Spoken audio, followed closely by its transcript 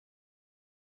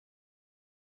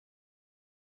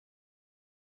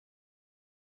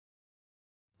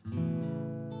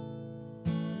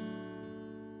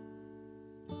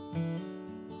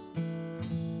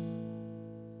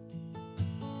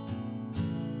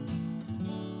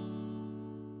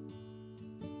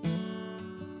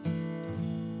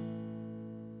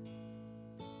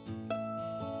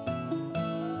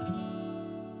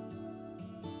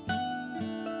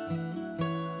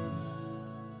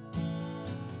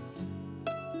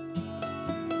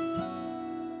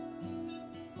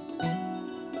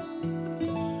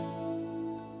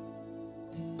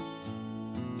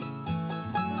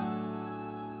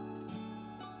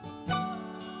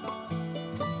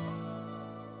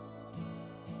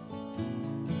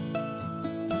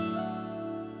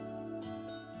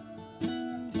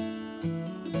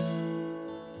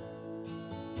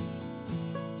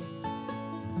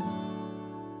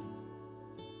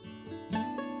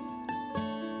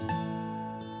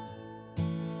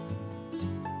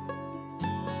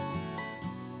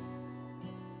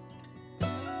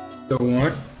The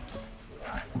warrant.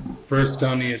 First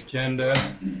on the agenda.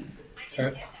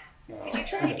 Siri,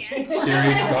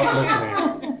 stop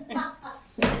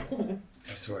listening.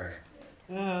 I swear.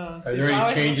 Are there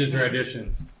any changes or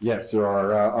additions? Yes, there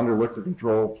are. Under liquor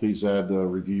control, please add a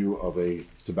review of a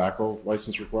tobacco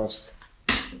license request.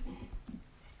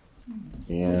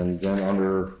 And then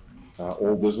under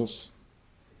old business,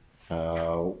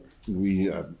 I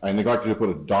neglected to put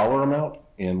a dollar amount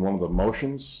in one of the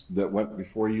motions that went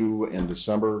before you in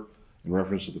December in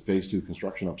reference to the phase 2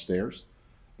 construction upstairs.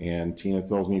 And Tina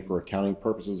tells me for accounting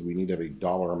purposes, we need to have a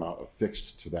dollar amount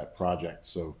affixed to that project.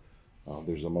 So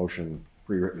there's a motion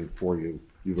pre-written for you.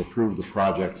 You've approved the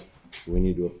project. We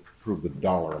need to approve the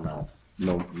dollar amount.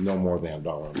 No more than a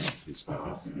dollar amount, please.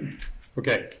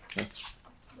 Okay.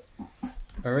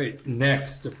 All right,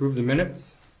 next, approve the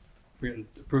minutes. We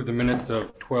approve the minutes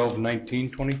of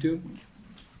 12/19/22.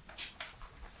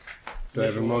 Do I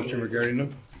have a motion regarding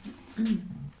them?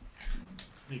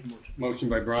 Make a motion. Motion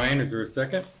by Brian, is there a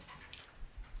second?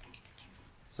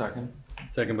 Second.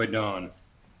 Second by Dawn.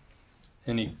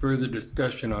 Any further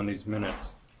discussion on these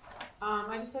minutes?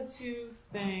 I just had two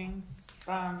things.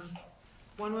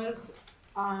 One was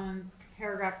on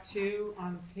paragraph 2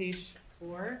 on page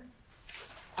 4,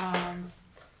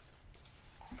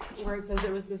 where it says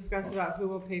it was discussed about who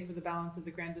will pay for the balance of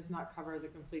the grant does not cover the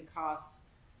complete cost.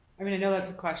 I mean, I know that's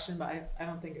a question, but I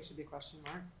don't think it should be a question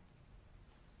mark.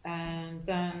 And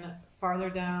then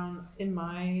farther down in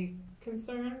my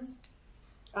concerns,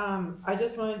 I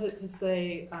just wanted to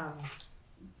say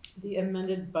the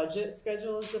amended budget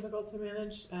schedule is difficult to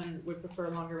manage and would prefer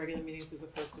longer regular meetings as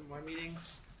opposed to more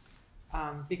meetings.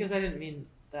 Because I didn't mean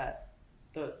that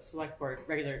the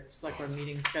regular select board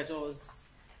meeting schedule is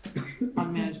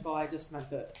unmanageable. I just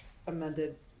meant the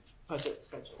amended budget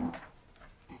schedule.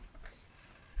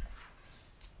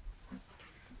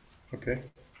 Okay,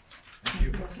 Thank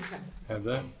you. have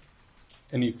that.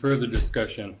 Any further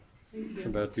discussion Thank you.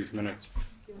 about these minutes?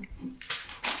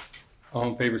 All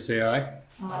in favor say aye.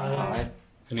 Aye.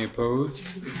 Any opposed?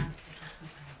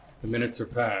 The minutes are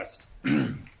passed.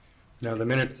 Now the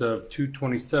minutes of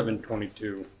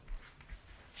 2/27/22.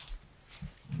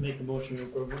 Make a motion to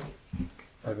approve it.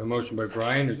 I have a motion by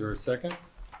Brian, is there a second?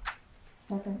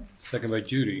 Second. Second by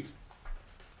Judy.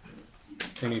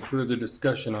 Any further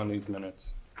discussion on these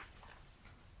minutes?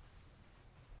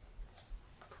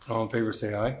 All in favor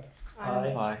say aye.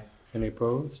 Aye. Any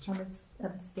opposed? I'm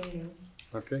abstaining.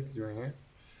 Okay, because you're in here.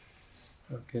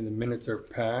 Okay, the minutes are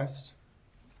passed.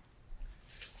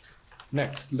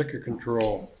 Next, liquor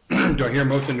control. Do I hear a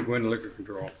motion to go into liquor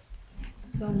control?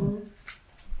 So moved.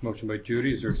 Motion by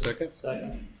Judy, is there a second?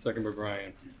 Second. Second by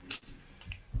Brian.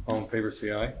 All in favor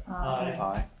say aye.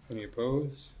 Aye. Any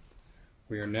opposed?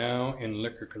 We are now in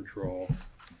liquor control.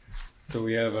 So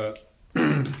we have a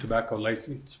tobacco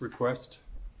license request.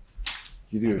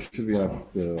 You do, it should be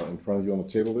in front of you on the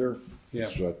table there. Yeah.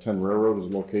 It's, 10 Railroad is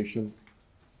the location.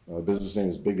 Business name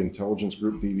is Big Intelligence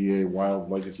Group, DBA Wild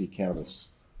Legacy Cannabis.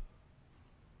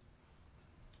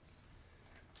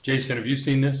 Jason, have you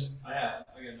seen this? I have.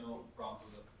 I got no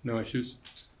problems with it. No issues?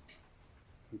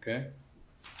 Okay.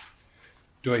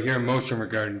 Do I hear a motion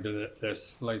regarding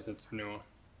this license renewal?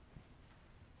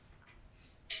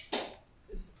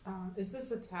 Is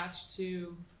this attached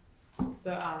to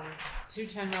the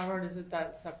 210 Railroad? Is it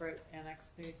that separate annex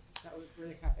space that was where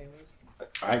the cafe was?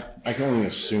 I can only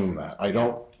assume that. I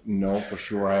don't know for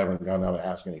sure. I haven't gone out to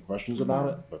ask any questions about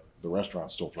it, but the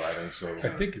restaurant's still thriving, so. I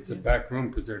think it's a back room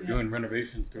because they're doing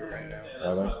renovations to it right now. Yeah,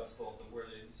 that's what I was told, where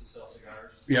they used to sell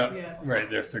cigars. Yeah, Yeah. right,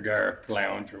 their cigar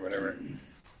lounge or whatever.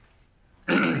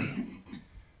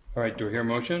 All right, do I hear a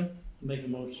motion? Make a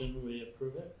motion, we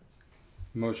approve it.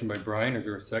 Motion by Brian, is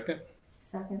there a second?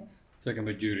 Second. Second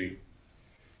by Judy.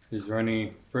 Is there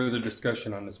any further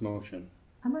discussion on this motion?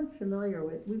 I'm unfamiliar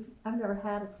with, I've never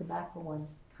had a tobacco one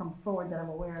come forward that I'm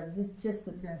aware of. Is this just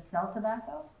that you're gonna sell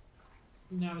tobacco?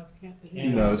 No, it's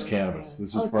cannabis. No, it's cannabis.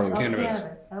 This is Oh, part of it's the.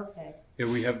 Cannabis. Okay. Yeah,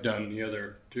 we have done the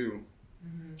other two,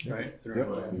 Mm-hmm. right? They're Yep,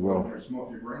 on- you will.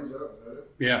 Smoke your brains out, is that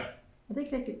it? Yeah, I think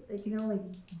they can only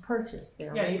purchase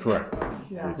there, Yeah, right? you Correct. can smoke.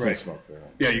 You Yeah. can't Right. smoke there.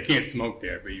 yeah, you can't smoke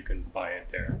there, but you can buy it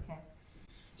there. Okay.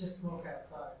 Just smoke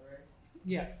outside, right?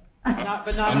 Yeah. Not,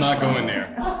 but not. I'm not going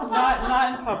there.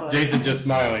 Not in public. Jason's just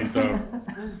smiling, so.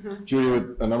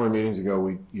 Judy, a number of meetings ago,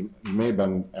 you may have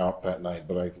been out that night,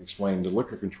 but I explained the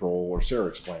liquor control, or Sarah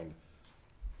explained,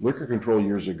 liquor control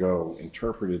years ago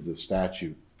interpreted the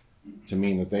statute to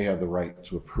mean that they had the right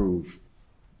to approve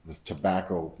the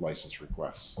tobacco license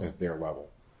requests at their level.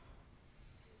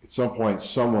 At some point,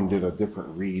 someone did a different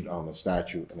read on the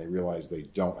statute and they realized they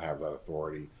don't have that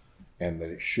authority. and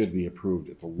that it should be approved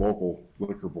at the local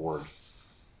liquor board.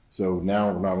 So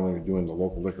now not only are we doing the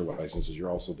local liquor licenses, you're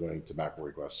also doing tobacco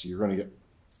requests. So you're going to get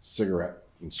cigarette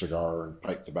and cigar and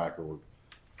pipe tobacco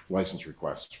license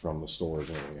requests from the stores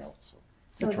and everything else.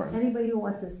 So we're trying- anybody who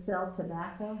wants to sell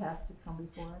tobacco has to come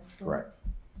before us? Correct.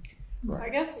 I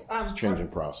guess, Changing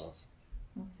process.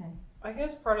 Okay. I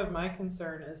guess part of my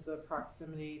concern is the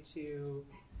proximity to,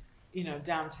 you know,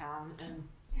 downtown and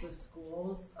the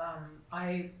schools.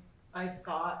 I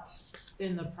thought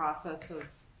in the process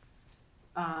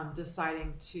of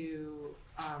deciding to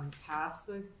pass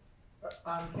the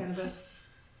cannabis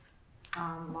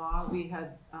law, we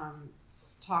had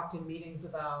talked in meetings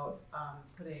about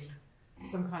putting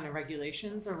some kind of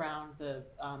regulations around the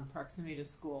proximity to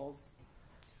schools.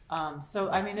 So,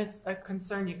 I mean, it's a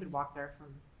concern. You could walk there from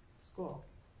school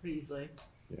pretty easily.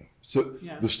 Yeah. So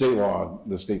Yeah. the state law,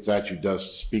 the state statute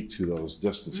does speak to those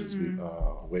distances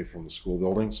away from the school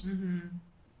buildings.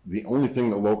 The only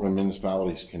thing that local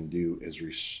municipalities can do is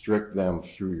restrict them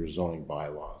through your zoning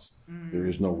bylaws. There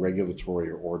is no regulatory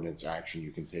or ordinance action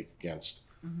you can take against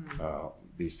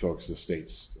these folks. The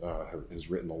states has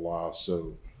written the law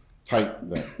so tight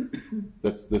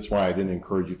that that's why I didn't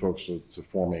encourage you folks to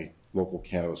form a local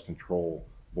cannabis control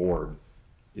board,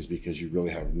 is because you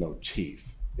really have no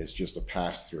teeth. It's just a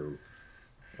pass through.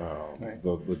 Right.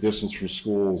 The distance from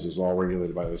schools is all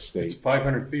regulated by the It's state.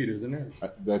 500 feet, isn't it?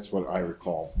 That's what I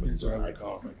recall. But, That's what I I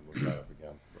recall. can look that up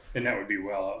again. And that would be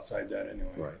well outside that anyway.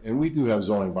 Right, and we do have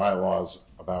zoning bylaws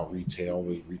about retail,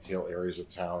 the retail areas of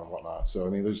town and whatnot. So, I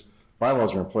mean, there's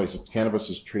bylaws are in place. Cannabis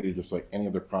is treated just like any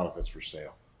other product that's for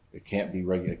sale. It can't be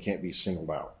it can't be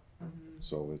singled out.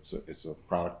 So it's a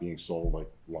product being sold like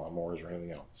lawnmowers or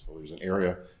anything else. So there's an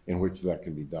area in which that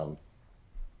can be done.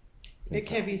 It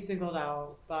can't be singled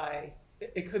out by,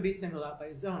 it could be singled out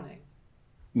by zoning.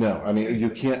 No, I mean, you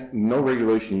can't, no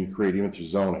regulation you create even through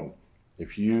zoning.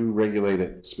 If you regulate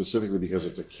it specifically because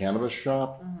it's a cannabis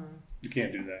shop, You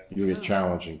can't do that. you get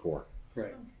challenged in court.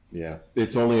 Right. Yeah,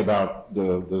 it's only about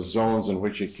the zones in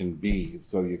which it can be.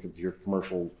 So you can, your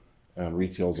commercial and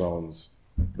retail zones,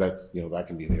 that's, you know, that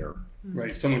can be there.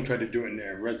 Right. Someone tried to do it in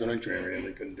their residential area,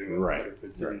 they couldn't do it. Right. But if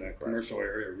it's in the commercial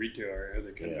area or retail area,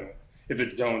 they can Yeah. do it. If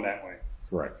it's zoned that way.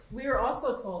 Correct. We were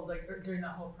also told, like, during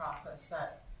that whole process,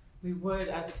 that we would,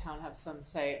 as a town, have some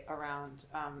say around,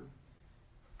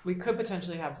 we could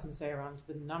potentially have some say around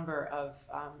the number of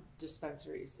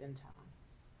dispensaries in town,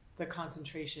 the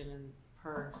concentration in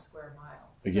per square mile.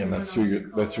 Again, that's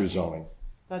through zoning.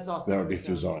 That's also That would be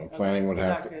through zoning. Planning would so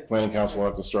have that to, could- planning council will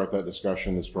have to start that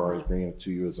discussion as far as bringing it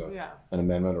to you as Yeah. an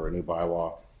amendment or a new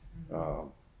bylaw.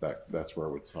 That's where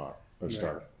it would start.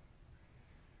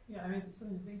 Yeah, I mean, it's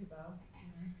something to think about. You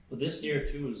know? Well, this year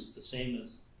too is the same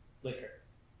as liquor.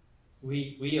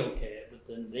 We okay it, but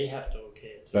then they have to okay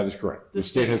it too. That is correct. The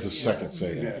state has a second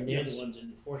say in it. And they're the ones that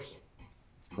enforce it.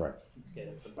 Correct. Okay,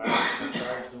 if the bar is in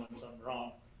charge doing something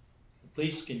wrong, the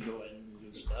police can go in and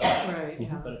do stuff. Right,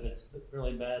 yeah. But if it's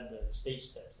really bad, the state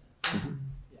steps in.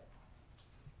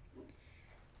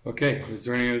 Okay. Is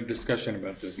there any other discussion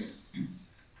about this?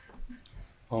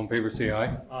 All in favor, say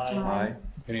aye. Aye.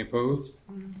 Any opposed?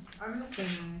 I'm the same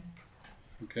way.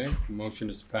 Okay. The motion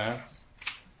is passed.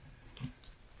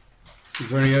 Is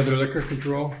there any other liquor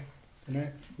control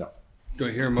tonight? No. Do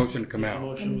I hear a motion to come out?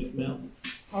 Motion with Mel.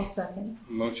 I'll second.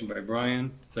 Motion by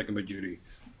Brian, second by Judy.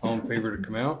 All in favor to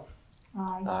come out?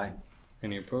 Aye.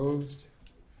 Any opposed?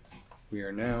 We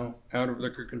are now out of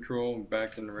liquor control and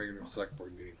back in the regular select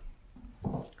board meeting.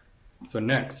 So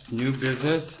next, new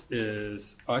business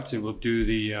is, actually we'll do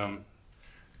the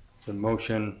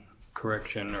motion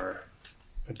correction or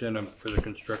addendum for the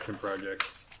construction project.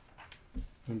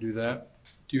 We'll do that.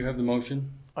 Do you have the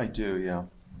motion? I do, yeah.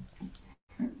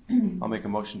 I'll make a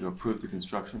motion to approve the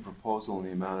construction proposal in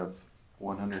the amount of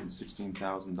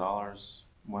 $116,000,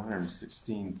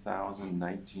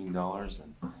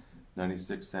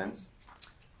 $116,019.96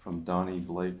 from Donnie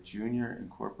Blake Jr.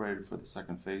 Incorporated for the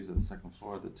second phase of the second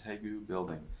floor of the Tegu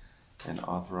Building, and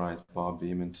authorize Bob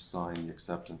Beeman to sign the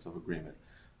acceptance of agreement.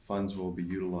 Funds will be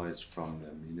utilized from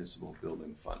the municipal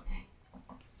building fund.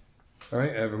 All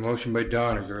right, I have a motion by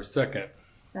Don. Is there a second?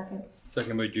 Second.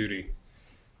 Second by Judy.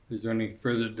 Is there any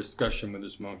further discussion with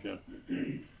this motion?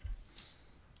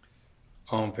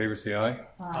 All in favor, say aye.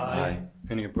 Aye.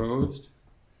 Any opposed?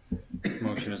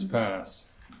 Motion is passed.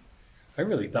 I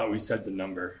really thought we said the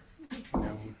number. You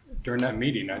know, during that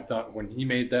meeting, I thought when he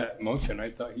made that motion, I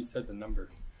thought he said the number.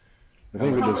 I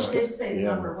think we Probably just, did say the yeah.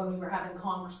 number when we were having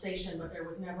conversation, but there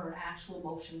was never an actual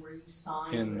motion where you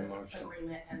signed In the the motion.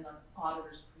 agreement, and the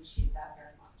auditors appreciate that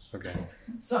very much. Okay,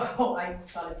 So I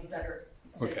thought it'd be better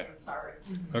safe Okay. than sorry.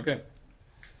 okay.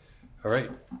 All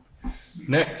right.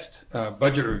 Next,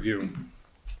 budget review.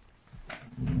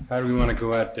 How do we want to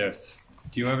go at this?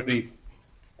 Do you have anything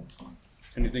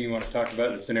you want to talk about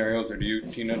in the scenarios, or do you,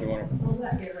 Tina, do you want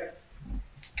to?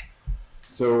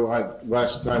 So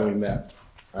last time we met,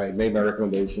 I made my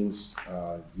recommendations.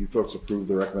 You folks approved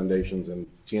the recommendations, and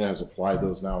Tina has applied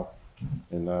those now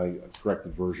in a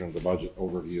corrected version of the budget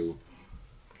overview.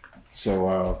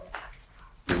 So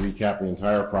to recap the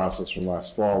entire process from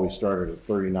last fall, we started at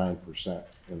 39%,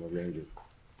 in the range of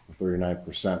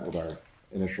 39% with our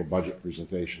initial budget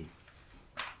presentation.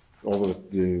 Over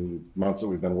the months that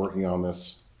we've been working on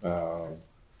this,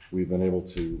 we've been able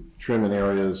to trim in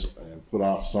areas and put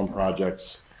off some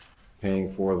projects,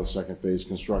 paying for the second phase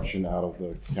construction out of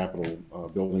the capital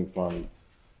building fund,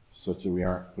 such that we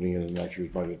aren't putting it in next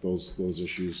year's budget, those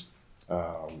issues,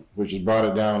 which has brought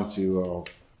it down to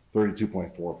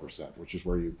 32.4%, which is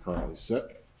where you currently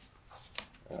sit.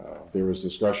 There was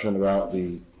discussion about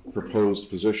the proposed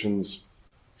positions.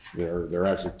 There are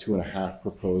actually 2.5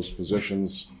 proposed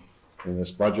positions in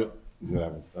this budget.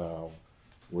 We're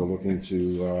looking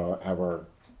to have our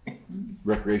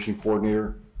recreation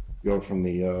coordinator go from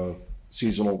the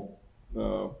seasonal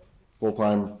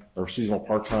full-time or seasonal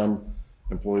part-time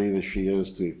employee that she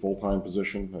is to a full-time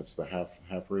position. That's the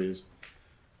half raise.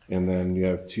 And then you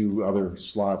have 2 other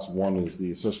slots. One is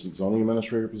the assistant zoning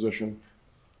administrator position,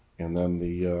 and then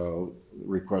the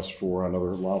request for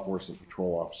another law enforcement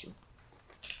patrol officer.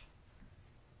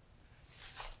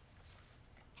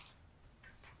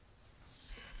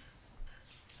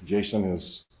 Jason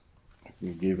has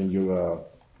given you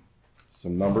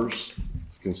some numbers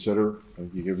to consider.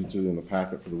 You give them to you in the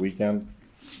packet for the weekend.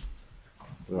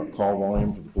 Call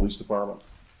volume for the police department.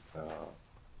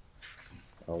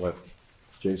 I'll let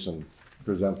Jason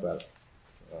present that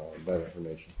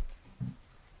information.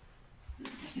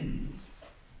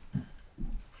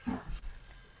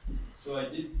 So I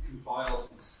did compile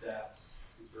some stats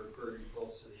since we're pretty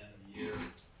close to the end of the year.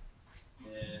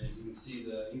 And as you can see,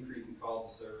 the increase in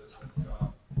calls of service has gone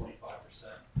up 25%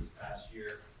 this past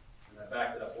year. And I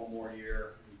backed it up one more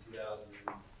year in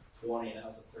 2020, and that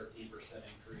was a 13%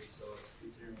 increase. So it's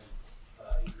continuing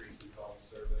increase in calls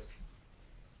of service.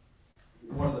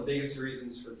 One of the biggest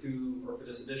reasons for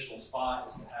this additional spot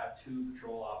is to have 2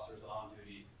 patrol officers on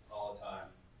duty all the time.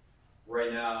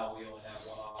 Right now, we only have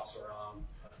 1 officer on,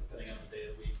 depending on the day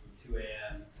of the week, from 2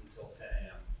 a.m. until 10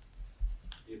 a.m.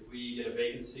 If we get a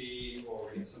vacancy or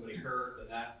we get somebody hurt, then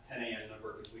that 10 a.m.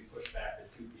 number could be pushed back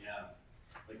to 2 p.m.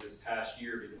 Like this past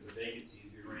year, because of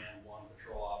vacancies, we ran 1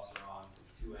 patrol officer on from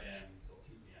 2 a.m. until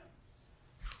 2 p.m.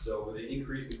 So with the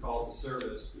increase in calls of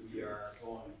service, we are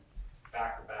going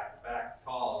back to back to back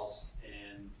calls,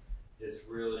 and this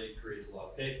really creates a lot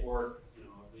of paperwork, it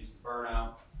leads to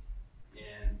burnout,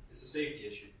 and it's a safety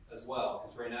issue as well,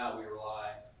 because right now we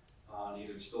rely on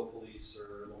either Stowe Police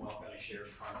or the Vermont County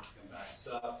Sheriff's Department to come back us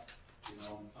up.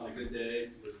 On a good day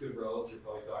with good roads, you're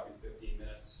probably talking 15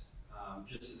 minutes.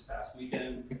 Just this past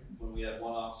weekend, when we had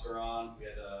 1 officer on, we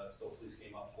had Stowe Police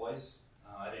came up twice.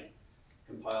 I didn't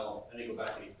go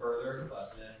back any further,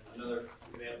 but then another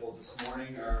example is this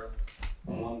morning, our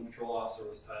 1 patrol officer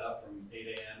was tied up from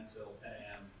 8 a.m. till 10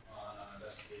 a.m. on an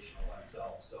investigation all by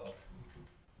himself. So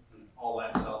all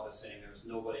by himself is saying there's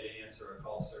nobody to answer a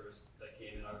call service that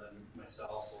came in other than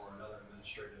myself or another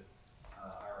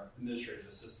our administrative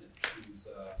assistant whose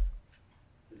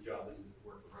his job isn't to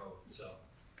work the road. So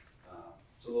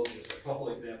those are just a couple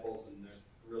examples, and there's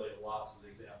really lots of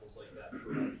examples like that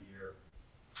throughout the year.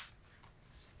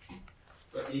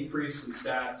 But the increase in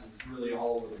stats is really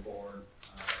all over the board.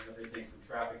 Everything from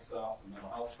traffic stops to mental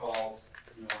health calls.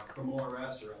 Our criminal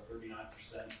arrests are up 39%.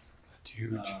 That's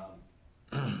huge.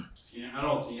 I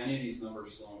don't see any of these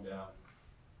numbers slowing down.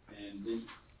 And there's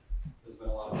been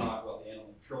a lot of talk about the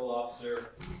animal control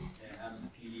officer and having the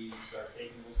PD start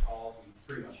taking those calls. We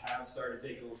pretty much have started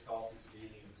taking those calls since the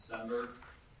beginning of December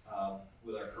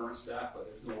with our current staff, but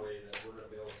there's no way that we're going to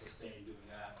be able to sustain doing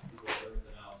that with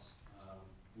everything else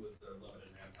with the limited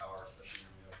manpower, especially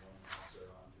when we have 1 officer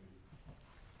on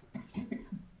duty.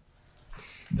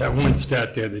 That one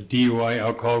stat there, the DUI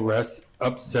alcohol arrests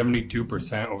up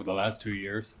 72% over the last 2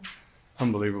 years.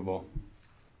 Unbelievable.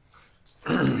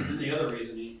 And the other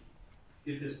reason you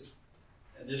get this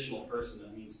additional person,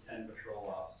 that means 10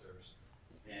 patrol officers.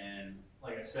 And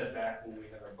like I said back when we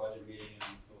had our budget meeting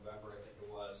in November, I think it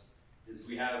was, is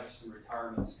we have some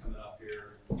retirements coming up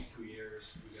here in 2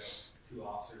 years. We got 2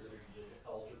 officers that are going to be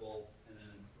eligible, and then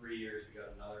in 3 years we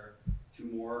got another 2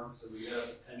 more. So we got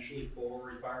potentially 4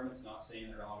 retirements, not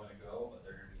saying they're all going to go, but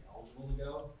they're going to be eligible to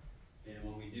go. And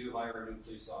when we do hire a new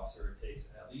police officer, it takes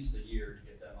at least a year to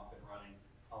get them up and running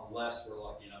unless we're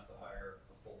lucky enough to hire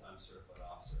a full-time certified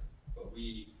officer. But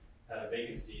we had a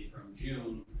vacancy from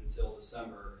June until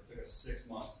December. It took us 6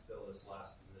 months to fill this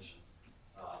last position.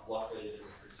 Luckily, it is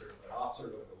a pre-certified officer,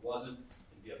 but if it wasn't,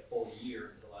 it'd be a full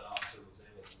year until that officer was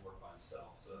able to work by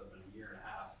himself. So it would have been a 1.5 year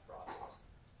process.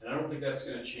 And I don't think that's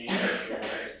going to change in the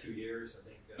next 2 years. I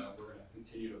think we're going to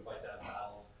continue to fight that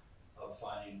battle of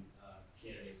finding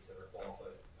candidates that are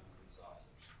qualified to become police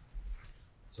officers.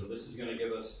 So this is going to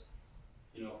give us,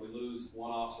 you know, if we lose 1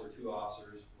 officer or 2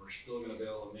 officers, we're still going to be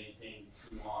able to maintain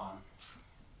 2 on,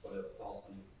 but it's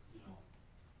also, you know,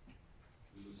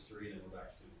 we lose 3, then we're back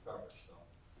to single coverage. So,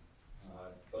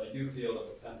 but I do feel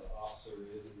that the 10th officer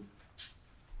isn't.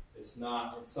 It's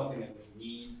something that we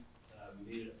need. We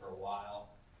needed it for a while,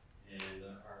 and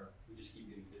we just keep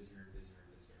getting busier and busier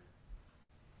and busier.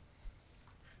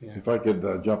 Yeah. If I could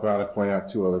jump out and point out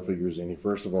 2 other figures, Amy.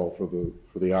 First of all,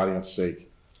 for the audience's sake,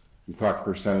 we talked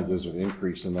percentages of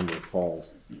increase in number of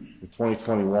calls. In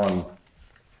 2021,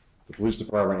 the police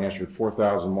department answered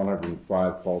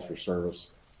 4,105 calls for service.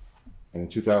 And in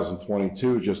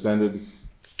 2022, just ended,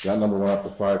 that number went up to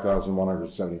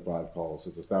 5,175 calls.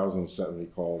 It's 1,070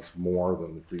 calls more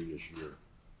than the previous year.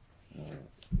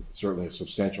 Certainly a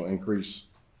substantial increase.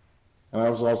 And I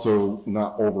was also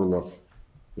not overlooked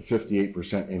the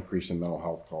 58% increase in mental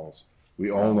health calls.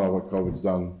 We all know what COVID's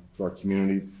done to our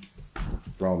community,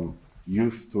 from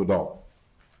youth to adult.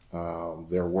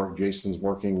 Jason's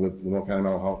working with West County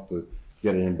Mental Health to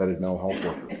get an embedded mental health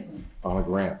worker on a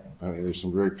grant. I mean, there's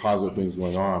some very positive things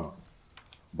going on,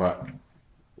 but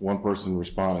one person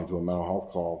responding to a mental health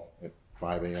call at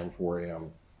 5 a.m., 4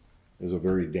 a.m. is a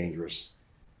very dangerous,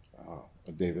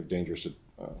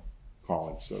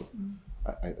 calling. So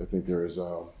I think there is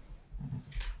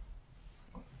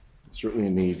certainly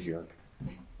a need here.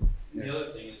 The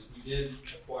other thing is we did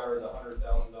acquire the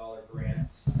 $100,000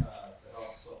 grants to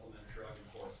help supplement drug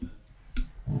enforcement,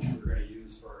 which we're going to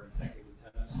use for our detective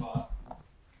lieutenant spot.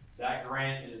 That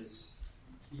grant is,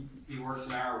 he works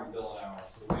an hour, we bill an hour,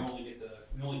 so we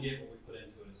only get what we put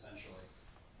into it essentially.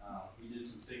 We did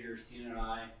some figures, Tina and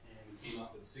I, and we came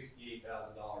up with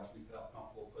 $68,000 we felt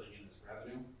comfortable putting in as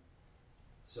revenue.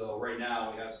 So right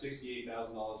now we have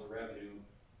 $68,000 of revenue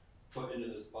put into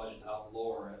this budget to help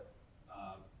lower it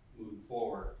moving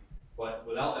forward. But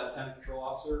without that 10th patrol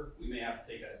officer, we may have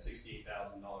to take that $68,000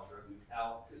 revenue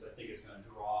out, because I think it's going to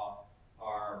draw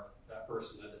that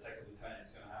person, that detective lieutenant,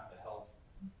 is going to have to help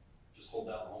just hold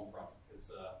down the home front,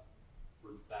 because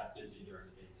we're that busy during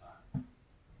the daytime.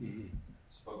 Mm-hmm.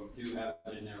 So, but we do have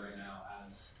it in there right now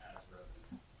as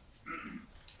revenue.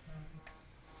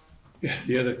 Yeah,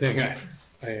 the other thing,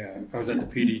 I was at the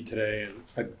PD today, and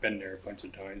I've been there a bunch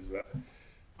of times, but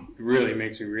it really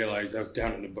makes me realize I was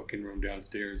down in the booking room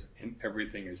downstairs, and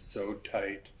everything is so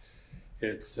tight.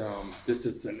 It's this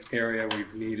is an area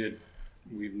we've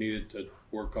needed to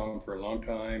work on for a long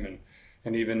time,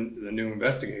 and even the new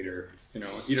investigator, you know,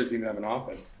 he doesn't even have an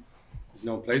office. There's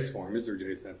no place for him, is there,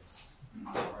 Jason?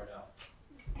 Right out.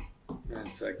 And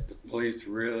it's like the police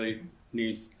really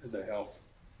needs the help.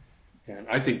 And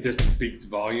I think this speaks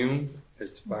volume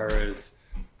as far as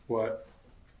what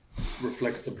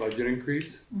reflects the budget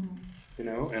increase, you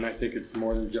know, and I think it's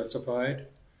more than justified.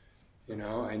 You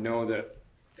know, I know that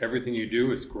everything you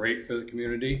do is great for the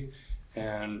community,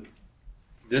 and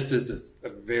this is a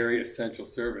very essential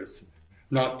service.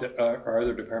 Not that our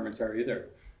other departments are either,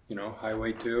 you know,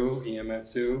 Highway 2, EMS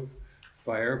 2,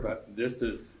 fire, but this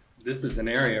is an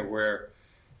area where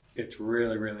it's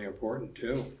really, really important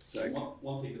too. Like,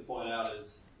 one thing to point out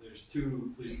is there's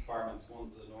 2 police departments,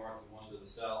 one to the north and one to the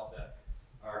south, that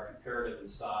are comparative in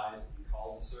size and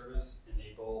calls of service, and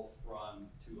they both run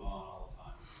 2 on all the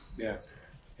time. yeah,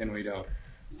 and we don't.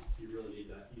 You really need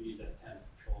that. You need that 10th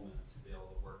patrolman to be able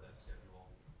to work that schedule,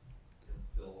 to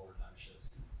fill overtime shifts.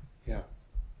 Yeah.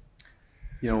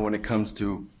 You know, when it comes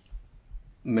to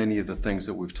many of the things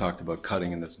that we've talked about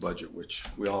cutting in this budget, which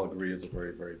we all agree is a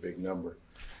very, very big number,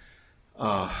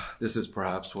 this is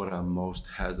perhaps what I'm most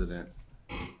hesitant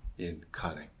in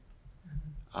cutting.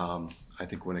 I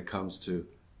think when it comes to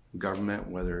government,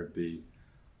 whether it be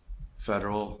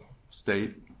federal,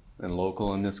 state, and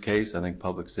local in this case, I think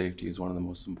public safety is one of the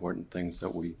most important things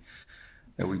that we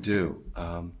do.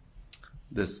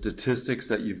 The statistics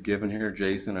that you've given here,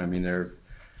 Jason, I mean, they're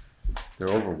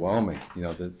overwhelming, you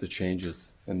know, the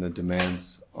changes and the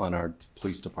demands on our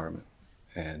police department.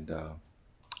 And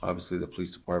obviously the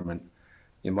police department,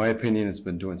 in my opinion, has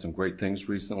been doing some great things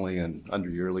recently, and under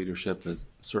your leadership has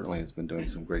been doing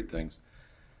some great things.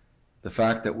 The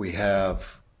fact that we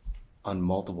have on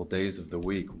multiple days of the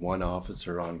week 1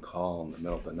 officer on call in the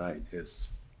middle of the night is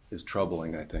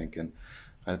troubling, I think. And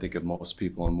I think if most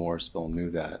people in Morrisville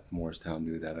knew that, Morristown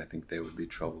knew that, I think they would be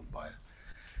troubled by it.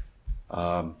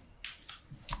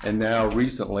 And now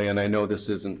recently, and I know this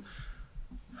isn't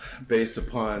based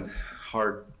upon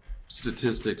hard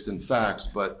statistics and facts,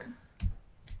 but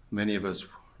many of us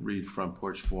read Front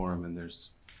Porch Forum, and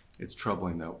it's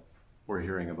troubling that we're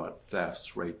hearing about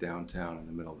thefts right downtown in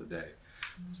the middle of the day.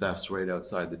 Thefts right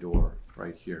outside the door,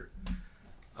 right here.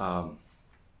 I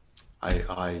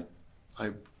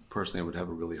personally would have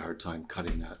a really hard time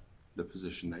cutting the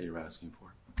position that you're asking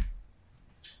for.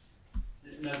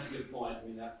 And that's a good point. I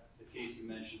mean, the case you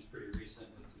mentioned is pretty recent.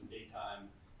 It's some daytime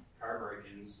car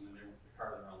break-ins, and the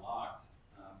cars are unlocked,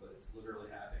 but it's literally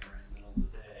happening right in the middle of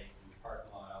the day in the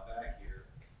parking lot out back here.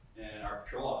 And our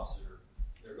patrol officer,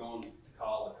 they're going to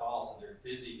call the call, so they're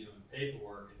busy doing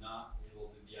paperwork and not able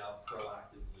to be out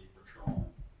proactively patrolling.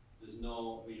 There's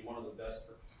no, I mean, one of the best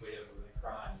way to prevent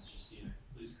crime is just seeing a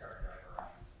police car drive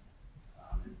around.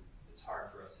 It's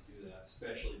hard for us to do that,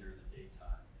 especially during the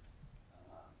daytime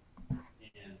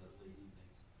and the late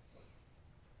evenings.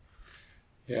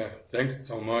 Yeah, thanks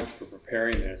so much for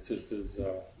preparing this. This is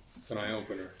it's an eye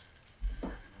opener.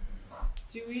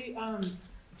 Do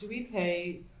we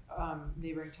pay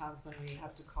neighboring towns when we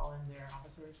have to call in their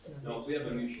officers? No, we have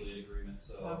a mutual aid agreement,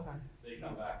 so Okay. if they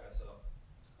come back us up,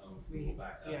 we will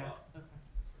back them up. Okay.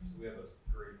 So we have a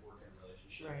great working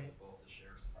relationship Right. with both the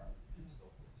sheriff's department and the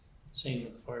Stowe Police. Same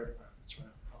with the fire departments, right?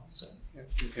 Also.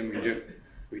 And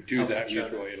we do that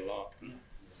mutual aid a lot.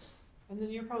 And then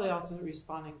you're probably also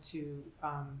responding to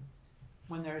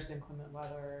when there's inclement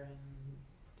weather and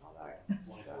all that stuff.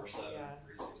 24/7, Yeah.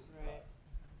 365. Right.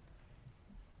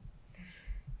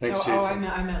 Thanks, Oh, Jason.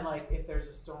 I meant like if there's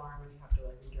a storm and you have to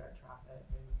like redirect traffic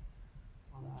and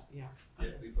all that. Yeah.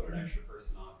 Yeah, we put an extra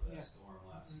person on for that Yeah. storm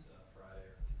last Friday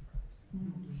or 2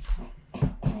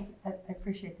 Fridays ago. I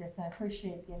appreciate this, and I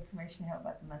appreciate the information you have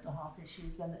about the mental health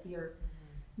issues, and that you're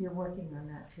working on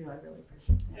that too. I really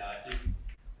appreciate that. Yeah, I think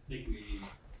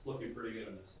it's looking pretty good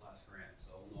in this last grant,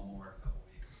 so we'll know more in a couple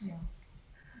weeks. Yeah.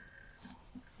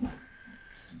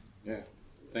 Yeah,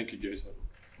 thank you, Jason.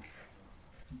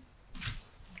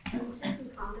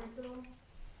 Comments at all?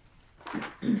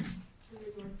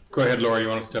 Go ahead, Laura, you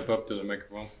want to step up to the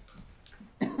microphone?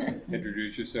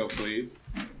 Introduce yourself, please,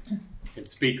 and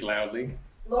speak loudly.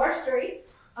 Laura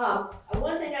Streets.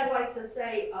 One thing I'd like to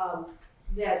say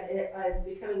that is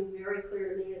becoming very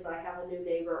clear to me is I have a new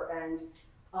neighbor, and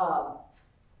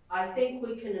I think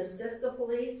we can assist the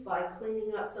police by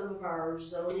cleaning up some of our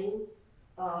zoning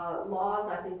laws.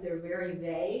 I think they're very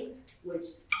vague, which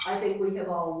I think we have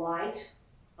all liked,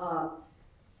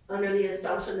 under the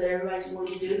assumption that everybody's going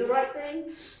to do the right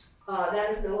thing.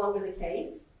 That is no longer the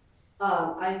case.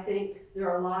 I think there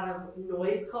are a lot of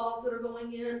noise calls that are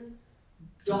going in,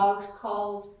 dog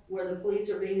calls where the police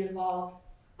are being involved.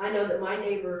 I know that my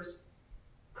neighbors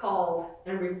called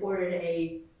and reported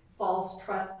a false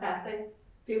trespassing.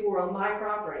 People were on my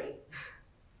property.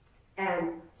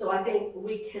 And so I think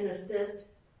we can assist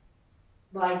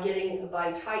by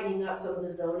tightening up some of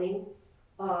the zoning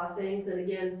things. And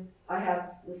again, I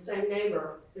have the same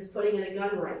neighbor is putting in a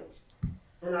gun range.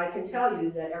 And I can tell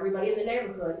you that everybody in the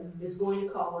neighborhood is going to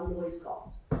call on noise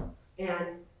calls.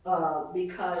 And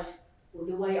because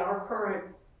the way our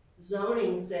current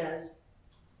zoning says,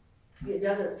 it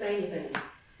doesn't say anything,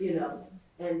 you know.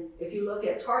 And if you look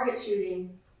at target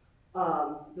shooting,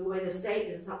 the way the state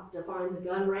defines a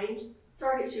gun range,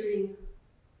 target shooting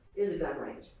is a gun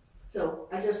range. So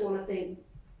I just want to think,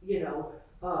 you know,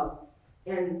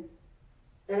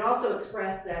 and also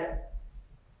express that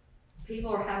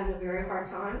people are having a very hard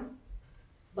time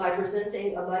by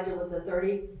presenting a budget with a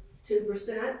 32%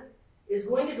 is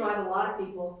going to drive a lot of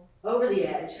people over the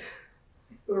edge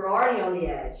who are already on the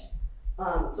edge.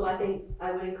 So I think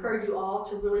I would encourage you all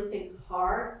to really think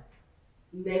hard.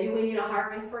 Maybe we need a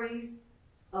hiring freeze,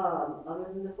 other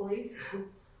than the police.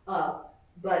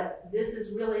 But this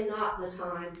is really not the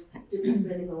time to be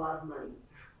spending a lot of money.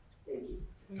 Thank you.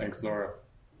 Thanks, Laura.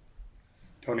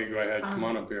 Tony, go ahead. Come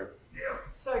on up here.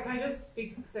 Sorry, can I just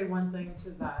say one thing to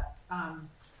that?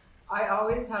 I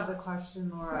always have the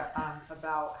question, Laura,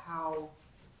 about how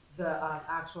the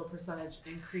actual percentage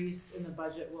increase in the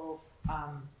budget will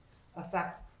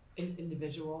affect an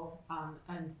individual,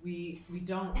 and we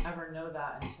don't ever know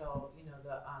that until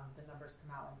the numbers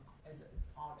come out in it's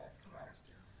August, correct?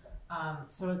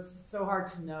 So it's so hard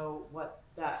to know what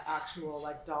that actual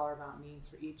dollar amount means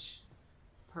for each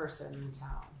person in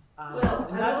town.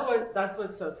 And that's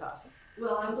what's so tough.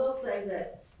 Well, I will say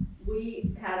that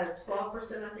we had a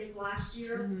 12%, I think, last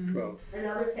year, Well, and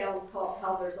other towns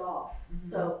held theirs off.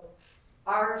 So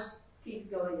ours keeps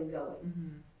going and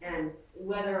going. And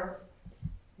whether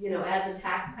as a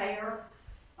taxpayer,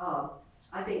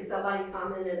 I think somebody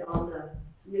commented on the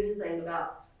news thing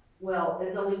about, well,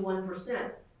 it's only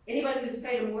 1%. Anybody who's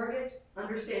paid a mortgage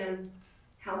understands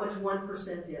how much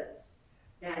 1% is.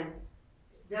 And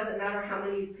it doesn't matter how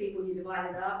many people you divide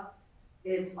it up,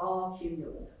 it's all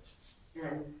cumulative.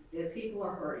 And if people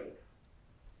are hurting.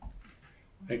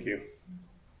 Thank you.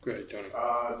 Go ahead, Tony.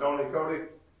 Tony Cody.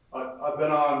 I've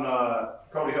been on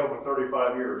Cody Hill for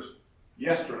 35 years.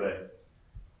 Yesterday,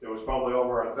 there was probably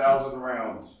over 1,000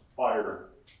 rounds fired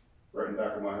right in the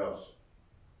back of my house.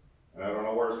 And I don't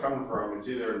know where it's coming from. It's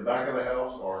either in the back of the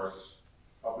house or it's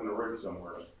up in the ridge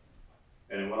somewhere.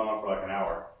 And it went on for like an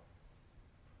hour.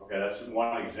 Okay, that's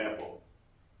one example.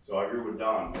 So I agree with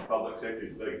Don. Public safety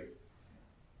is big.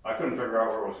 I couldn't figure out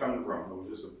where it was coming from. It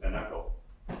was just an echo.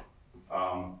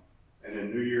 And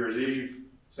then New Year's Eve,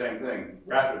 same thing.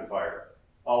 Rapid fire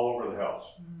all over the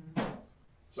house.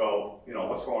 So,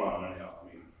 what's going on anyhow? I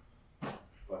mean,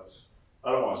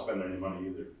 I don't want to spend any money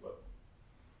either, but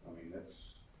I mean,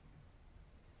 that's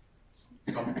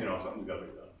something's got to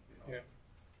be done. Yeah.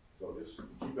 So just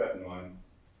keep that in mind.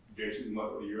 Jason,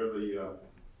 you're the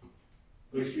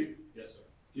police chief? Yes, sir.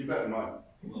 Keep that in mind,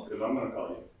 because I'm going to call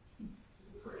you.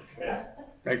 Yeah.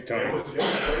 Thanks, Tony. It was crazy.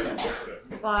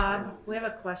 Bob, we have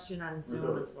a question on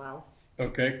Zoom as well.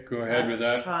 Okay, go ahead with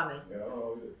that. Tommy.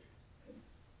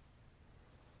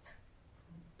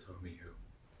 Tommy who?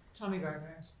 Tommy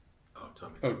Gardner. Oh,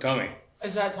 Tommy. Oh, Tommy.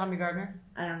 Is that Tommy Gardner?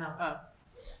 I don't know. Oh.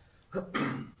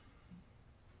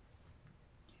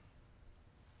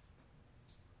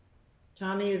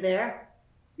 Tommy, you there?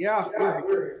 Yeah.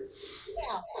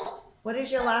 What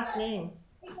is your last name?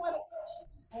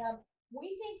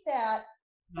 We think that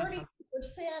 32%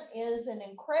 is an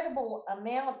incredible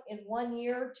amount in 1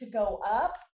 year to go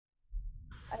up.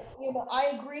 I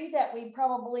agree that we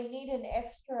probably need an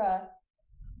extra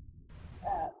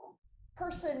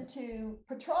person to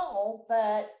patrol,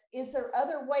 but is there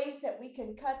other ways that we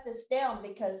can cut this down?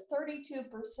 Because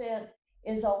 32%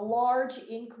 is a large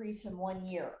increase in 1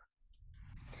 year.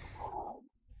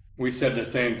 We said the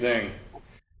same thing.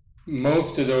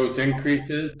 Most of those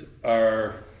increases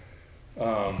are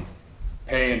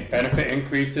pay and benefit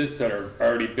increases that are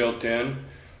already built in.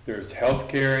 There's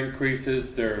healthcare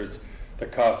increases, there's the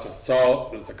cost of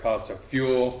salt, there's the cost of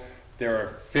fuel. There are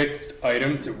fixed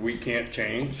items that we can't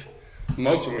change.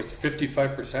 Most of it,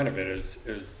 55% of it is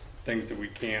things that we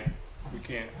can't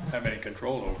have any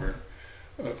control over.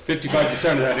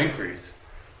 55% of that increase.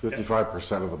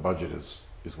 55% of the budget is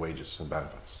wages and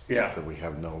benefits. Yeah. That we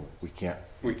can't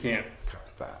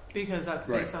cut that. Because that's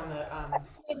based on the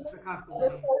cost of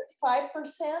living.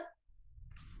 45%?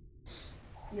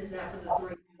 Is that for the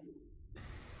 3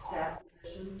 staff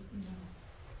positions?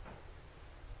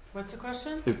 What's the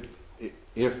question? So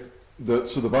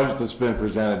the budget that's been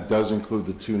presented does include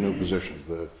the 2 new positions,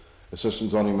 the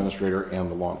assistant zoning administrator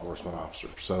and the law enforcement officer.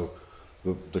 So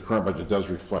the current budget does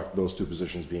reflect those 2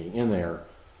 positions being in there.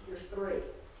 There's 3,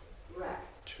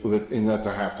 correct? And that's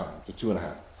a halftime, the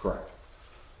 2.5, correct.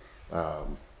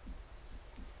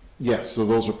 Yes, so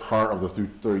those are part of the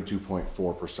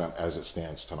 32.4% as it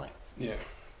stands tonight. Yeah.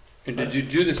 And did you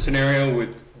do the scenario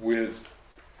with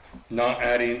not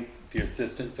adding the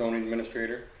assistant zoning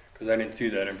administrator? Because I didn't see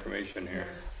that information here.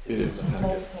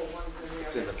 Multiple ones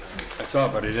in there. I saw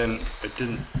it, but it didn't.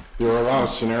 There are a lot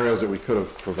of scenarios that we could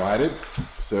have provided.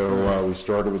 So we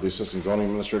started with the assistant zoning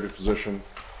administrator position.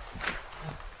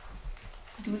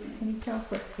 Can you tell us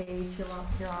what page you're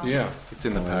on? Yeah. It's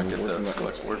in the packet, the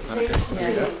select board Page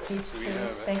packet. 2, page 2,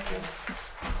 thank you.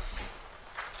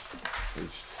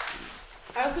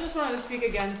 I also just wanted to speak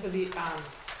again to the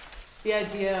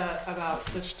idea about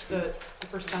the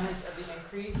percentage of the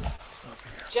increase.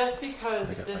 Just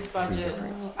because this budget,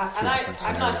 and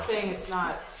I'm not saying it's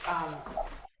not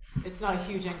a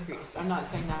huge increase. I'm not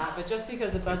saying that, but just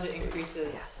because the budget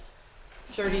increases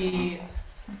 34.2%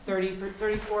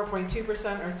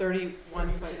 or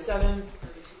 31.7,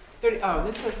 30. Oh,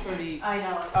 this says 30. I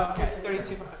know. Oh, okay,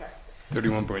 32. Okay.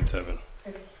 31.7.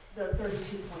 The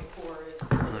 32.4 is the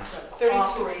 32.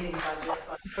 operating budget.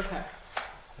 Okay.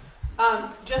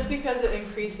 Just because it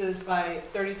increases by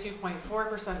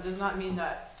 32.4% does not mean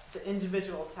that the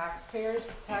individual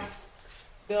taxpayers' tax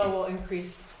bill will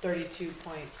increase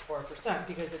 32.4%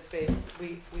 because it's based.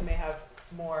 We may have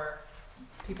more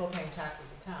people paying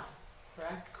taxes in town.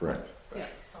 Correct? Correct. Yeah.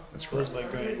 That's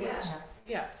Right.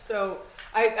 Yeah. So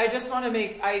I just want to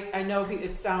make, I know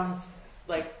it sounds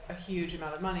like a huge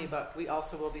amount of money, but we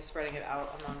also will be spreading it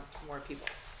out among more people.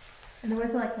 And there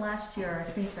was like last year, I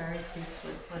think our increase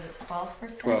was it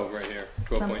 12%? 12 right here.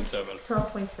 12.7.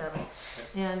 12.7.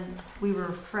 And we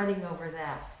were fretting over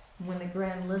that. when the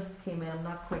grand list came in, I'm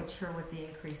not quite sure what the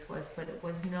increase was, but it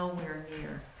was nowhere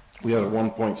near. We had a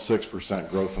 1.6%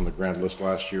 growth in the grand list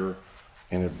last year,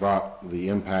 and it brought the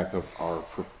impact of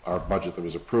our budget that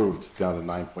was approved down to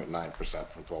 9.9%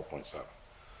 from 12.7.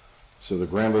 So the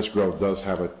grand list growth does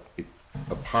have a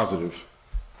positive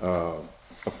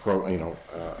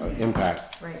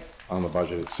impact Right. on the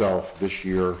budget itself. This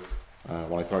year,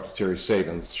 when I talked to Terry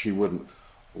Sabins, she wouldn't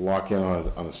lock in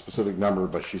on a specific number,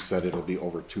 but she said it'll be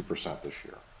over 2% this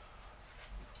year.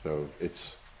 So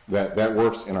it's that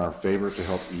works in our favor to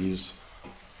help ease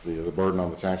the burden on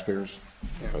the taxpayers,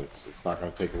 but it's not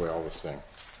going to take away all this thing.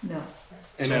 No.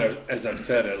 And as I've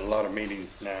said at a lot of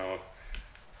meetings now,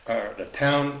 the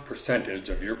town percentage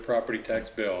of your property tax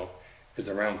bill is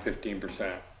around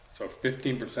 15%. So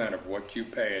 15% of what you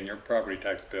pay in your property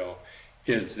tax bill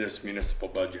is this municipal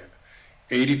budget.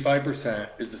 85%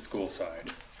 is the school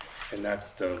side, and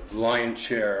that's the lion's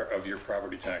share of your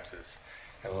property taxes.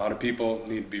 And a lot of people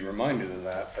need to be reminded of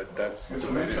that, but that's It's the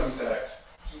an way it income is. tax.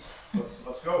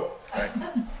 Let's go. Right,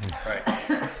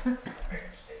 right.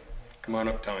 Come on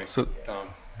up, Tommy. So- Tom.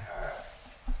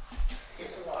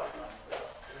 It's a lot of money,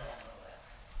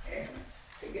 and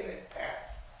to get it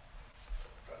back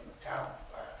from the town,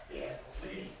 the annual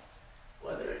meeting,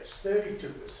 whether it's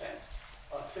 32%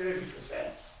 or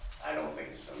 30%, I don't think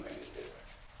it's something that's different.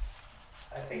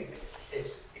 I think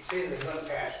it's either going to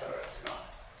pass or it's not.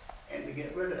 And to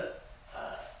get rid of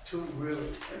two really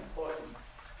important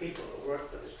people who work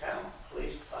for this town,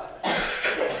 police department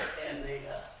and the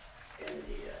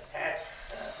tax,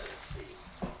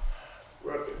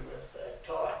 working with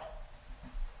Todd,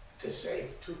 to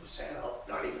save 2% off,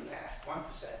 not even that,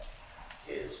 1%,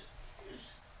 is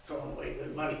throwing away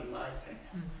good money in my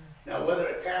opinion. Now, whether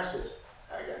it passes,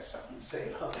 I got something to say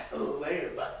about that a little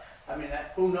later, but I mean,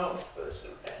 who knows whether it's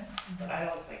going to pass. But I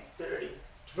don't think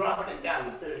dropping it down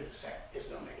to 30% is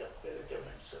going to make a bit of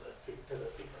difference to the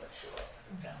people that show up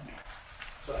in the town here.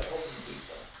 So I hope we beat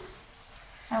those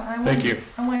two. Thank you.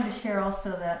 I wanted to share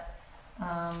also that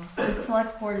the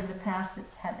select board in the past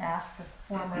had asked the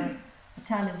former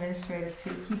town administrator to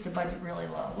keep the budget really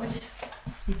low, which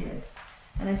he did.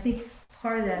 And I think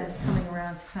part of that is coming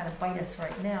around to kind of bite us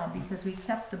right now, because we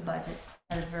kept the budget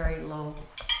at a very low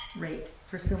rate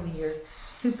for so many years,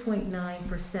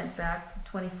 2.9% back from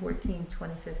 2014,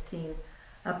 2015,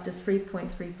 up to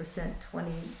 3.3%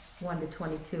 21 to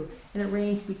 22, and it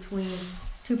ranged between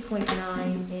 2.9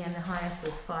 and the highest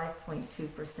was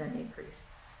 5.2% increase.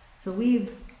 So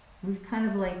we've kind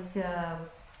of like I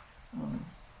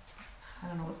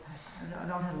don't know, I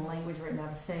don't have the language right now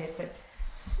to say it, but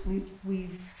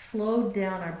we've slowed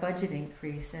down our budget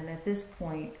increase, and at this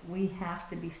point we have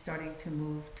to be starting to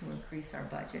move to increase our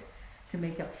budget to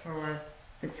make up for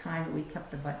the time that we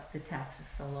kept the taxes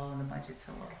so low and the budget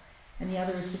so low. And the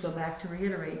other is to go back to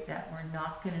reiterate that we're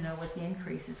not going to know what the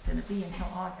increase is going to be until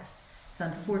August. It's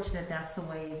unfortunate that's the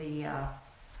way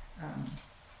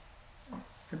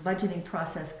the budgeting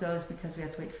process goes, because we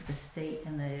have to wait for the state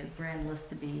and the grand list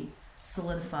to be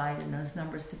solidified and those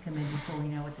numbers to come in before we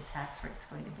know what the tax rate's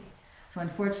going to be. So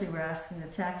unfortunately, we're asking the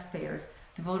taxpayers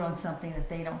to vote on something that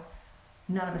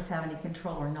none of us have any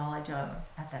control or knowledge of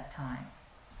at that time.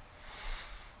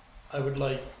 I would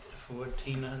like, for what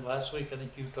Tina, last week I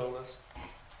think you told us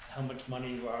how much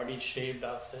money you already shaved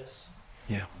off this.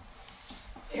 Yeah.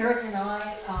 Eric and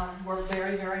I worked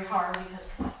very, very hard because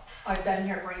I've been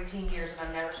here for 18 years and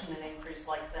I've never seen an increase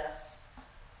like this.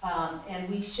 And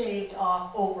we shaved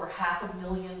off over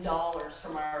 $500,000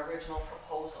 from our original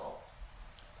proposal.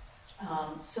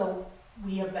 So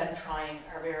we have been trying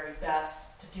our very best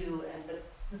to do, and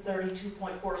the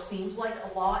 32.4 seems like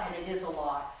a lot, and it is a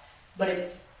lot, but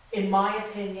it's, in my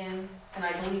opinion, and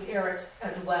I believe Eric's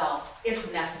as well,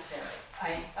 it's necessary.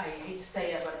 I hate to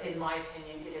say it, but in my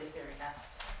opinion, it is very necessary.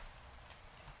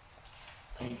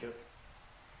 Thank you.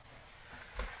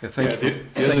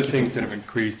 The other things that have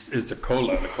increased is the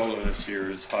COLA. The COLA this year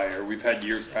is higher. We've had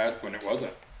years past when it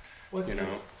wasn't. What's You the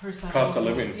know, percentage? cost of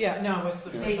living. Yeah, no, what's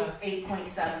the percent?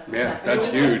 8.7%. Yeah, that's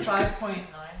huge. 5.9.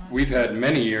 We've had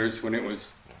many years when it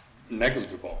was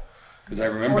negligible, because I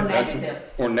remember Or that's negative.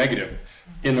 or negative.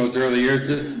 In those early years,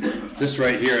 this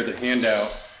right here, the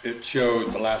handout, it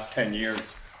shows the last 10 years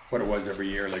what it was every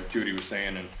year, like Judy was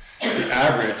saying, and the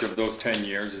average of those 10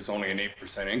 years is only an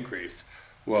 8% increase.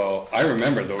 Well, I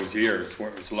remember those years where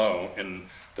it was low, and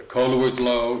the COLA was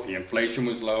low, the inflation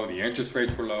was low, the interest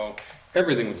rates were low,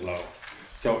 everything was low.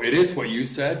 So it is what you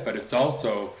said, but it's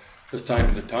also the sign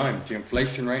of the times. The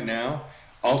inflation right now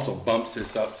also bumps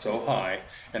this up so high,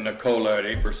 and the COLA at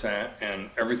 8% and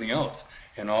everything else,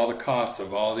 and all the costs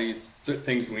of all these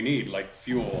things we need, like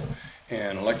fuel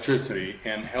and electricity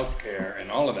and healthcare and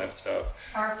all of that stuff.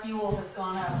 Our fuel has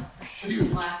gone up between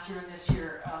Huge. last year and this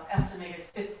year, estimated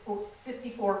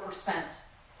 54%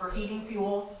 for heating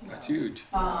fuel. That's huge.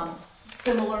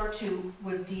 Similar to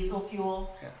with diesel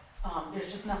fuel. Yeah.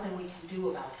 There's just nothing we can do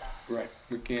about that. Right.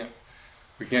 We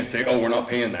can't say, oh, we're not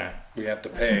paying that. We have to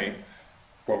pay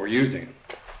what we're using,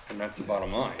 and that's the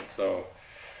bottom line. So,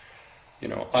 you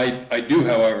know, I do,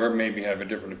 however, maybe have a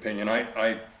different opinion.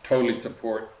 I totally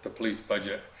support the police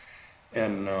budget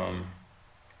and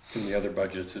the other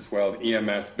budgets as well. The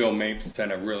EMS, Bill Mapes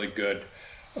sent a really good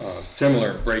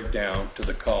similar breakdown to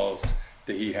the calls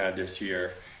that he had this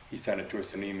year. He sent it to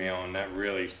us in email, and that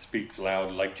really speaks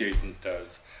loud, like Jason's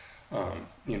does,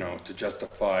 you know, to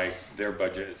justify their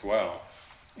budget as well.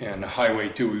 And the highway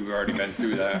too, we've already been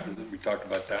through that. We talked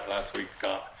about that last week,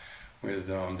 Scott, with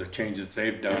the changes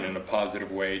they've done in a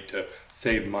positive way to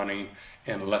save money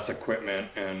and less equipment,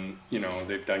 and you know,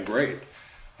 they've done great.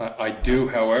 I do,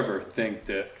 however, think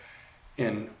that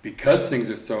because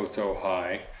things are so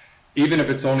high, even if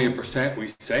it's only 1% we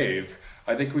save,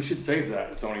 I think we should save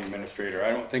that as zoning administrator. I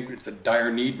don't think it's a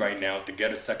dire need right now to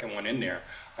get a second one in there.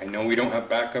 I know we don't have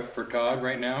backup for Todd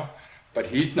right now, but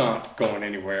he's not going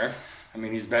anywhere. I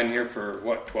mean, he's been here for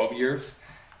what, 12 years?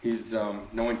 He's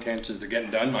no intentions of getting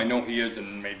done. I know he is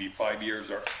in maybe 5 years,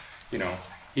 or, you know,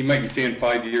 he might be saying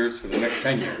 5 years for the next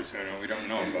 10 years. You know, we don't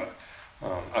know, but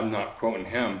I'm not quoting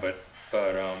him, but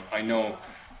I know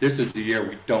this is the year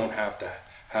we don't have to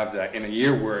have that. In a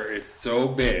year where it's so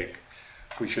big,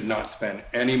 we should not spend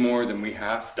any more than we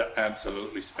have to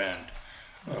absolutely spend.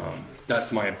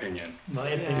 That's my opinion. My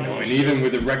opinion. You know, and even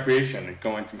with the recreation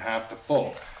going from half to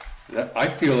full, I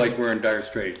feel like we're in dire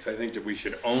straits. I think that we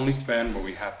should only spend what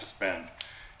we have to spend.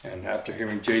 And after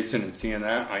hearing Jason and seeing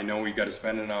that, I know we got to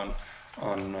spend it on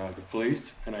the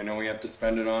police, and I know we have to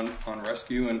spend it on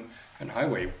rescue and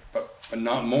highway, but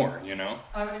not more, you know?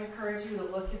 I would encourage you to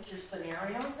look at your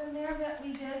scenarios in there that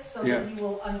we did, so Yeah. that you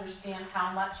will understand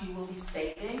how much you will be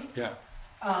saving. Yeah.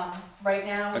 Right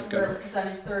now, That's we're good.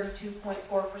 representing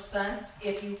 32.4%.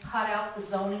 If you cut out the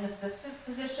zoning assistant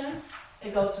position,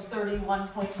 it goes to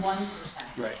 31.1%.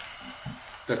 Right.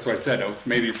 That's what I said.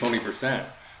 Maybe it's only %,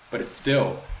 but it's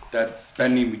still, that's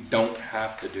spending we don't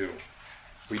have to do.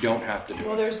 We don't have to do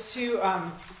Well, it. there's two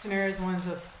scenarios. One's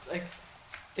of like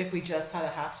if we just had a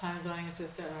half-time zoning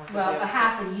assistant. And one's Well, a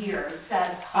half a year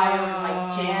instead of hiring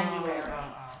like January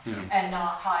and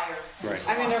not hire. Right.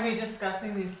 I mean, are we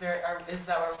discussing these is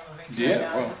that what we're moving to Yeah,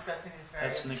 now? well, Discussing these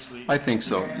various. That's next week. I think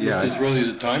so, This yeah. is really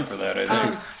the time for that, I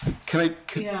think.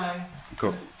 Yeah.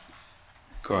 Go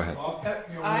ahead. Bob,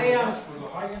 you know, I, with a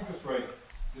high interest rate,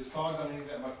 is Todd gonna need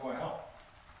that much more help?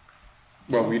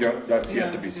 Well, we don't, that's yet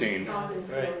Yeah, to be that's seen. Something's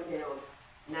slowing down.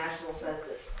 National says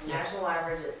that, national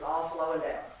average, it's all slowing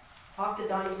down. Talk to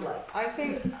Donnie Blake. I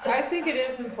think it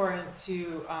is important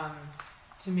to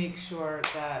make sure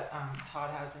that Todd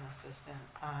has an assistant.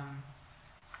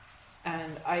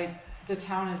 And the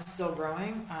town is still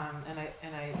growing, and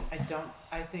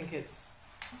I think it's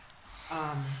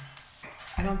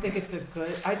I think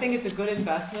it's a good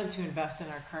investment to invest in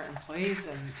our current employees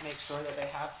and make sure that they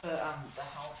have the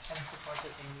help and support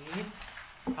that they need.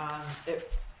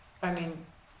 I mean,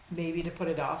 maybe to put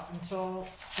it off until,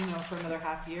 you know, for another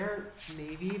half year,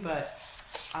 maybe, but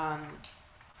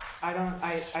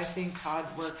I think Todd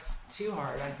works too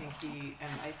hard. I think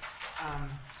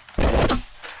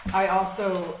I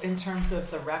also, in terms of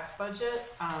the rec budget,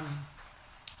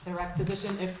 the rec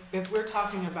position, if we're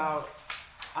talking about,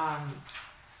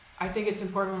 I think it's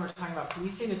important when we're talking about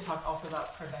policing to talk also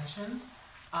about prevention.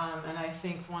 And I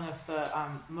think one of the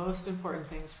most important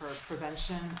things for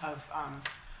prevention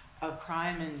of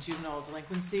crime and juvenile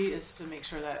delinquency is to make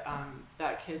sure that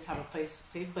that kids have a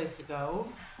safe place to go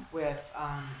with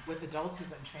adults who've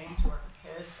been trained to work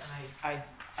with kids. And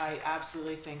I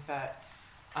absolutely think that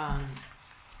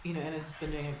you know, Anna's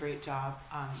been doing a great job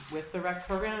with the rec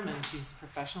program, and she's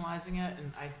professionalizing it.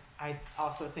 And I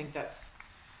also think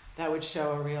that would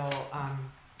show a real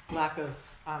lack of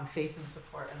faith and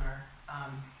support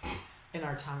in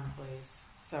our town employees.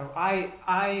 So I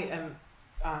am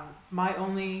my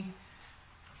only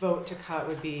vote to cut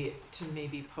would be to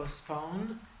maybe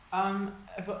postpone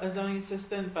a zoning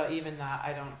assistant, but even that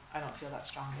I don't feel that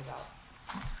strongly about.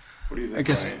 What do you think, I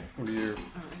guess- Ryan?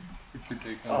 What's your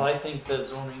take Well, on it? I think that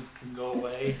zoning can go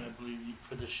away, I believe,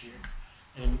 for this year.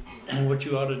 And what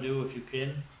you ought to do, if you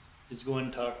can, is go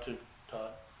and talk to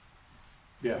Todd.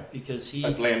 Yeah, Because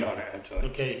I planned on it, actually.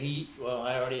 okay, well,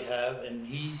 I already have, and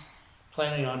he's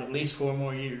planning on at least 4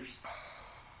 more years.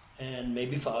 And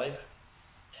maybe 5.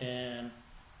 And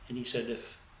he said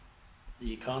if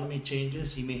the economy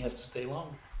changes, he may have to stay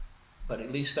longer. but at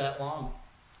least that long.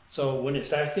 So when it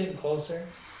starts getting closer,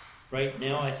 right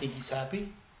now I think he's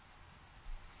happy.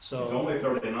 So He's only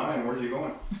 39, where's he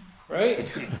going? right?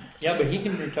 Yeah, but he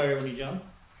can retire when he's young.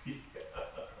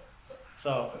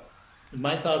 So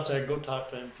my thoughts are go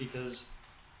talk to him because,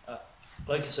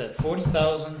 like I said,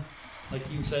 40,000, like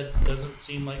you said, doesn't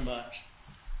seem like much.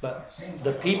 But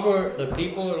the people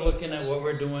are looking at what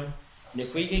we're doing, and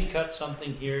if we can cut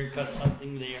something here and cut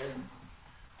something there,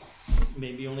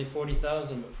 maybe only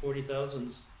 40,000, but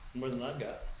 40,000's more than I've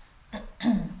got.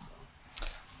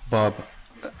 Bob,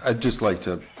 I'd just like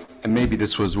to, and maybe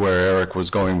this was where Eric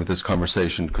was going with this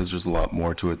conversation, because there's a lot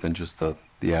more to it than just the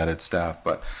added staff,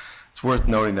 but it's worth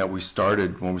noting that when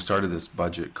we started this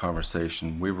budget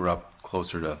conversation, we were up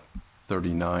closer to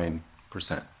 39%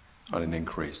 on an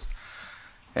increase.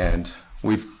 And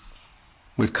we've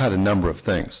cut a number of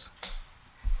things.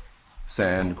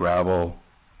 Sand, gravel,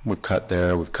 we've cut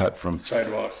there, we've cut from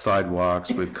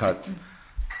sidewalks, we've cut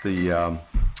the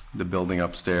building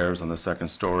upstairs on the second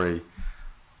story,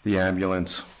 the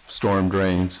ambulance, storm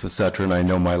drains, etc. And I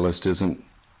know my list isn't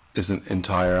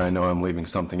entire. I know I'm leaving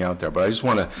something out there, but I just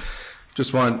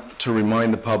want to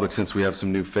remind the public, since we have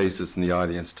some new faces in the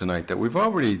audience tonight, that we've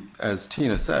already, as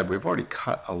Tina said, we've already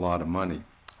cut a lot of money.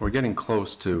 We're getting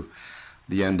close to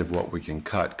the end of what we can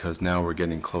cut, because now we're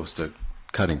getting close to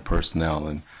cutting personnel.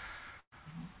 And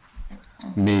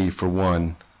me, for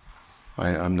one,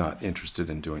 I'm not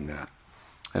interested in doing that.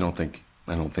 I don't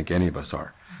think any of us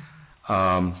are.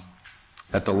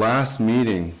 At the last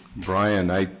meeting, Brian,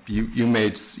 you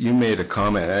made a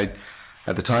comment.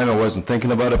 At the time I wasn't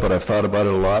thinking about it, but I've thought about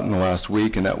it a lot in the last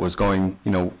week, and that was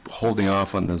holding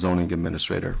off on the zoning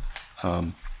administrator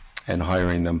and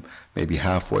hiring them maybe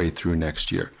halfway through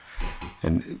next year,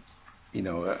 and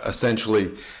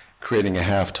essentially creating a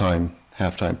half-time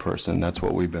person. That's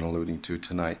what we've been alluding to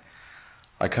tonight.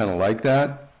 I kind of like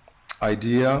that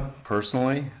idea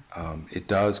personally. It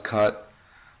does cut.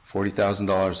 $40,000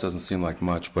 doesn't seem like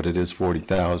much, but it is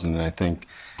 $40,000, and I think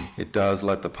it does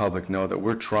let the public know that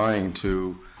we're trying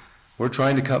to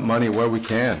cut money where we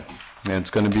can, and it's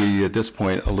going to be at this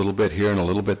point a little bit here and a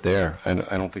little bit there, and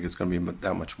I don't think it's going to be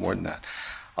that much more than that.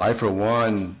 I, for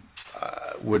one,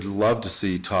 would love to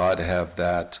see Todd have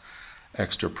that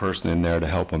extra person in there to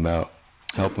help him out,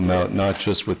 not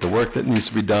just with the work that needs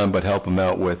to be done, but help him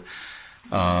out with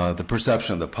the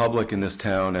perception of the public in this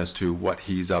town as to what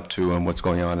he's up to and what's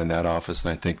going on in that office.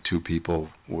 And I think two people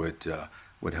would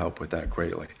help with that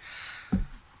greatly.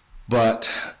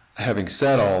 But having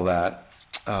said all that,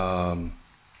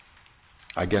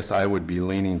 I guess I would be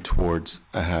leaning towards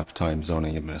a half-time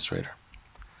zoning administrator.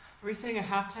 Are we saying a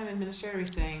half-time administrator, or are we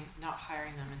saying not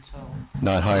hiring them until?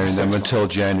 Not hiring them until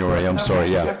January, I'm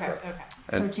sorry, yeah. Okay.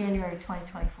 So January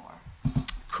 2024.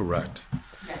 Correct.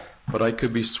 But I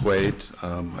could be swayed.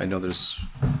 I know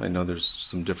there's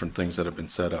some different things that have been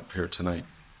set up here tonight.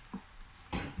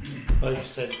 Like I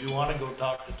said, if you want to go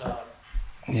talk to Todd.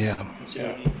 Yeah.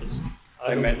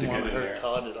 I don't want to hurt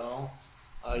Todd at all.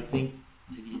 I think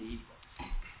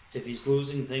if he's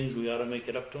losing things, we ought to make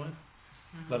it up to him.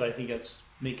 Mm-hmm. But I think that's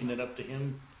making it up to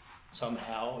him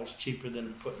somehow is cheaper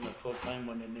than putting a full-time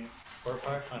one in there or a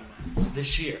part-time one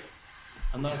this year.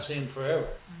 I'm not saying forever,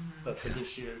 but for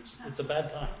this year, it's a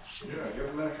bad time. Yeah, give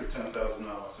him an extra $10,000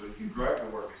 so he can drive to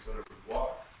work instead of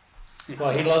walk.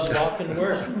 Well, he loves walking to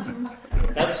work.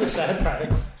 That's the sad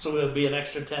part. So it'll be an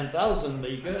extra 10,000,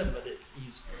 be good, but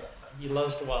he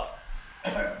loves to walk. Go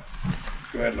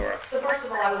ahead, Laura. So first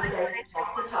of all, I would say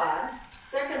talk to Todd.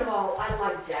 Second of all, I'd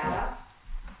like data.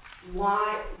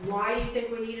 Why do you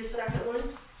think we need a second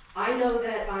one? I know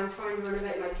that I'm trying to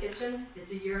renovate my kitchen.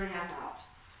 It's a year and a half out.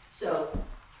 So,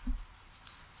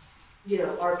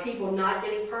 are people not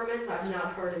getting permits? I've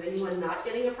not heard of anyone not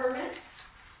getting a permit.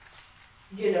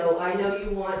 I know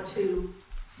you want to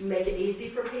make it easy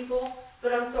for people,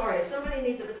 but I'm sorry, if somebody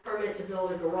needs a permit to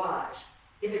build a garage,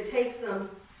 if it takes them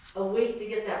a week to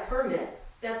get that permit,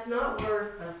 that's not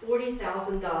worth a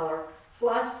 $40,000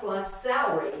 plus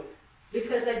salary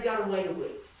because they've got to wait a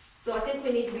week. So I think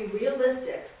we need to be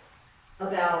realistic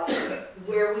about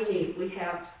where we need. We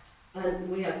have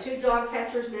 2 dog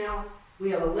catchers now. We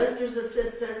have a lister's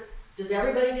assistant. Does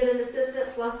everybody get an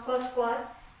assistant plus?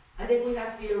 I think we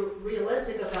have to be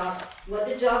realistic about what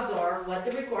the jobs are, what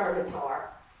the requirements are,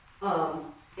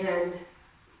 and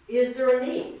is there a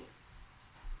need?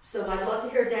 So I'd love to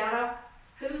hear data.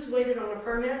 Who's waited on a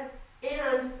permit?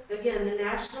 And again, the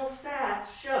national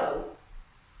stats show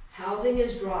housing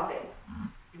is dropping.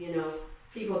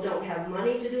 People don't have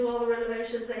money to do all the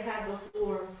renovations they had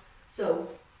before. So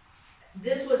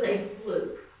this was a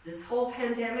fluke. This whole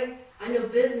pandemic, I know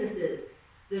businesses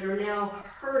that are now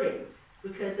hurting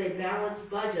because they balance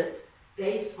budgets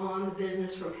based on the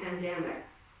business from pandemic.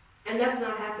 And that's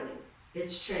not happening.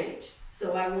 It's changed.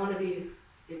 So I want to be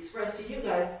expressed to you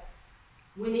guys,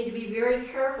 we need to be very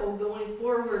careful going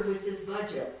forward with this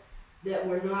budget, that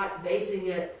we're not basing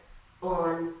it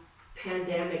on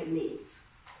pandemic needs.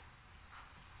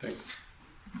 Thanks.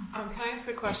 Can I ask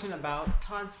a question about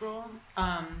Todd's role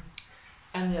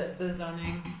and the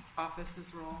zoning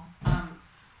office's role?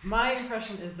 My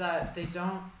impression is that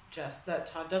that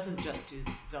Todd doesn't just do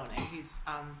zoning. He's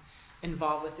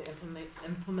involved with the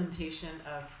implementation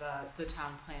of the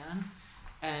town plan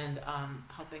and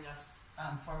helping us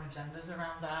form agendas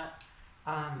around that.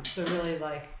 So really,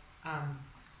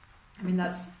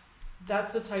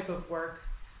 that's the type of work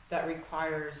that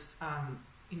requires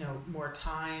more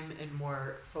time and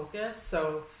more focus.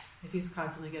 So if he's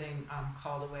constantly getting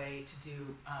called away to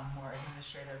do more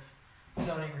administrative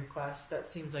zoning requests,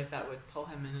 that seems like that would pull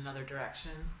him in another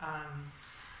direction.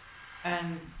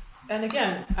 And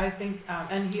again, I think,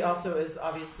 and he also is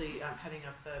obviously heading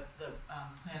up the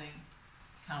planning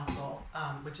council,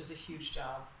 which is a huge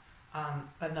job.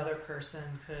 Another person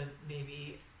could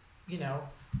maybe,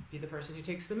 be the person who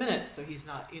takes the minutes, so he's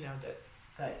not,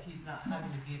 that he's not having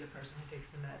to be the person who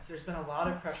takes the minutes. There's been a lot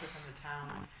of pressure from the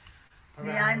town.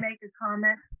 May I make a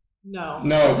comment? No.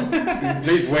 No,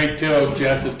 please wait till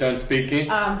Jess is done speaking.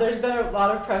 There's been a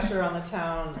lot of pressure on the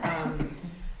town,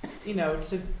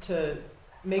 to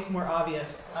make more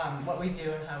obvious what we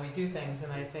do and how we do things,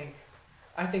 and I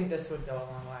think this would go a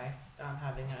long way,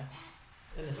 having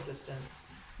an assistant.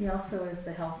 He also is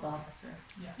the health officer.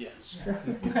 Yeah. Yes. So,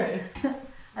 Right.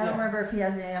 I don't remember if he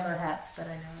has any other hats, but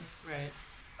I know. Right.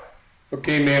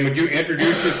 Okay, ma'am, would you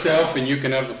introduce yourself and you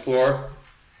can have the floor?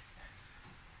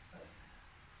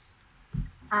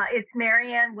 It's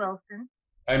Marianne Wilson.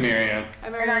 Hi, Marianne. Hi,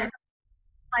 Marianne.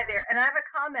 Hi there. And I have a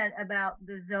comment about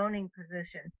the zoning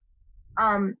position.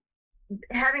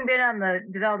 Having been on the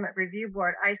Development Review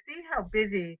Board, I see how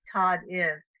busy Todd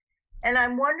is. And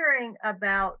I'm wondering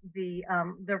about the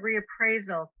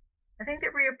reappraisal. I think the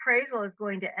reappraisal is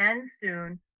going to end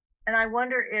soon. And I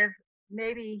wonder if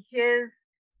maybe his,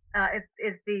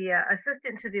 if the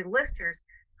assistant to the listers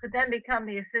could then become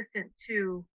the assistant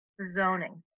to the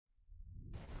zoning.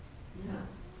 Yeah,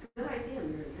 good idea,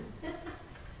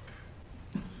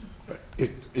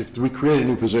 Marianne. If we create a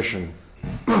new position,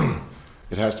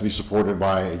 it has to be supported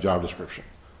by a job description.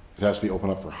 It has to be open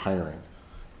up for hiring.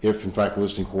 If, in fact, the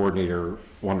listing coordinator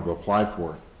wanted to apply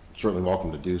for it, certainly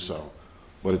welcome to do so.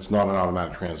 But it's not an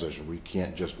automatic transition. We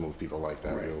can't just move people like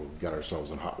that. Right. We'll get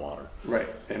ourselves in hot water. Right,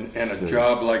 and a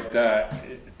job like that,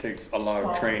 it takes a lot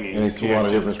of training. And it's You a lot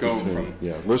of can't difference just go between,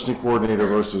 from- listing coordinator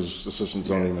versus assistant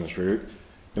zoning administrator.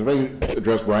 And if I could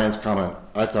address Brian's comment,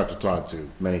 I've talked to Todd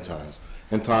too, many times.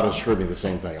 And Todd has assured me the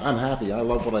same thing. I'm happy, I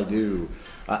love what I do.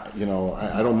 I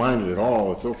don't mind it at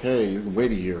all, it's okay, you can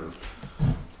wait a year.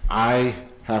 I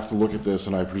have to look at this,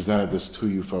 and I presented this to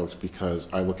you folks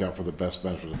because I look out for the best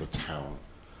benefit of the town.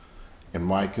 And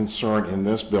my concern in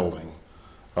this building,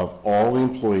 of all the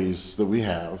employees that we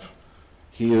have,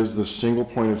 he is the single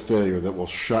point of failure that will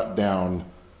shut down,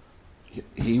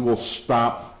 he will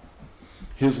stop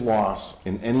his loss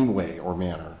in any way or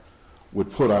manner, would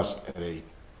put us in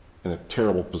a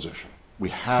terrible position. We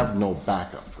have no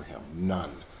backup for him,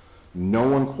 none. No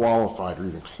one qualified or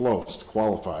even close to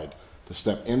qualified to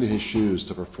step into his shoes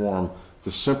to perform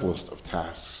the simplest of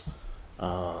tasks.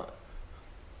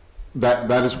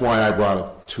 That is why I brought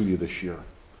it to you this year.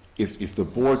 If the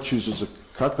board chooses to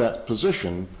cut that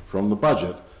position from the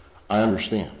budget, I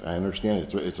understand.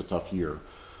 It's a tough year.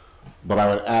 But I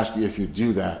would ask you, if you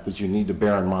do that you need to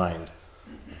bear in mind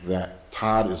that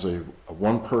Todd is a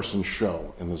one-person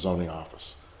show in the zoning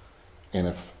office. And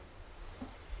if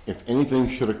anything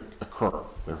should occur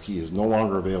where he is no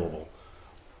longer available,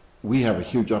 we have a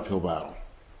huge uphill battle.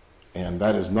 And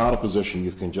that is not a position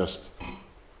you can just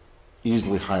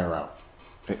easily hire out.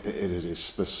 It is a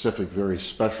specific, very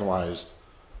specialized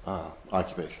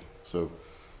occupation. So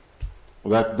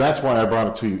that's why I brought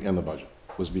it to you in the budget,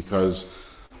 was because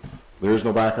there is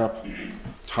no backup.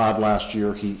 Todd last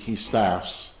year, he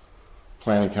staffs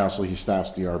planning council, he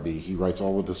staffs DRB, he writes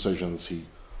all the decisions, he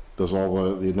does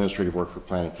all the administrative work for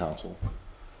planning council.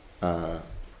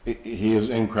 He is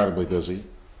incredibly busy,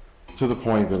 to the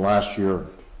point that last year,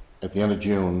 at the end of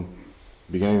June,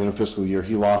 beginning of the fiscal year,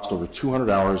 he lost over 200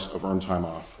 hours of earned time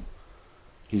off.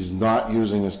 He's not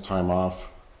using his time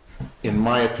off, in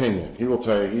my opinion. He will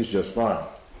tell you he's just fine.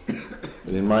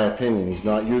 But in my opinion, he's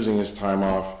not using his time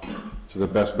off to the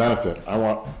best benefit. I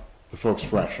want the folks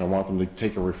fresh. I want them to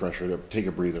take a refresher, to take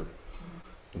a breather.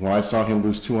 And when I saw him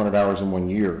lose 200 hours in 1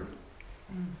 year,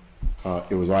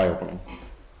 it was eye-opening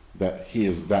that he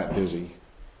is that busy.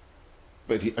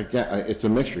 But again, it's a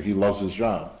mixture. He loves his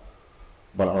job.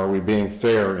 But are we being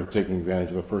fair and taking advantage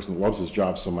of the person that loves his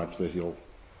job so much that he'll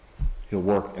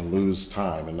work and lose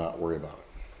time and not worry about it?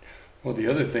 Well, the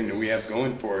other thing that we have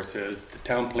going for us is the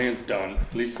town plan's done,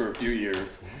 at least for a few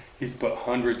years. He's put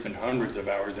hundreds and hundreds of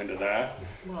hours into that.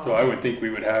 Wow. So I would think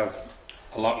we would have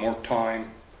a lot more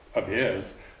time of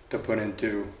his to put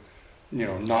into,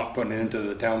 not putting into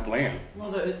the town plan. Well,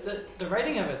 the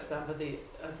writing of it's done, but the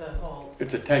whole.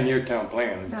 It's a 10-year town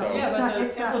plan, No, so. Yeah, not- but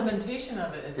it's the not- implementation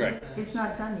of it isn't. Right. It's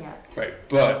not done yet, Right,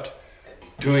 but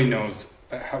doing those,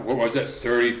 what was it,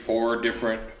 34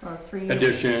 different or 3 years.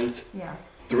 editions, Yeah.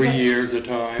 3 Okay. years a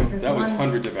time, There's that was one-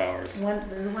 hundreds of hours.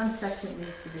 There's one section that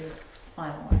needs to be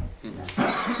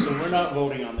finalized. So we're not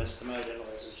voting on this tonight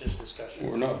anyways, it's just discussion.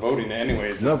 We're not voting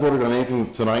anyways. Not voting on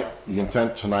anything tonight. The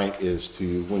intent tonight is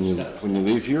to, when you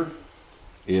leave here,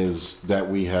 is that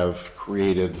we have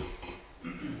created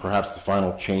perhaps the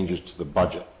final changes to the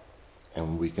budget.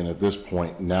 And we can, at this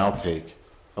point, now take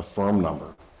a firm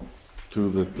number to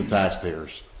the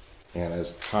taxpayers. And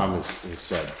as Tom has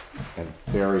said, and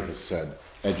Barry has said,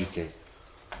 educate.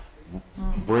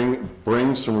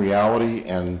 Bring some reality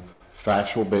and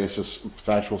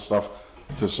factual stuff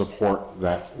to support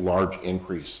that large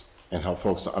increase and help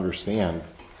folks to understand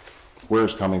where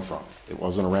it's coming from. It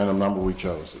wasn't a random number we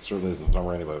chose. It certainly isn't a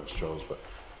number anybody chose, but.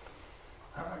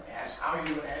 I want to ask how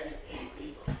you educate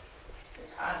people.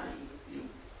 It's hardly you,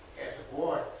 as a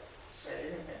board, say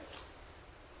anything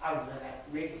other than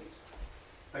at meetings.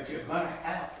 But you're going to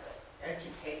have to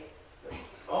educate the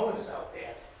voters out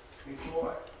there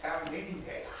before town meeting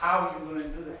day. How are you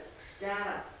going to do that?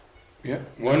 Data. Yeah,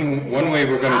 one way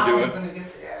we're gonna do How are you it, going to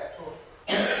get the data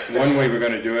to them? one way we're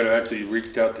gonna do it, I actually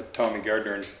reached out to Tommy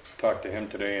Gardner and talked to him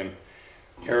today, and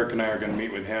Eric and I are gonna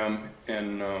meet with him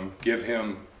and give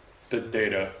him the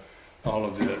data, all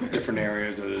of the different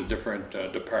areas of the different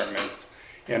departments,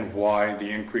 and why the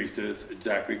increase is,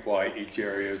 exactly why each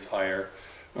area is higher,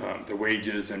 the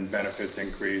wages and benefits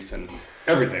increase, and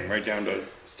everything, right down to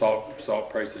salt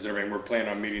prices, everything. We're planning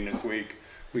on meeting this week.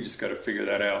 We just gotta figure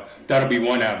that out. That'll be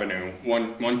one avenue,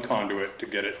 one conduit to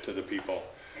get it to the people.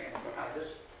 And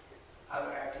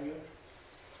other avenue?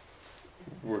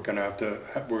 We're gonna have to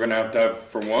have,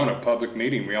 for one, a public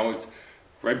meeting. We always,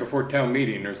 right before town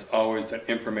meeting, there's always an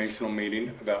informational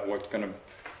meeting about what's gonna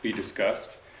be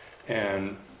discussed.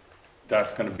 And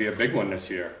that's gonna be a big one this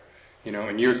year.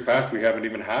 In years past, we haven't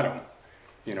even had them.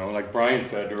 Like Brian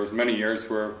said, there was many years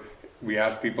where we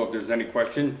asked people if there's any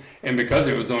question, and because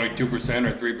it was only 2%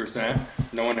 or 3%,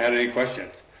 no one had any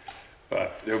questions.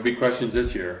 But there'll be questions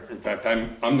this year. In fact,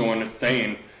 I'm the one that's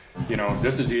saying,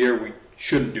 this is the year we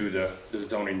shouldn't do the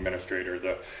zoning administrator,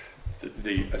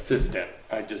 the assistant.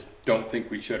 I just don't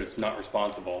think we should. It's not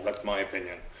responsible. That's my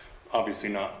opinion. Obviously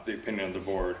not the opinion of the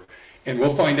board. And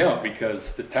we'll find out,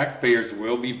 because the taxpayers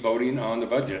will be voting on the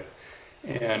budget.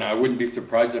 And I wouldn't be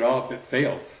surprised at all if it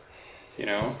fails,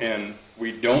 and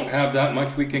we don't have that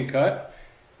much we can cut.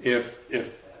 If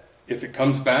it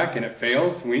comes back and it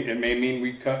fails, it may mean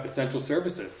we cut essential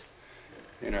services,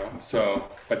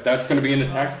 but that's going to be in the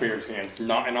taxpayers' hands,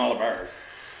 not in all of ours.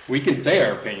 We can say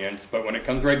our opinions, but when it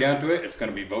comes right down to it, it's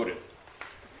going to be voted.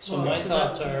 So my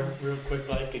thoughts are, real quick,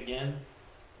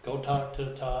 go talk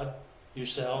to Todd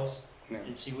yourselves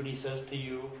and see what he says to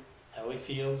you, how he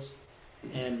feels.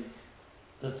 And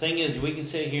the thing is, we can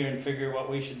sit here and figure what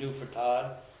we should do for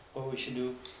Todd, what we should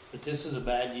do, but this is a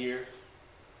bad year.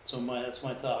 So that's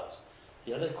my thoughts.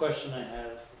 The other question I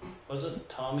have, was it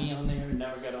Tommy on there who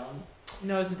never got on?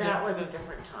 No, That was a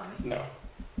different Tommy. No.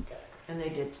 Okay. And they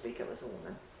did speak, it was a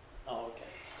woman. Oh, okay.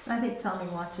 I think Tommy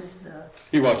watches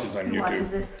He watches on he YouTube.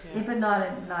 watches it, if it not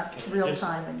real Just-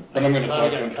 time. But I'm going to Thought I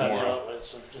talk to him got cut tomorrow. out, but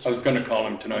so just- I was going to call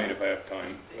him tonight if I have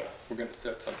time, but we're going to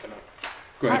set something up.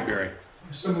 Go ahead, Barry.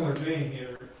 Similar vein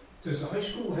here, does the high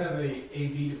school have a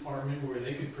AV department where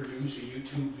they could produce a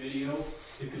YouTube video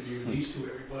that could be released to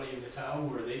everybody in the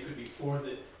town, where they could, before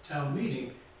the town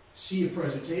meeting, see a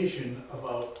presentation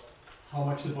about how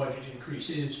much the budget increase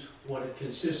is, what it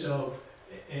consists of,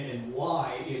 and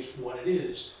why it's what it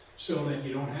is, so that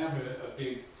you don't have a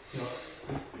big,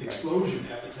 explosion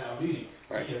at the town meeting.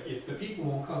 Right. If the people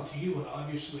won't come to you, and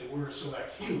obviously we're a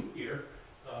select few here,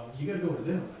 you gotta go to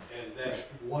them, and that's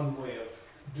one way of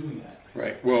doing that.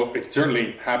 Right. Well, it's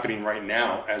certainly happening right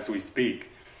now as we speak.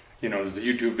 There's a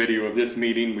YouTube video of this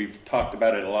meeting. We've talked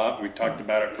about it a lot. We've talked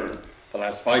about it for the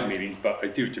last 5 meetings, but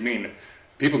I see what you mean.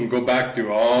 People can go back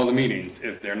through all the meetings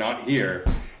if they're not here,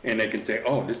 and they can say,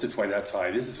 oh, this is why that's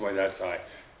high. This is why that's high.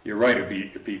 You're right.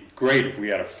 It'd be great if we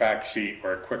had a fact sheet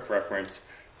or a quick reference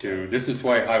to, this is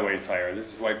why highways higher,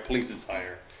 this is why police is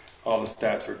higher. All the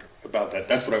stats are about that.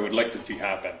 That's what I would like to see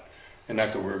happen. And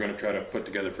that's what we're gonna try to put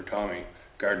together for Tommy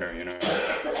Gardner, you know.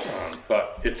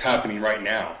 But it's happening right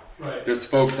now. Right. There's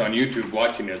folks on YouTube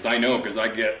watching this. I know, because I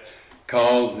get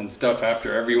calls and stuff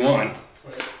after every one.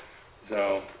 Right.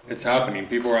 So it's happening.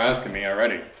 People are asking me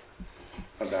already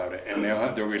about it, and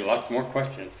there'll be lots more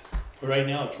questions. But right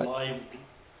now it's live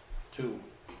too.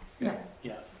 Yeah.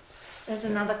 Yeah. There's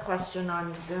another question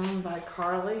on Zoom by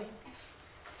Carly.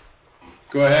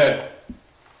 Go ahead.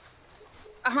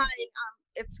 Hi,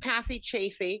 it's Kathy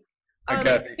Chafee. Hi,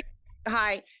 Kathy.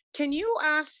 Hi. Can you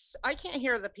ask? I can't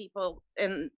hear the people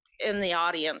in the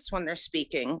audience when they're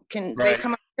speaking. Can they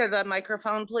come up to the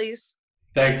microphone, please?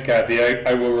 Thanks, Kathy.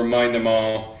 I will remind them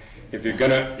all. If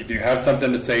you have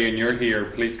something to say and you're here,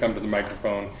 please come to the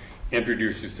microphone,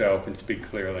 introduce yourself, and speak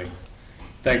clearly.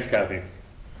 Thanks, Kathy.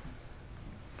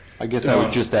 I guess I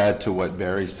would just add to what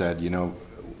Barry said, you know,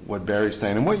 what Barry's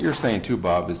saying, and what you're saying too,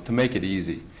 Bob, is to make it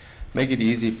easy. Make it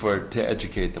easy to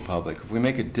educate the public. If we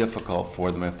make it difficult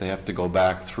for them, if they have to go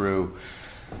back through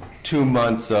 2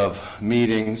 months of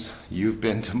meetings, you've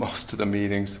been to most of the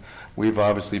meetings, we've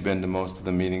obviously been to most of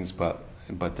the meetings, but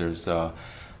there's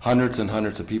hundreds and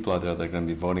hundreds of people out there that are going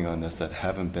to be voting on this that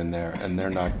haven't been there, and they're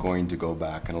not going to go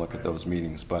back and look at those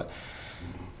meetings. But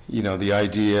you know, the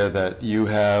idea that you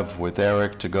have with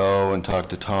Eric to go and talk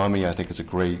to Tommy, I think is a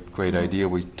great idea.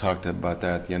 We talked about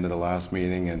that at the end of the last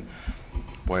meeting, and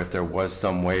boy, if there was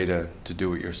some way to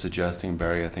do what you're suggesting,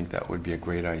 Barry, I think that would be a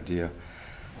great idea.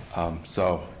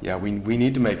 So yeah, we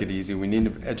need to make it easy. We need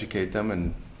to educate them,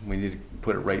 and we need to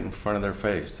put it right in front of their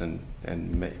face, and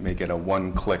make it a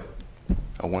one-click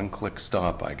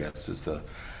stop, I guess is the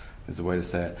way to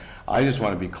say it. I just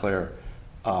want to be clear.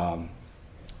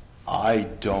 I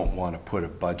don't want to put a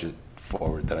budget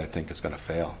forward that I think is going to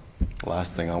fail. The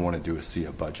last thing I want to do is see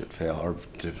a budget fail, or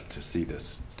to see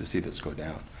this go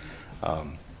down.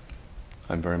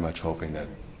 I'm very much hoping that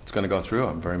it's going to go through.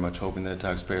 I'm very much hoping that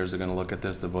taxpayers are going to look at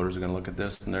this, the voters are going to look at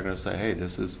this, and they're going to say, hey,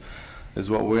 this is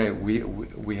what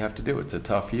we have to do. It's a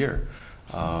tough year.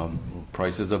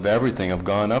 Prices of everything have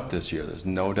gone up this year. There's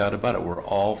no doubt about it. We're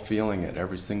all feeling it,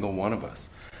 every single one of us.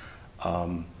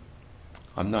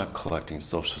 I'm not collecting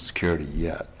Social Security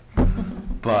yet,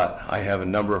 but I have a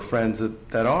number of friends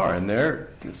that are, and their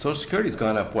Social Security's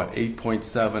gone up, what,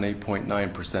 8.7,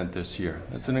 8.9% this year.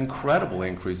 That's an incredible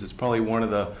increase. It's probably one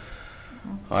of the,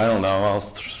 I don't know, I'll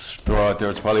throw out there,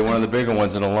 it's probably one of the bigger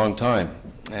ones in a long time.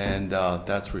 And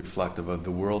that's reflective of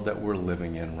the world that we're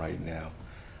living in right now.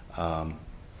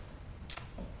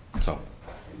 So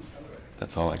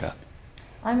that's all I got.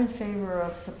 I'm in favor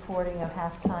of supporting a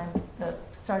the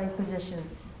starting position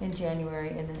in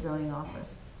January in the zoning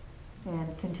office,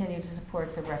 and continue to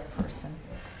support the rec person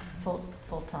full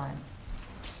time.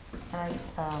 I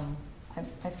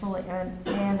fully,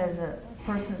 and as a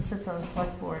person that sits on the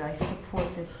select board, I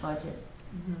support this budget.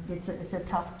 Mm-hmm. It's a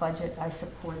tough budget. I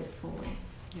support it fully.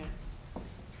 Yeah.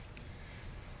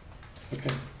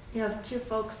 Okay. You have two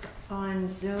folks on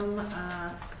Zoom,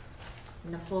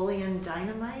 Napoleon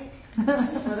Dynamite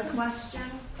for the question.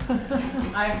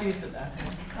 I've used it that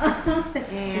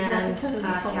and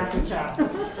Kathy Chow. That's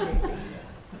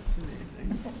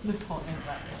amazing. Napoleon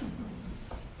Dynamite.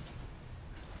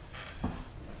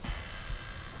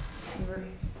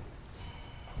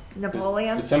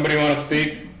 Napoleon? Does somebody want to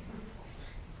speak?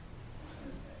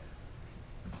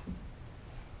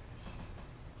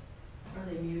 Are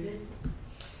they muted?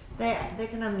 They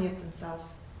can unmute themselves.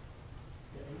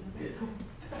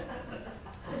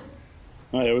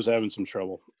 I was having some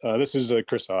trouble. This is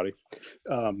Chris Audi.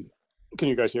 Can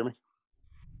you guys hear me?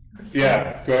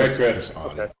 Yeah, go ahead, Chris.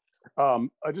 Okay.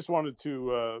 I just wanted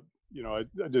to,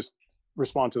 I just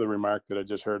respond to the remark that I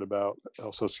just heard about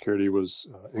how Social Security was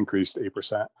increased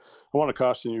 8%. I want to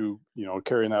caution you,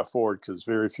 carrying that forward, because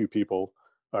very few people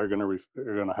are going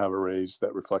to have a raise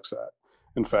that reflects that.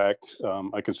 In fact,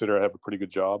 I consider I have a pretty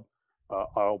good job.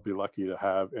 I'll be lucky to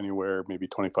have anywhere maybe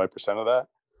 25% of that.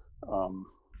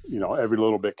 Every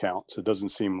little bit counts. It doesn't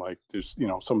seem like there's,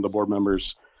 some of the board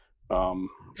members aren't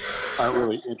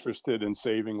really interested in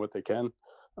saving what they can.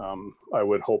 I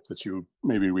would hope that you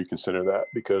maybe reconsider that,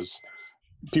 because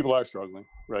people are struggling,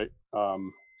 right?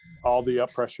 All the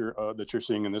up pressure that you're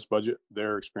seeing in this budget,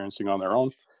 they're experiencing on their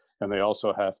own, and they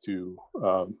also have to,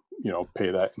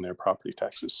 pay that in their property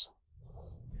taxes.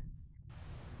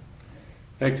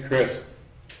 Thank you, Chris.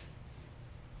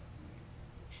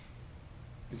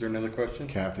 Is there another question?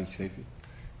 Kathy.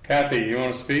 Kathy, you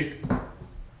want to speak?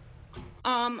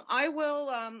 I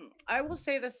will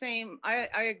say the same. I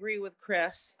agree with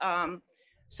Chris.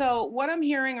 So what I'm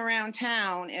hearing around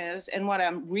town is, and what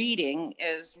I'm reading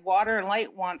is, Water and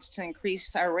Light wants to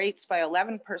increase our rates by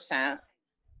 11%.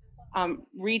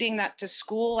 Reading that to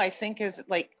school, I think is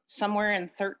like somewhere in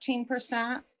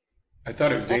 13%. I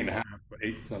thought it was 8.5, but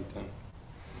 8 something.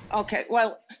 Okay,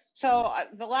 well, so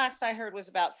the last I heard was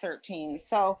about 13.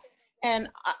 So, and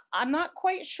I'm not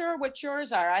quite sure what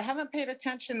yours are. I haven't paid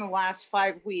attention the last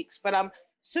 5 weeks, but I'm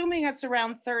assuming it's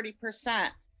around 30%.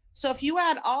 So if you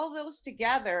add all those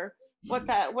together, what's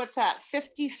that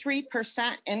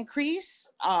 53% increase?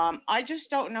 I just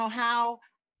don't know how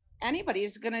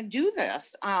anybody's going to do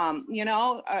this.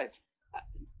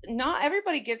 Not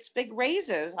everybody gets big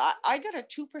raises. I got a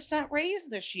 2% raise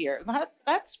this year.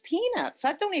 That's peanuts.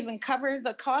 That don't even cover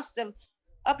the cost of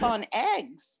up on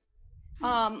eggs.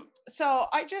 So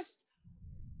I just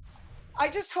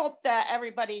hope that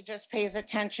everybody just pays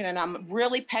attention, and I'm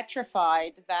really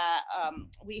petrified that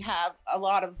we have a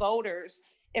lot of voters.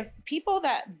 If people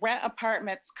that rent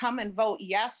apartments come and vote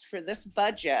yes for this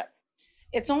budget,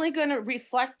 it's only going to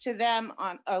reflect to them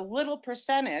on a little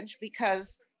percentage,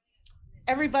 because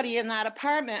everybody in that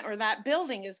apartment or that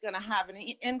building is going to have an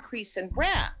increase in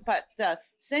rent. But the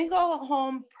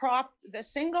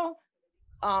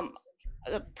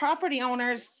property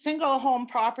owners, single home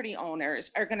property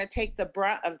owners are going to take the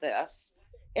brunt of this.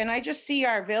 And I just see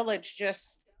our village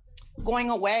just going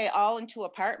away all into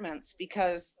apartments,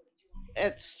 because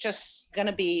it's just going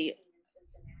to be,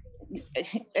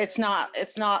 it's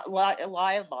not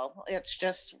liable. It's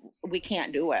just, we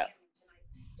can't do it.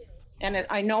 And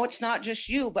I know it's not just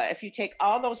you, but if you take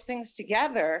all those things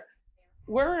together,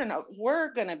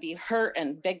 we're going to be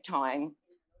hurting big time.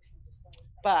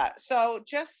 But so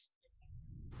just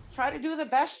try to do the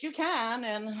best you can.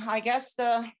 And I guess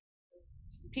the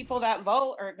people that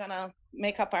vote are going to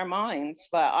make up our minds.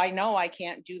 But I know I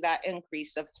can't do that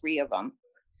increase of 3 of them.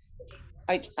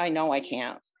 I know I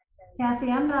can't. Kathy,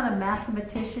 I'm not a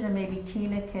mathematician, and maybe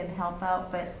Tina can help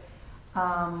out, but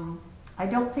I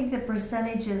don't think the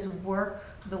percentages work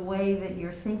the way that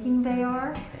you're thinking they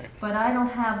are, but I don't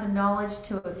have the knowledge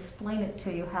to explain it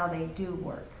to you how they do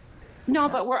work. No,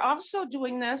 but we're also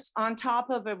doing this on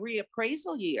top of a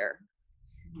reappraisal year.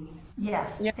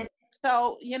 Yes. Yeah.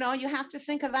 So, you have to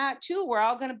think of that too. We're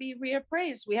all going to be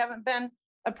reappraised. We haven't been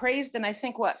appraised in, I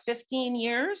think, 15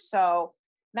 years. So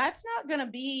that's not going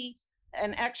to be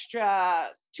an extra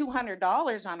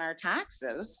 $200 on our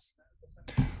taxes.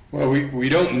 Well, we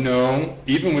don't know.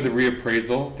 Even with the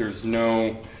reappraisal, there's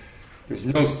no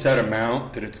set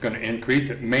amount that it's going to increase.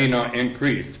 It may not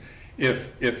increase.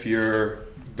 If your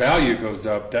value goes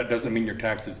up, that doesn't mean your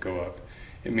taxes go up.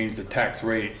 It means the tax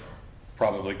rate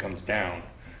probably comes down.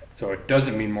 So it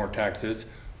doesn't mean more taxes.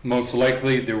 Most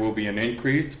likely there will be an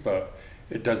increase, but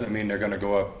it doesn't mean they're going to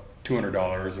go up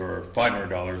 $200 or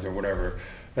 $500 or whatever.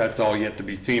 That's all yet to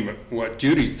be seen. But what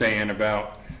Judy's saying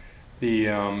about the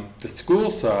school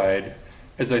side,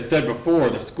 as I said before,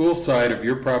 the school side of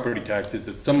your property taxes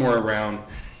is somewhere around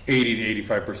 80 to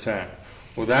 85%.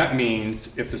 Well, that means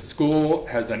if the school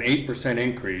has an 8%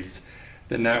 increase,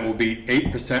 then that will be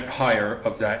 8% higher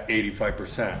of that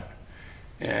 85%.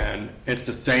 And it's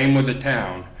the same with the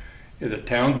town. The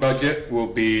town budget will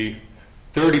be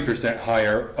 30%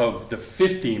 higher of the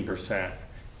 15%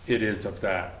 it is of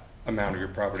that amount of your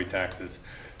property taxes.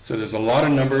 So there's a lot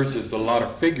of numbers, there's a lot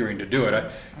of figuring to do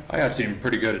it. I actually am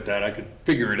pretty good at that. I could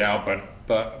figure it out,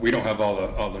 but we don't have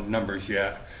all the numbers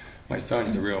yet. My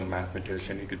son's a real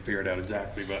mathematician, he could figure it out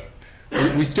exactly, but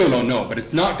we still don't know. But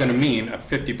it's not gonna mean a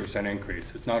 50%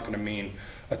 increase. It's not gonna mean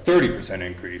a 30%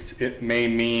 increase. It may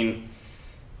mean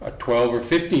a 12 or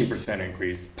 15%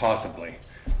 increase, possibly.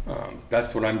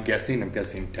 That's what I'm guessing. I'm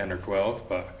guessing 10 or 12,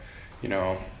 but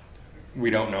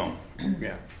we don't know.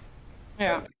 Yeah.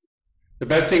 Yeah. The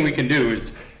best thing we can do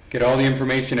is get all the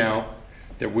information out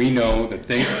that we know, the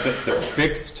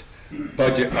fixed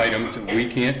budget items that we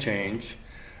can't change,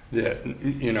 that,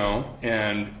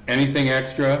 and anything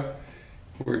extra,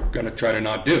 we're going to try to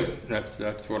not do.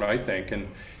 That's what I think. And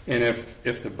if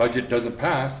the budget doesn't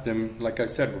pass, then, like I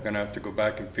said, we're going to have to go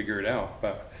back and figure it out.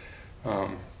 But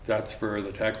that's for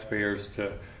the taxpayers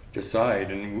to decide.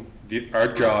 And our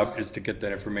job is to get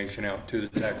that information out to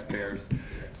the taxpayers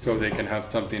so they can have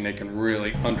something they can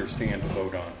really understand to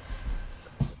vote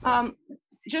on.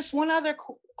 Just one other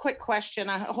quick question.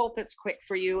 I hope it's quick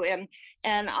for you.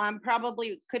 And I'm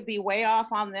probably could be way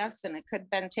off on this, and it could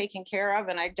have been taken care of,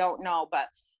 and I don't know. But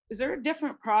is there a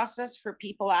different process for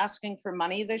people asking for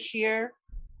money this year?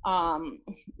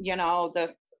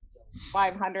 The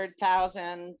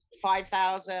 500,000,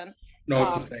 5,000. No,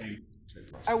 it's the same.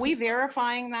 Are we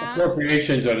verifying that?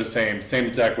 Appropriations are the same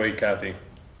exact way, Kathy.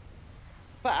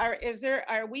 But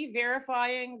are we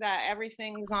verifying that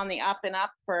everything's on the up and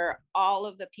up for all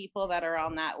of the people that are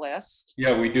on that list?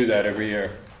 Yeah, we do that every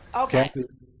year. Okay. Kathy.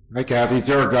 Hi Kathy, it's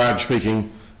Eric Dodge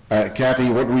speaking. Kathy,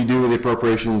 what we do with the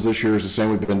appropriations this year is the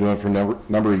same we've been doing for a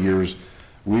number of years.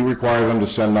 We require them to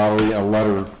send not only a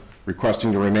letter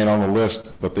requesting to remain on the list,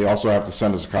 but they also have to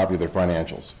send us a copy of their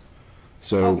financials.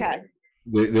 So okay.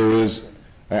 there is,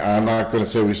 I'm not going to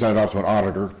say we send it off to an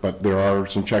auditor, but there are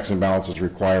some checks and balances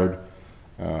required.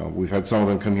 We've had some of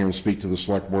them come here and speak to the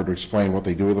select board to explain what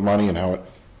they do with the money and how it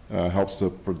helps to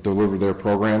deliver their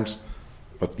programs.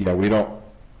 But yeah, we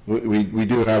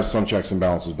do have some checks and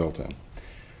balances built in.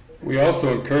 We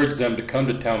also encourage them to come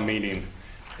to town meeting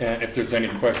and if there's any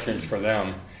questions for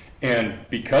them. And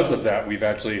because of that, we've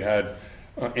actually had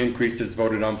increases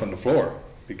voted on from the floor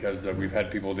because we've had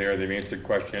people there, they've answered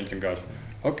questions and goes,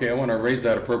 okay, I want to raise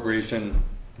that appropriation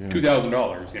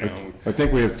 $2,000, you know. I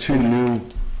think we have two new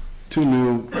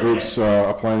groups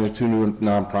applying, two new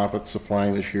nonprofits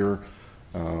applying this year.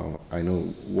 I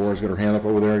know Laura's got her hand up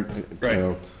over there.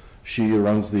 Right. She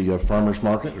runs the farmers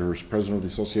market, or is president of the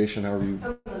association, however you...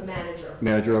 I'm the manager.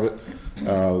 Manager of it.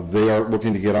 They are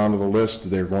looking to get onto the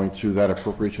list. They're going through that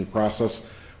appropriation process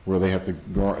where they have to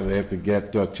go, they have to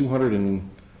get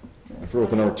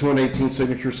 218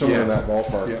 signatures, somewhere in that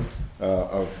ballpark,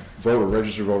 of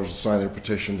registered voters to sign their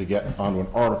petition to get onto an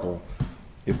article.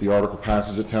 If the article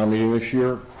passes at town meeting this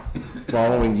year,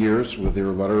 following years with their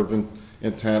letter of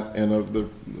intent and of the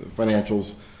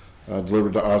financials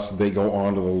delivered to us, they go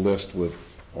on to the list with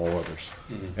all others.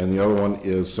 And the other one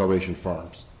is Salvation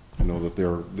Farms. I know that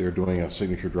they're doing a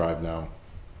signature drive now.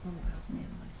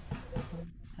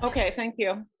 Okay, thank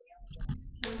you.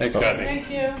 Thanks, Kathy. Thank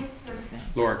you.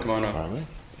 Laura, come on up.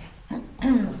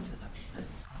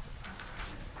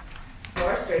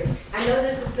 Laura Street. I know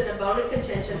this has been a bone of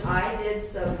contention. I did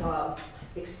some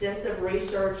extensive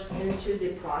research into the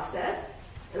process,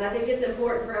 and I think it's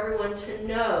important for everyone to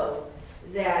know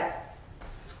that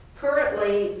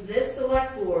currently this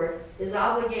select board is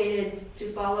obligated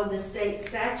to follow the state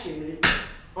statute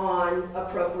on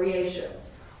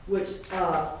appropriations, which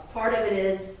part of it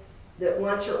is that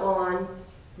once you're on,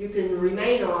 you can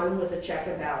remain on with a check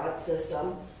and balance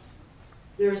system.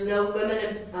 There's no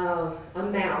limited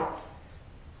amount.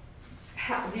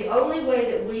 The only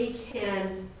way that we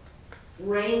can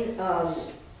bring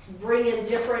in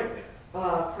different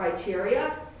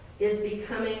criteria is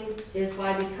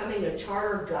by becoming a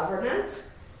charter governance,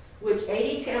 which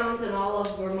 80 towns in all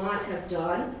of Vermont have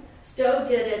done. Stowe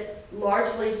did it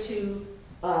largely to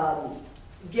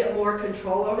get more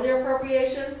control over their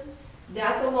appropriations.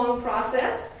 That's a long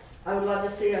process. I would love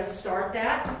to see us start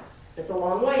that. It's a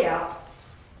long way out.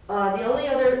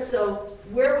 So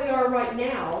where we are right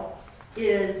now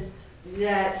is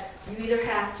that you either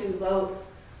have to vote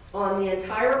on the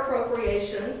entire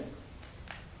appropriations,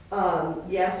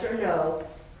 yes or no.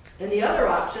 And the other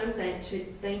option,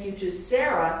 thank you to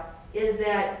Sarah, is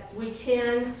that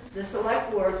the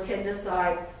select board can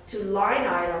decide to line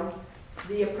item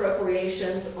the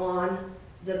appropriations on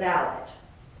the ballot.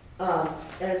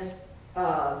 As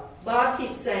Bob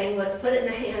keeps saying, let's put it in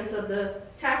the hands of the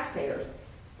taxpayers.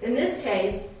 In this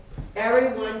case,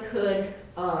 everyone could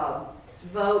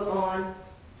vote on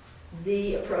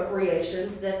the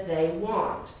appropriations that they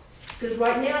want. Because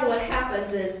right now what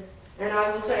happens is, and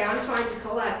I will say I'm trying to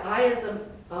collect, as the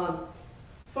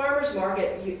farmer's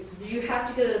market, you have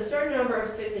to get a certain number of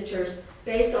signatures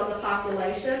based on the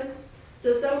population.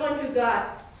 So someone who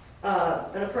got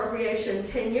an appropriation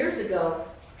 10 years ago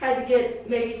had to get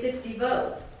maybe 60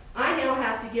 votes. I now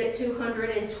have to get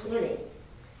 220.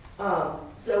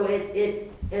 So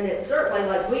it's certainly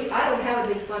like I don't have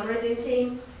a big fundraising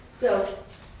team, so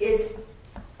as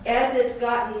it's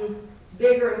gotten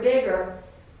bigger and bigger,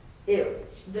 the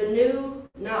new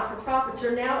not-for-profits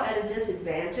are now at a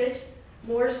disadvantage,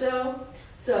 more so.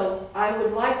 So I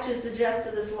would like to suggest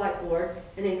to the select board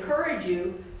and encourage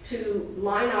you to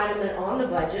line item it on the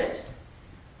budget.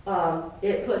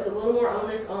 It puts a little more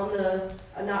onus on the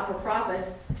not-for-profits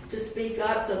to speak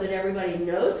up so that everybody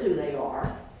knows who they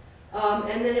are.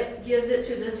 And then it gives it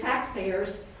to the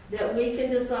taxpayers that we can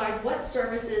decide what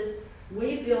services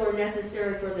we feel are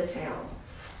necessary for the town.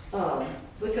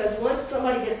 Because once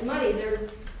somebody gets money,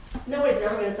 nobody's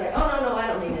ever going to say, oh, no, I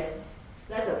don't need it.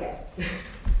 That's okay.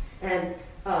 And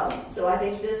so I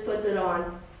think this puts it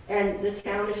on, and the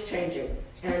town is changing.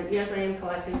 And yes, I am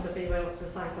collecting, so if anybody wants to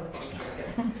sign for the farmer's market.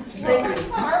 Thank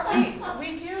you.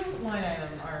 We do line item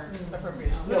our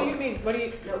appropriation. What do you mean?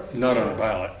 Not on the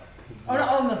ballot. Oh, no,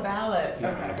 on the ballot.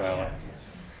 Not on the ballot.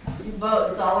 You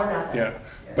vote, it's all or nothing. Yeah,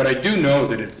 but I do know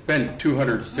that it's been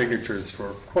 200 signatures for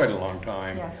quite a long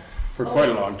time for quite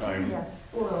a long time. Yes.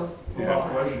 Well, Yeah,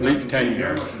 at least 10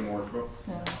 years.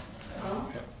 Yeah.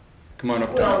 Come on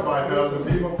up. Well, Tom. 5,000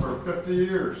 people for 50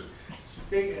 years.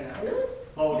 Speaking of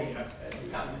voting at the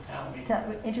town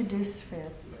meeting. Introduce for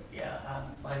Yeah,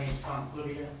 my name's Tom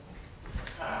Goodyear.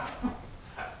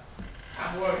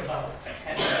 I'm worried about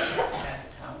attendance at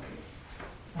the town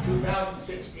meeting.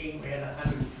 2016, we had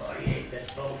 148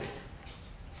 that voted,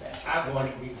 that are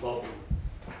going to be voting.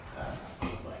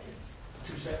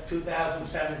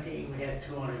 2017, we had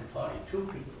 242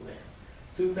 people there.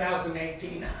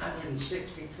 2018,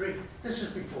 163. This is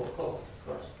before COVID, of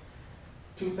course.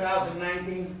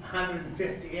 2019,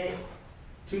 158.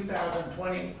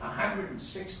 2020,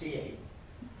 168.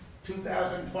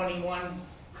 2021,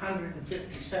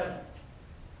 157.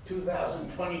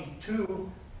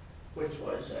 2022, which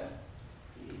was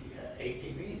the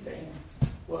ATV thing,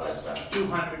 was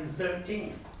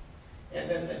 213. And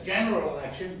then the general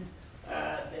election,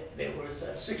 there was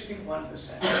 61%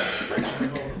 of the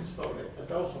voters voted, but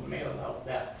those were mailed out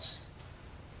ballots.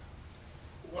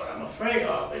 What I'm afraid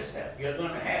of is that you're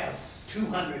going to have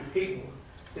 200 people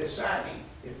deciding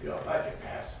if your budget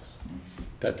passes.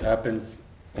 That happens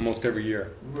almost every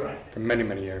year. Right. For many,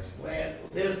 many years. Well,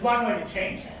 there's one way to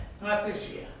change that, not this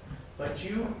year, but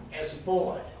you as a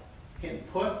board can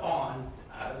put on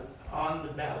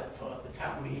the ballot for the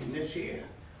town meeting this year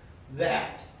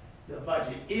that the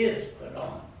budget is put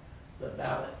on the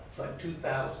ballot for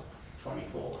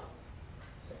 2024.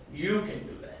 You can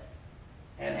do that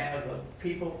and have the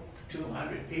people,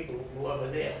 200 people, whoever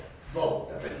there,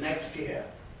 vote that next year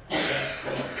that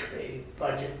the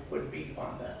budget would be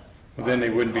on the Well, then they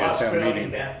wouldn't be a town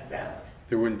Australian meeting. ballot.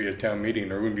 There wouldn't be a town meeting.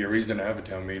 There wouldn't be a reason to have a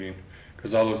town meeting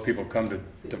because all those people come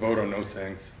to vote on those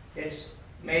things. It's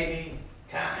maybe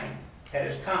time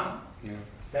has come Yeah.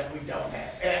 that we don't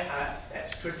have. And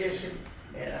that's tradition,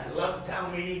 and I love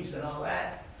town meetings and all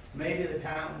that. Maybe the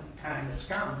time has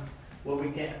come where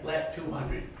we can't let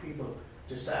 200 people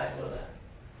decide whether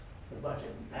the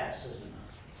budget passes or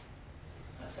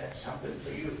not. That's something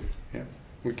for you. Yeah.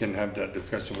 We can have that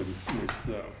discussion with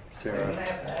We're gonna Sarah.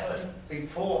 have to have it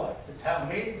before the town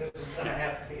meeting, because it's gonna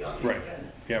have to be on the Right.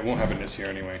 agenda. Yeah, it won't happen this year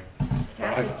anyway.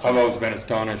 I've always been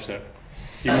astonished that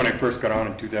even when I first got on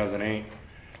in 2008,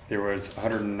 there was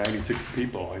 196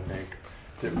 people, I think,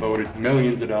 that voted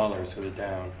millions of dollars for the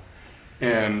town.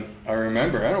 And I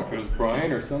remember, I don't know if it was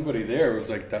Brian or somebody there, it was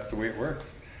like, that's the way it works.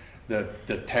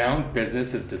 The town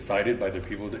business is decided by the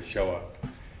people that show up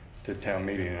to town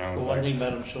meeting. And I was Well, one like, thing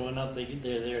about them showing up, they're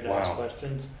there to ask Wow.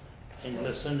 questions and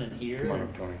listen and hear, come on and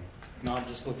up, Tony. not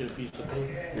just look at a piece of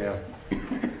paper. Yeah.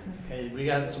 Okay, we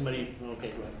got somebody,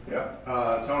 okay, go ahead.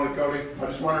 Yeah, Tony, Cody, I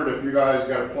just wondered if you guys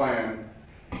got a plan.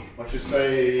 Let's just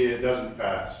say it doesn't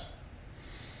pass.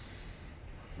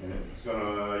 And you're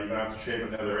gonna have to shave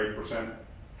another 8%.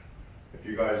 If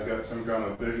you guys got some kind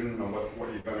of vision on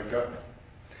what you're gonna cut.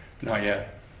 Not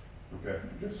yet. Okay,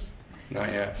 just Not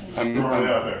yet. throwing it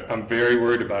out there. I'm very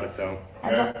worried about it though.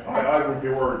 Yeah, I would be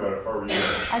worried about it if I were you.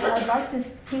 I'd like to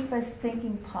keep us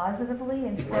thinking positively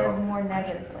instead of more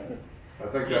negatively. I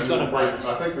think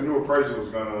the new appraisal is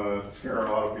gonna scare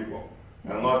a lot of people,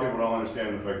 and a lot of people don't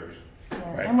understand the figures.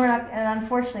 Yeah. Right. And we're not, and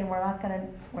unfortunately, we're not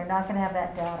gonna have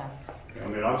that data. I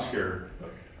mean, I'm scared, but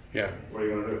Yeah. what are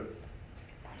you gonna do?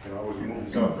 You know, I was moving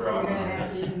south there.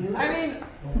 I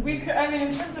mean, we could,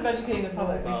 in terms of educating the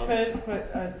public, we could put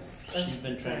a. She's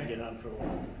been trying to get on for a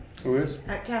while. Who is?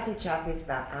 Kathy Chaffee's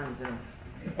back on Zoom.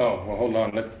 Oh, well, hold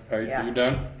on. Are Yeah. you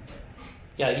done?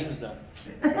 Yeah, he was done.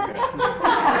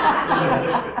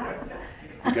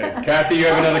 Okay. Kathy, you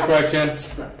have another question?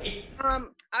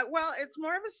 Well, it's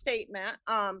more of a statement.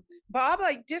 Bob,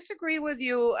 I disagree with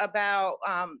you about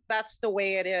that's the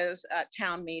way it is at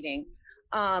town meeting.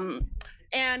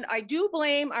 And I do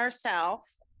blame ourselves,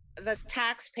 the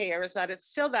taxpayers, that it's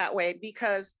still that way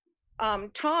because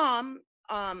Tom,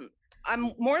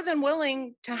 I'm more than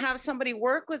willing to have somebody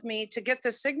work with me to get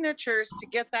the signatures to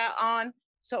get that on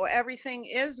so everything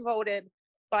is voted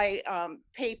by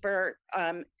paper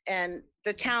and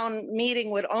the town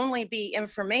meeting would only be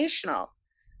informational.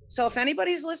 So if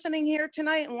anybody's listening here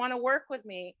tonight and want to work with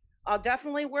me, I'll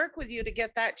definitely work with you to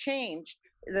get that changed.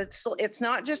 It's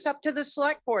not just up to the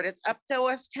select board, it's up to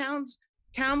us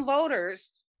town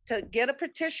voters to get a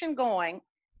petition going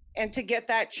and to get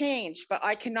that changed, but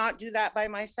I cannot do that by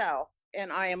myself.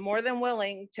 And I am more than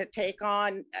willing to take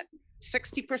on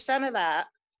 60% of that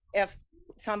if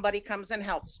somebody comes and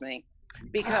helps me.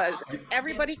 Because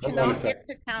everybody cannot get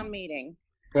to town meeting.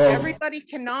 Well, Everybody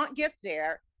cannot get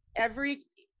there.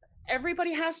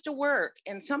 Everybody has to work,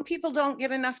 and some people don't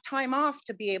get enough time off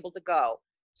to be able to go.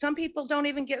 Some people don't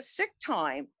even get sick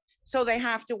time so they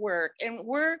have to work.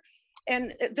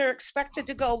 And they're expected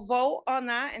to go vote on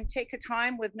that and take a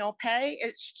time with no pay.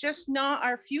 It's just not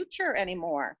our future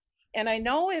anymore. And I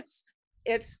know it's,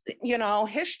 you know,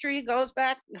 history goes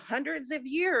back hundreds of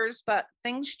years, but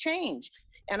things change.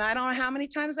 And I don't know how many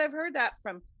times I've heard that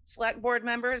from select board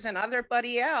members and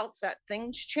everybody else, that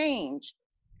things change.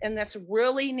 And this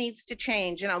really needs to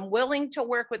change. And I'm willing to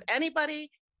work with anybody.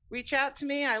 Reach out to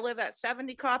me. I live at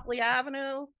 70 Copley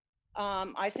Avenue.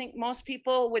 I think most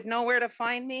people would know where to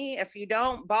find me. If you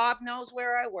don't, Bob knows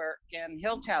where I work and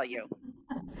he'll tell you.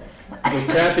 Well,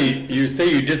 Kathy, you say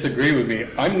you disagree with me.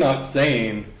 I'm not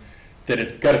saying that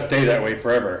it's got to stay that way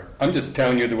forever. I'm just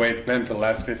telling you the way it's been for the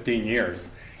last 15 years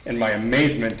and my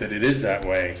amazement that it is that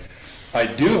way. I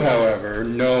do, however,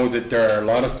 know that there are a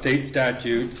lot of state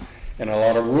statutes and a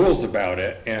lot of rules about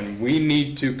it, and we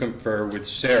need to confer with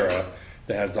Sarah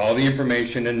that has all the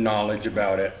information and knowledge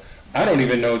about it. I don't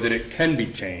even know that it can be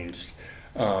changed.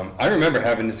 I remember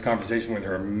having this conversation with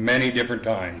her many different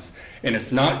times, and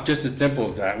it's not just as simple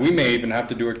as that. We may even have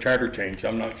to do a charter change.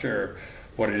 I'm not sure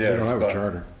what it is. We don't have a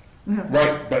charter.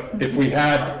 Right, but if we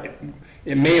had,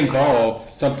 it may involve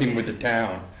something with the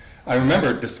town. I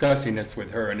remember discussing this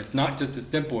with her, and it's not just as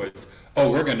simple as,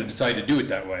 oh, we're going to decide to do it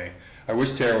that way. I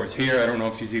wish Sarah was here. I don't know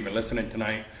if she's even listening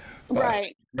tonight.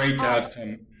 Right. Great to have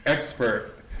some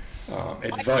expert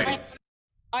advice.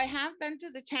 I have been to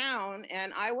the town,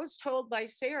 and I was told by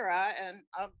Sarah, and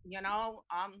you know,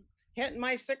 I'm hitting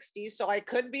my 60s, so I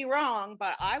could be wrong,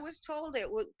 but I was told it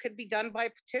could be done by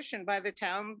petition by the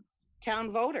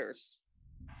town voters.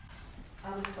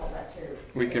 I was told that too.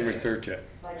 We can research it.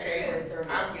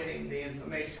 And I'm getting the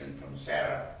information from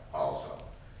Sarah also,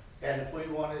 that if we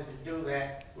wanted to do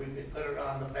that, we could put it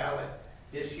on the ballot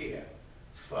this year.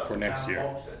 For next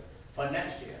year. For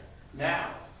next year.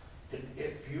 Now,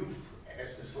 if you,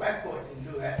 as the select board,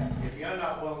 can do that, if you're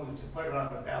not willing to put it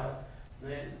on the ballot,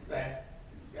 then that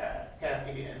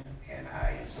Kathy and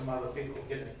I and some other people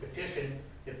get a petition.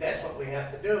 If that's what we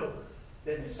have to do,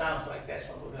 then it sounds like that's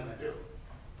what we're gonna do.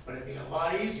 But it'd be a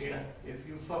lot easier if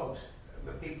you folks,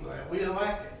 the people that we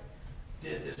elected,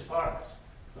 did this for us.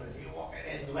 But if you want,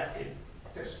 and let it,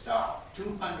 to stop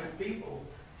 200 people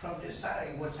from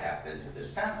deciding what's happening to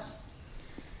this town.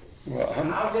 Well,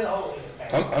 I'll get hold of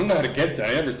it. I'm not against it.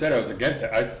 I never said I was against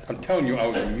it. I'm telling you, I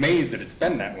was amazed that it's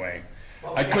been that way.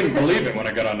 I couldn't believe it when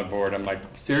I got on the board. I'm like,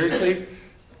 seriously?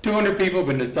 200 people have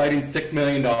been deciding $6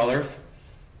 million?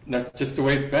 That's just the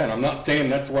way it's been. I'm not saying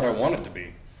that's what I want it to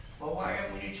be. Well, why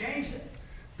haven't you changed it?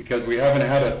 Because we haven't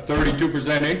had a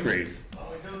 32% increase.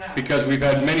 Well, we do now. Because we've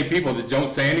had many people that don't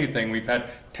say anything. We've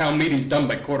had town meetings done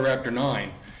by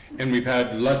 9:15, and we've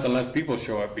had less and less people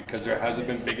show up because there hasn't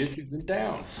been big issues in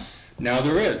town. Now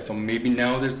there is, so maybe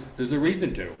now there's a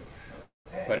reason to.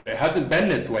 But it hasn't been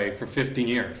this way for 15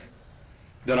 years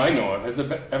that I know of. Has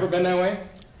it ever been that way?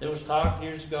 There was talk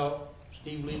years ago,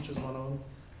 Steve Leach was one of them,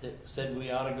 that said we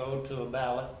ought to go to a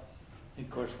ballot. Of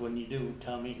course, when you do,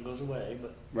 town meeting goes away,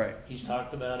 but right. He's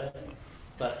talked about it.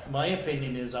 But my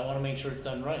opinion is I want to make sure it's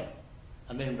done right.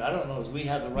 I mean, I don't know, is we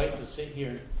have the right to sit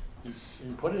here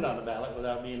and put it on the ballot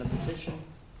without being a petition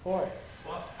for it?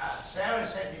 Well, Sarah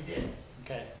said you did.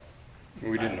 Okay.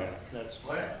 We didn't know. That's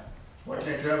what. Why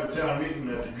can't you have a town meeting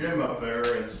at the gym up there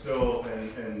and still,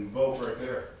 and vote right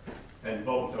there? And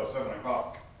vote until 7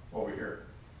 o'clock over here?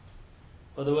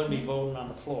 Well, there wouldn't be voting on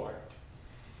the floor,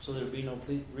 so there'd be no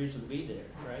reason to be there,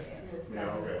 right? Yeah,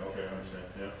 okay, I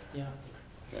understand, yeah.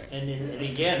 Yeah. And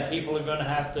again, people are gonna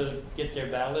have to get their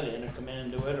ballot in or come in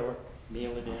and do it, or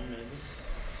mail it in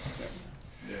maybe.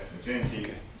 Yeah, it's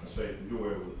antique, I say, do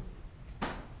away with it.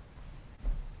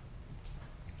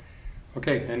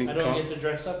 Okay, I don't get to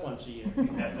dress up once a year.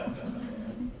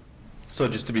 So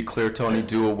just to be clear, Tony,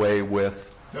 do away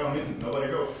with? Town meeting, nobody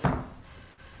goes.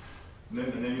 And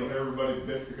then you'll hear everybody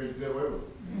bitch because you did away with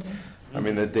it. I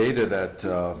mean, the data that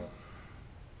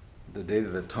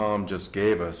Tom just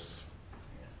gave us,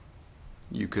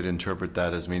 you could interpret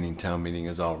that as meaning town meeting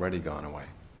has already gone away.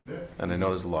 Yeah. And I know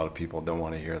there's a lot of people that don't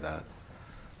want to hear that.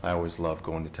 I always love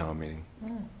going to town meeting.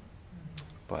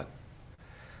 But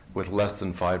with less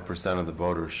than 5% of the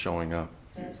voters showing up.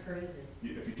 That's crazy.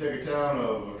 If you take a town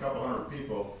of a couple hundred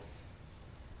people,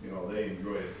 you know, they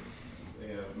enjoy it.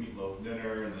 They have meatloaf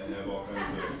dinner and they have all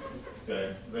kinds of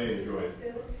things. They enjoy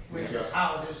it. Which is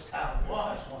how this town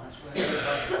was once when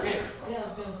everybody did. Yeah, I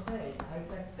was gonna say, I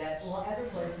think That's well, other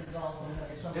places also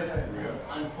have something. different,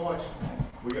 unfortunately.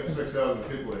 We got 6,000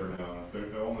 people here now.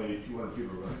 There's only 200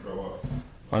 people are going to show up.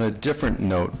 On a different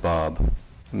note, Bob,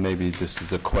 maybe this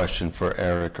is a question for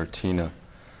Eric or Tina,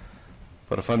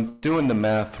 but if I'm doing the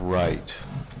math right,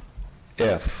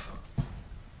 if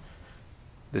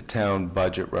the town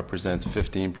budget represents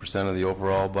 15% of the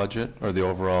overall budget, or the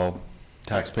overall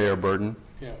taxpayer burden?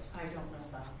 Yeah. I don't know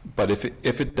that. But if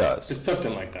it does. It's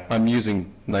something like that. I'm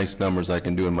using nice numbers I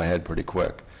can do in my head pretty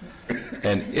quick.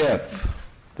 And if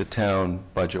the town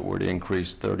budget were to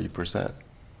increase 30%,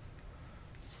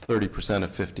 30%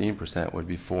 of 15% would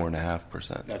be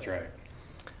 4.5%. That's right.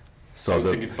 So I was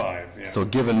thinking 5, yeah. So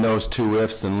given those two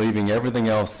ifs and leaving everything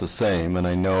else the same, and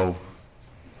I know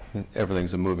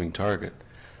everything's a moving target,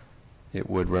 it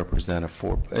would represent a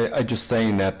 4. I'm just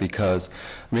saying that because,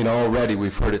 I mean, already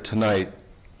we've heard it tonight,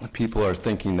 people are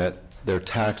thinking that their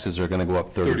taxes are going to go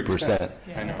up 30%.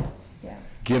 I know. Yeah.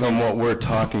 Given what we're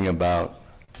talking about,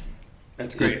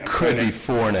 That's great. it could be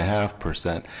 4.5%.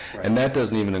 Right. And that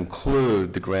doesn't even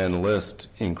include the grand list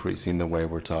increasing the way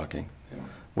we're talking,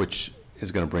 which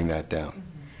is going to bring that down.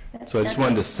 So I just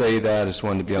wanted to say that, I just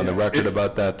wanted to be on the record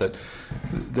about that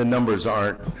the numbers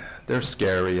aren't, they're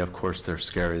scary, of course they're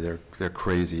scary, they're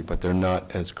crazy, but they're not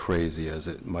as crazy as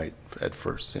it might at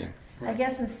first seem. I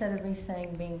guess instead of me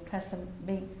saying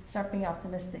start being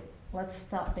optimistic, let's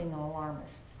stop being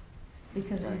alarmist.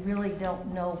 Because we really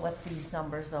don't know what these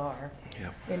numbers are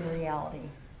in reality.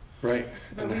 Right.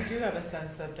 But we do have a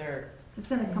sense that they're It's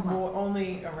gonna come up.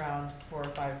 only around 4 or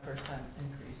 5%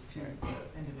 increase to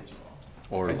the individual.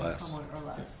 Or less. Or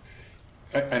less.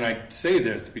 And I say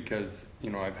this because, you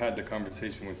know, I've had the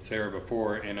conversation with Sarah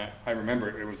before, and I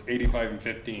remember it was 85 and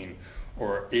 15,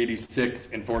 or 86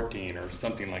 and 14, or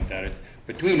something like that. It's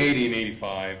between 80 and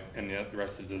 85, and the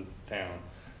rest is the town.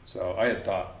 So I had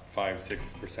thought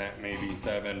 5-6%, maybe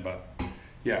 7, but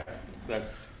yeah,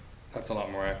 that's a lot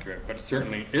more accurate. But it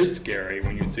certainly is scary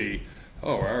when you see,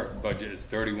 oh, our budget is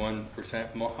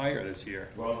 31% more higher this year.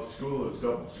 Well, the school is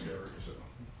double scary, so.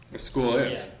 The school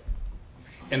is. Yeah.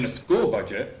 And the school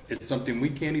budget is something we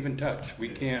can't even touch. We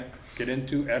can't get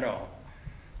into at all.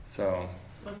 So,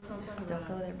 Let's not talk Don't about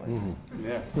go it.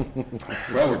 there, boys.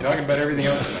 yeah. Well, we're talking about everything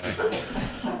else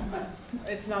tonight.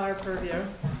 It's not our purview.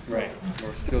 Right.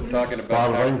 We're still talking about.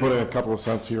 Bob, if I can put in a taxes. couple of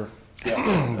cents here,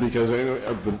 Yeah. because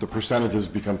the percentages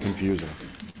become confusing.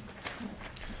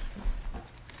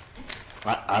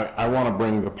 I want to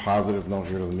bring the positive note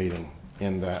here to the meeting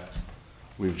in that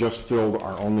we've just filled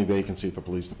our only vacancy at the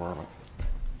police department.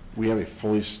 We have a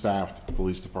fully staffed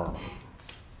police department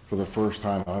for the first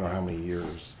time, I don't know how many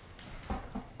years.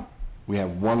 We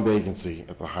have one vacancy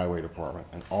at the highway department,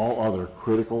 and all other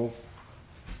critical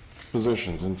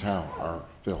positions in town are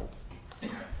filled.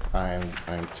 I'm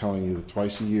telling you that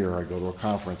twice a year I go to a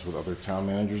conference with other town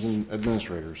managers and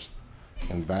administrators,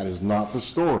 and that is not the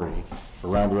story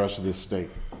around the rest of this state.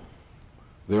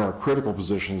 There are critical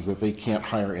positions that they can't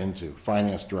hire into,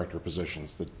 finance director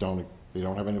positions that they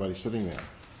don't have anybody sitting there.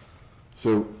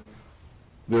 So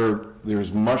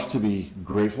there's much to be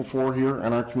grateful for here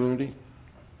in our community.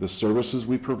 The services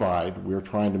we provide, we're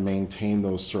trying to maintain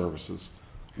those services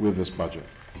with this budget.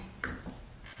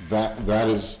 That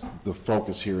is the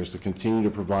focus here, is to continue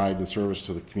to provide the service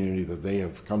to the community that they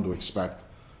have come to expect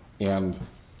and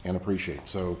appreciate.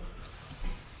 So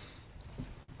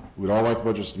we'd all like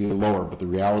budgets to be lower, but the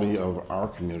reality of our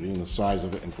community and the size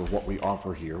of it and for what we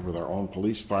offer here with our own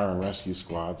police, fire, and rescue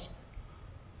squads,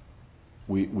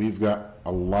 we've got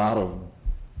a lot of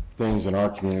things in our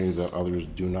community that others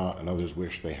do not and others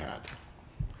wish they had.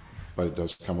 But it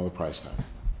does come with a price tag.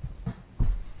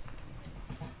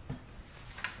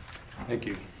 Thank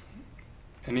you.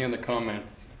 Any other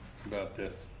comments about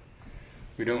this?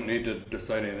 We don't need to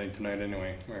decide anything tonight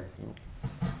anyway. Right.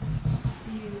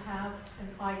 Do you have an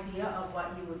idea of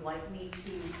what you would like me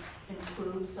to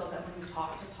include so that when you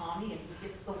talk to Tommy and he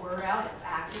gets the word out, it's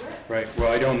accurate? Right.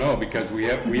 Well, I don't know because we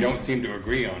don't seem to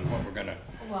agree on what we're gonna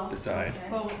decide.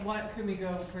 Okay. Well, what, could we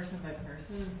go person by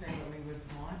person and say what we would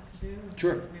want to do?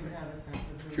 Sure. We would have a sense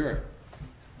of who. Sure.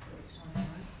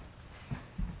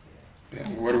 Yeah,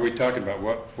 what are we talking about?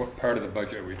 What part of the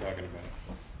budget are we talking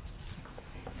about?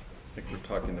 I think we're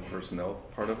talking the personnel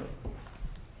part of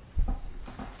it.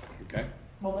 Okay.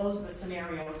 Well, those are the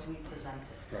scenarios we presented.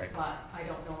 Right. But I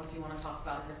don't know if you want to talk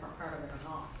about a different part of it or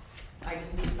not. I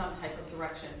just need some type of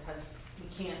direction because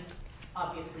we can't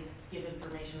obviously give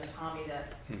information to Tommy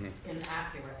that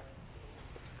inaccurate.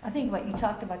 I think what you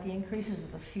talked about, the increases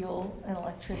of the fuel and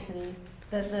electricity,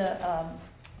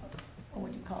 what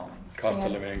would you call them? Cost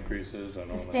of living increases and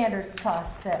all The that. standard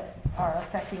costs that are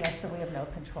affecting us that we have no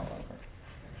control over.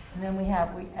 And then we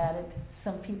added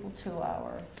some people to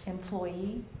our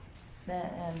employee,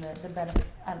 and the benefit,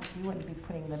 you wouldn't be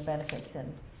putting the benefits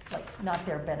in, like, not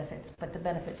their benefits, but the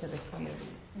benefit to the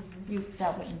community.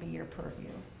 That wouldn't be your purview.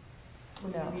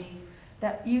 No.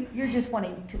 That, you're just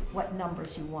wanting what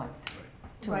numbers you want.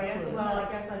 to Right, include. well,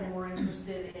 I guess I'm more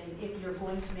interested in if you're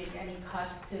going to make any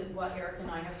cuts to what Eric and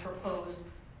I have proposed,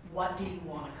 what do you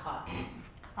want to cut?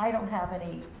 I don't have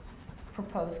any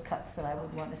proposed cuts that I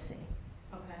would want to see.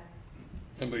 Okay.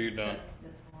 How about you, Don?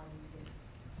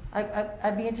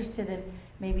 I'd be interested in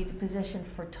maybe the position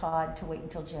for Todd to wait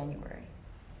until January.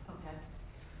 Okay.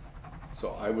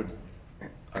 So I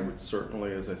would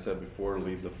certainly, as I said before,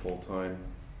 leave the full-time,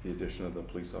 the addition of the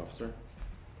police officer.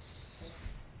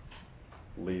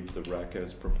 Leave the rec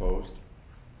as proposed.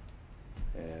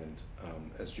 And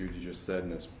as Judy just said,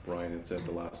 and as Brian had said at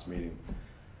the last meeting,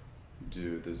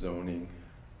 do the zoning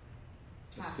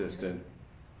assistant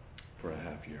for a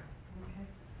half year. Okay.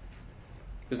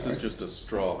 This is just a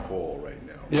straw poll right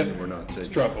now. Yep. We're not taking.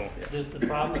 Straw poll. Yeah. The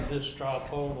problem with this straw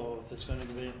poll, though, if it's gonna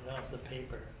be off the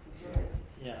paper,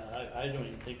 yeah, I don't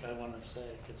even think I wanna say,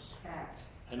 because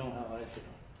I know how I feel.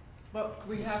 But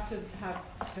we have to have,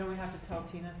 don't we have to tell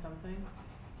Tina something?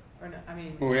 Or no, I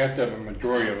mean. Well, we have to have a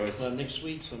majority of us. Well, next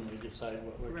week's when we decide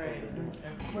what we're going to do.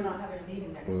 We're not having a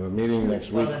meeting next Well, week. the meeting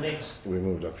next Well, week, the next- we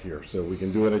moved up here, so we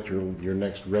can do it at your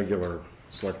next regular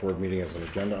select board meeting as an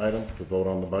agenda item to vote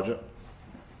on the budget.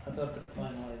 I thought the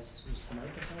finalized was tonight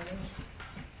or something?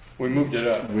 We moved it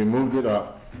up. We moved it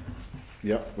up.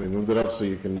 Yep, we moved it up so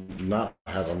you can not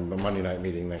have a Monday night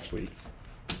meeting next week.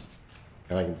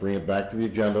 And I can bring it back to the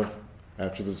agenda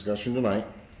after the discussion tonight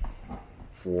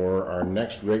for our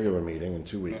next regular meeting in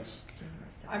 2 weeks.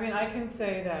 I mean, I can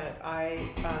say that I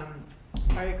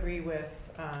agree with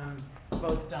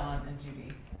both Don and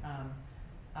Judy.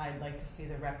 I'd like to see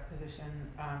the rec position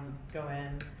go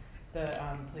in, the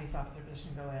police officer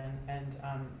position go in, and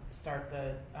start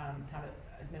the town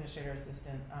administrator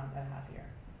assistant at half year.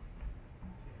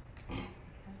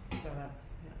 So that's,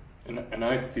 yeah. And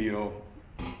I feel,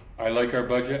 I like our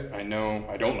budget. I know,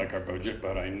 I don't like our budget,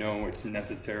 but I know it's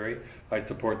necessary. I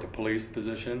support the police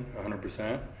position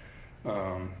 100%.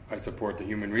 I support the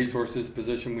human resources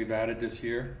position we've added this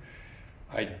year.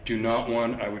 I do not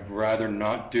want, I would rather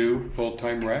not do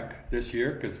full-time rec this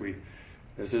year because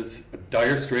this is a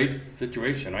dire straits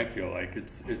situation. I feel like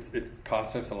it's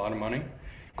cost us a lot of money.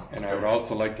 And I would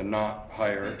also like to not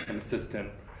hire an assistant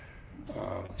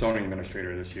zoning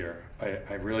administrator this year.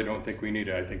 I really don't think we need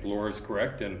it. I think Laura's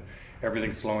correct and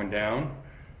everything's slowing down.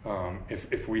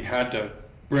 If we had to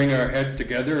bring our heads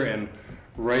together and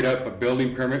write up a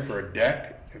building permit for a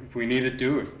deck, if we needed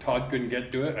to, if Todd couldn't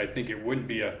get to it, I think it wouldn't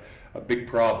be a big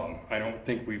problem. I don't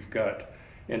think we've got,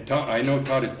 and Todd, I know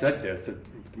Todd has said this at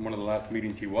one of the last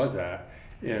meetings he was at,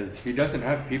 is he doesn't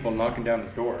have people knocking down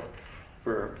his door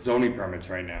for zoning permits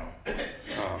right now.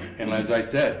 And as I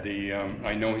said,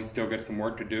 I know he's still got some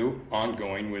work to do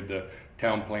ongoing with the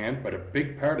town plan, but a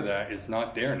big part of that is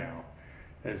not there now.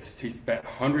 He spent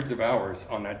hundreds of hours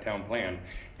on that town plan,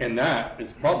 and that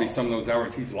is probably some of those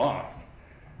hours he's lost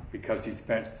because he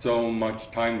spent so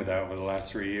much time with that over the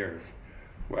last 3 years.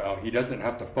 Well, he doesn't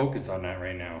have to focus on that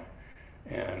right now.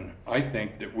 And I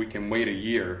think that we can wait a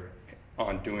year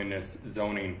on doing this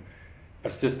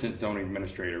assistant zoning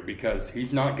administrator because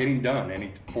he's not getting done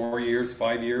any 4 years,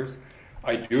 5 years.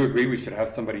 I do agree we should have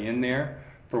somebody in there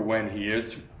for when he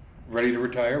is ready to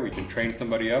retire. We can train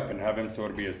somebody up and have him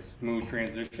sort of be a smooth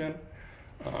transition.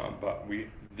 But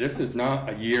this is not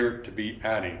a year to be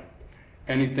adding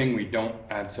anything we don't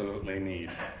absolutely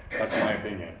need. That's my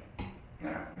opinion.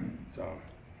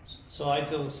 So I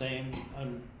feel the same.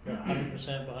 I'm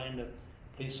 100% behind the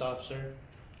police officer.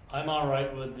 I'm all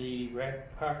right with the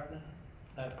rec part,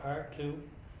 that part too.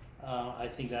 I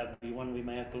think that would be one we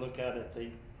may have to look at if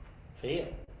they fail.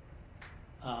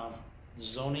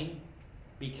 Zoning,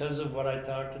 because of what I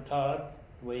talked to Todd,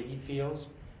 the way he feels,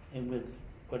 and with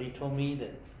what he told me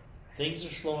that things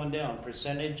are slowing down,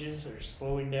 percentages are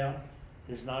slowing down.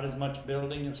 There's not as much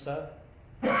building and stuff.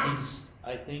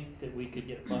 I think that we could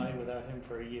get by without him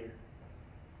for a year.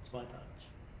 That's my thoughts.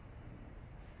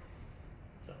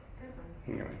 So,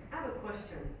 anyway. I have a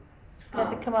question. You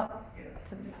have to come up.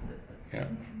 Yeah.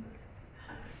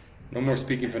 No more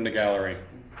speaking from the gallery.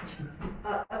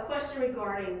 A question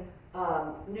regarding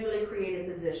newly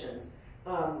created positions.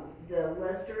 The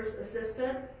Lester's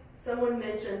assistant, someone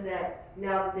mentioned that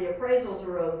now that the appraisals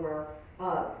are over,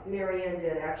 Mary Ann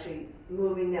did actually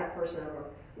moving that person over.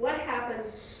 What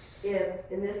happens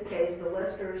if, in this case, the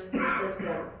Lester's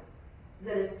assistant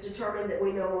that is determined that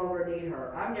we no longer need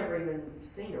her? I've never even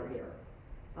seen her here.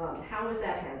 How is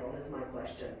that handled is my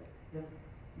question. If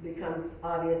it becomes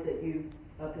obvious that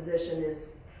a position is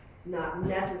not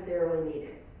necessarily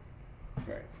needed.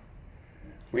 Right.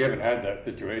 We haven't had that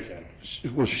situation.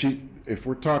 Well, if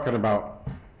we're talking about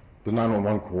the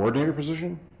 911 coordinator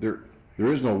position, there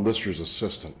is no Lister's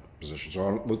assistant position. So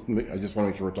I just want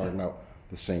to make sure we're talking about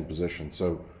the same position.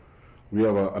 So we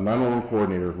have a 911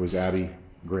 coordinator who is Abby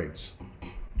Griggs,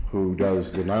 who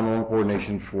does the 911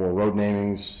 coordination for road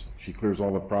namings. She clears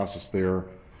all the process there.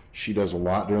 She does a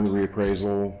lot during the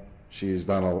reappraisal. She does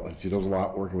a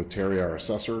lot working with Terry, our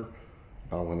assessor,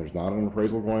 when there's not an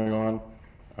appraisal going on.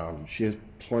 She has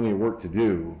plenty of work to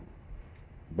do,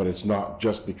 but it's not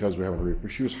just because we haven't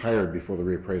she was hired before the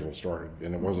reappraisal started,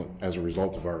 and it wasn't as a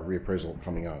result of our reappraisal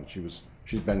coming on. She's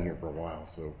been here for a while,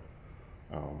 so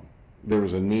there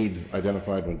was a need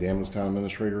identified when Dan was town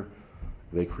administrator.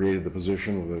 They created the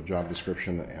position with a job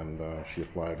description, and she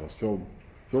applied and was filled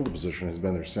the position, has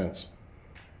been there since.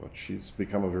 But she's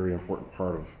become a very important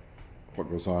part of what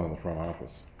goes on in the front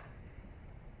office.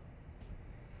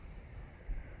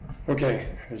 Okay,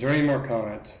 is there any more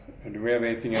comments? And do we have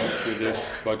anything else with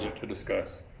this budget to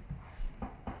discuss?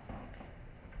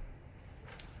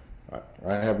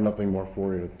 I have nothing more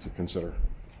for you to consider.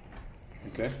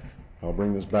 Okay. I'll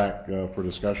bring this back for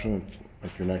discussion at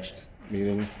your next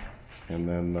meeting, and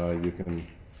then you can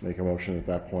make a motion at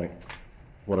that point,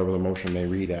 whatever the motion may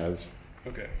read as.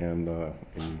 Okay. And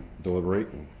deliberate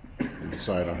and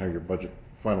decide on how your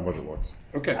final budget looks.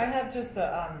 Okay. I have just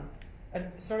a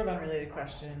sort of unrelated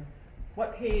question.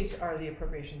 What page are the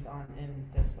appropriations on in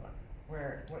this book?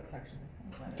 What section is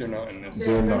it? They're not in this.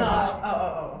 They're not.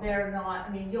 Oh. They're not.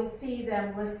 I mean, you'll see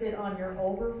them listed on your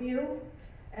overview,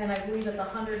 and I believe it's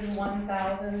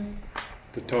 101,000.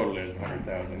 The total is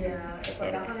 100,000. Yeah, it's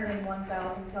like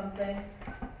 101,000 something.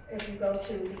 If you go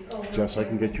to the overview. Jess, I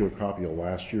can get you a copy of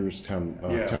last year's town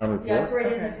report. Yeah, it's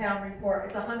right in the town report.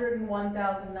 It's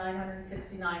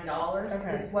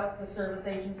 $101,969 is what the service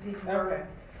agencies were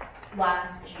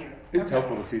last year. It's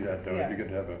helpful to see that, though. It'd be good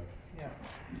to have a. Yeah.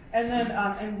 And then,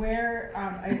 and where,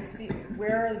 I see,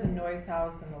 where are the noise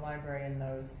house and the library in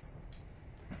those?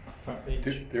 Front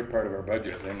page. They're part of our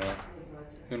budget. They're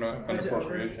not an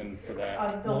appropriation for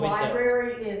that. The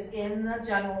library is in the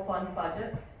general fund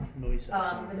budget. The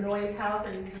noise house,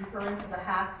 are you referring to the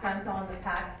half cent on the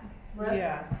tax list?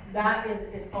 Yeah. That is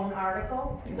its own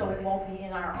article, so it won't be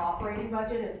in our operating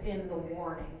budget, it's in the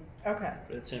warning. Okay.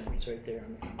 But it's right there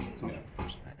on the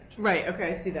first page. Right,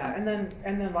 okay, I see that. And then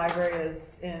library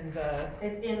is in the...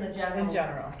 It's in the general. In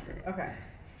general, okay.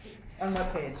 On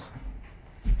what page?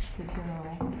 The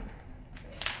general.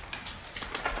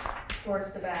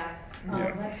 Towards the back.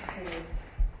 Let's see.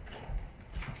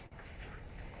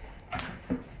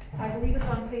 I believe it's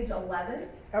on page 11.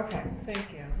 Okay,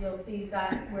 thank you. You'll see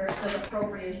that where it says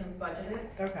appropriations budgeted.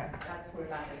 Okay. That's where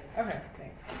that is. Okay,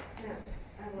 thanks. Yeah,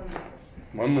 I have one more.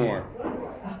 One more.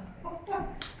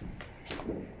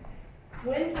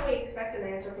 When can we expect an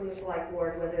answer from the select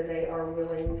board whether they are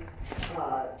willing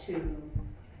to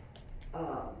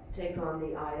take on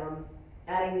the item,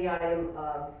 adding the item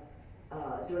of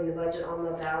doing the budget on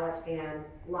the ballot and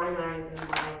line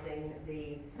itemizing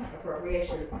the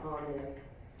appropriations on the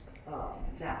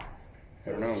ballots? So I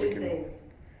don't know, two things.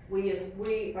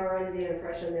 We are under the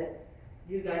impression that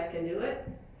you guys can do it,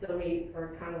 so we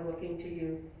are kind of looking to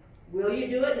you. Will you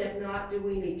do it? And if not, do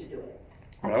we need to do it?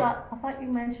 I thought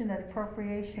you mentioned that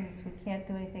appropriations we can't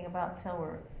do anything about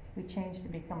until we change to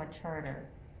become a charter.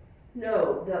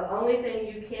 No, the only thing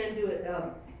you can do it,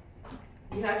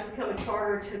 you have to become a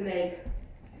charter to make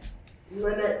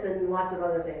limits and lots of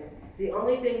other things. The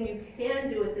only thing you can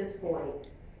do at this point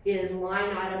is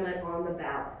line item it on the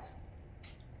ballot.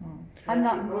 I'm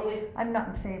not in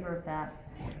favor of that,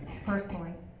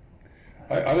 personally.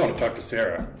 I want to talk to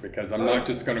Sarah, because I'm not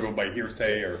just going to go by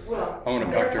hearsay, or I want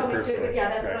to talk to her personally. Yeah,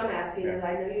 that's what I'm asking, is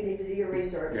I know you need to do your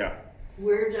research. Yeah.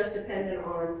 We're just dependent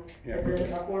on a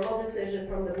formal decision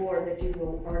from the board that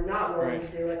you are not willing to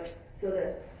do it, so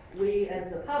that we as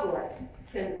the public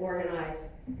can organize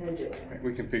and do it.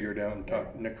 We can figure it out and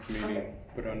talk next meeting,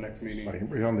 put it on next meeting. I can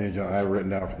put it on the agenda. I have written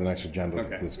down for the next agenda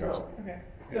to discuss it. Okay,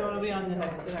 so it'll be on the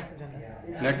next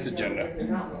agenda. Next agenda.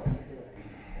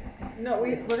 No,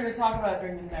 we're going to talk about it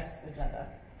during the next agenda,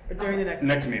 or during the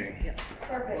next meeting. Yeah.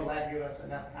 Perfect. Will that give us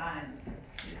enough time?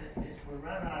 We're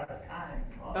running out of time.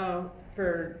 Oh,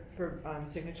 for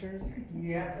signatures?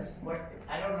 Yeah,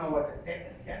 I don't know what the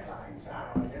deadlines are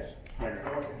on this.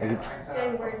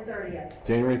 January 30th.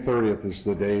 January 30th is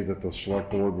the day that the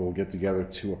select board will get together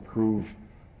to approve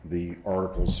the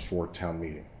articles for town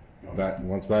meeting.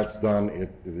 Once that's done,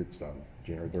 it's done.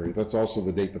 January 30th. That's also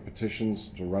the date the petitions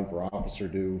to run for office are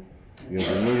due.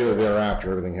 Immediately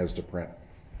thereafter, everything has to print.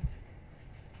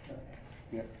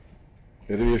 Yep.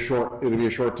 It'll be a short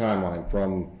timeline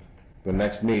from the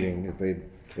next meeting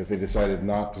if they decided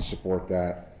not to support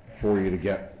that for you to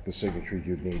get the signatures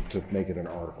you'd need to make it an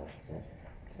article.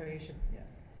 So you should, yeah.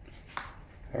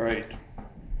 All right,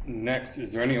 next,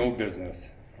 is there any old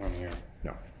business on here?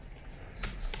 No.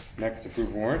 Next,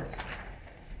 approve warrants.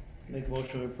 Make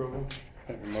motion to approval.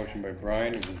 I have a motion by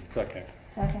Brian, is there a second?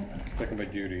 Second. Second by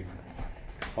Judy.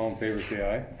 All in favor,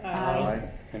 say aye.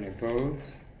 Aye. Any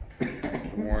opposed? The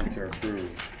warrants are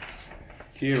approved.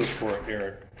 Kia report,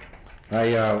 Eric.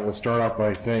 I will start off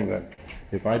by saying that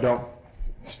if I don't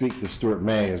speak to Stuart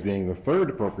May as being the third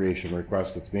appropriation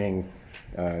request that's being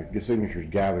signatures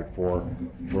gathered for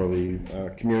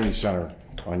the community center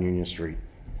on Union Street.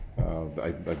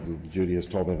 Judy has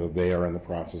told me that they are in the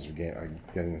process of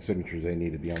getting the signatures they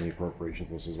need to be on the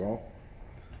appropriations list as well.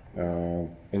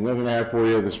 And the other thing I have for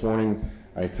you this morning,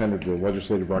 I attended the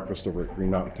legislative breakfast over at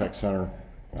Green Mountain Tech Center.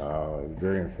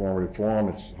 Very informative forum.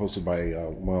 It's hosted by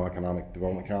Moyle Economic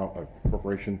Development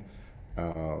Corporation.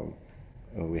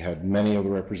 We had many of the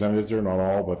representatives there, not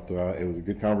all, but it was a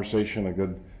good conversation, a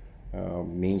good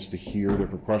means to hear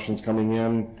different questions coming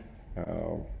in.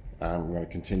 I'm going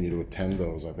to continue to attend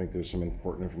those. I think there's some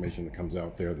important information that comes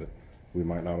out there that we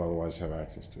might not otherwise have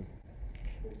access to.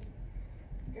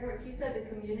 Eric, you said the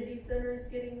community center is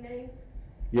getting names?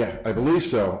 Yeah, I believe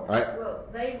so. Well,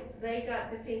 they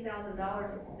got $15,000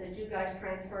 that you guys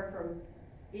transferred from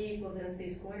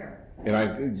E=MC square.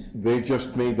 And they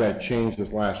just made that change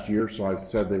this last year, so I've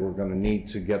said they were going to need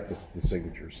to get the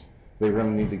signatures. They were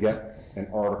going to need to get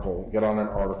on an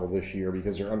article this year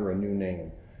because they're under a new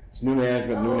name. It's new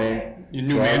management, new name.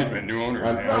 New management, new owners.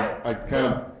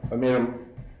 I made them,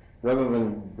 rather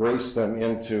than grace them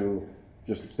into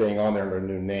just staying on there under a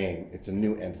new name, it's a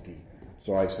new entity.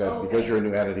 So I said, because you're a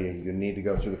new entity, you need to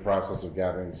go through the process of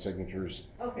gathering the signatures,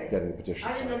 getting the petition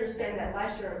I didn't signed. understand that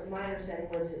last year. My understanding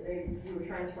was that you were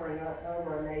transferring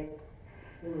over and it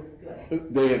was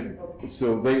good.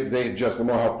 They had just, the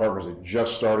Mohawk Health Partners had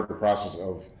just started the process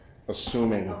of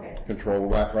assuming control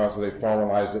of that process. They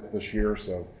formalized it this year,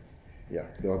 so yeah,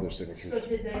 they'll have their signatures. So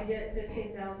did they get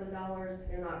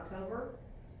 $15,000 in October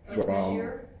of this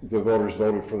year? The voters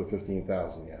voted for the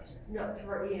 15,000, yes. No,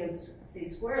 for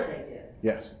EMC Square they did.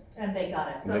 Yes. And they got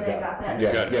it. So they got that.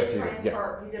 Yes, yes,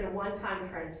 Transfer. You did a one-time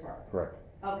transfer. Correct.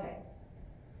 Okay.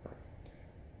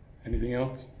 Anything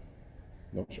else?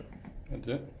 No, sir. That's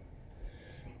it?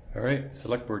 All right,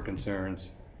 select board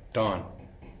concerns. Don.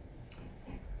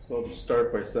 So I'll just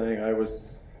start by saying I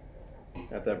was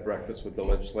at that breakfast with the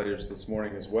legislators this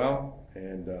morning as well,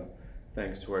 and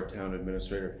thanks to our town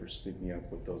administrator for speaking up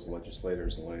with those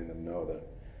legislators and letting them know that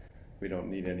we don't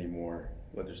need any more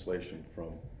legislation from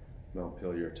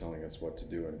Montpelier telling us what to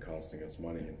do and costing us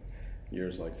money in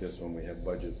years like this when we have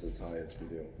budgets as high as we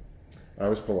do. I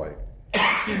was polite.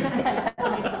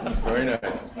 Very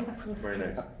nice, very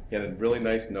nice. He had a really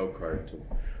nice note card to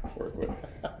work with.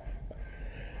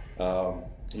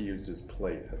 He used his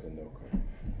plate as a note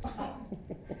card.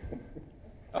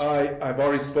 I've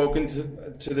already spoken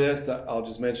to this. I'll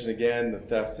just mention again the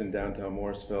thefts in downtown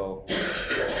Morrisville.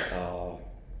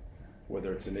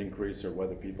 Whether it's an increase or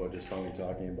whether people are just finally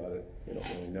talking about it, we don't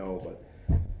really know, but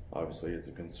obviously it's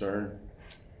a concern.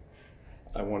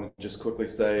 I want to just quickly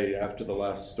say, after the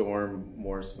last storm,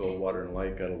 Morrisville Water and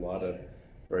Light got a lot of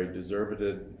very deserved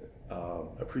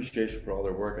appreciation for all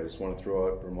their work. I just want to throw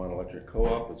out Vermont Electric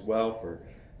Co-op as well for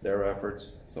their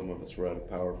efforts. Some of us were out of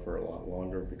power for a lot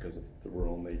longer because of the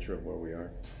rural nature of where we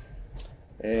are.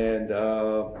 And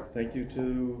thank you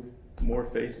to more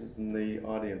faces in the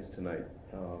audience tonight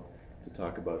to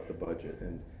talk about the budget.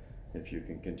 And if you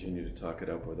can continue to talk it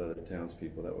up with other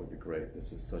townspeople, that would be great.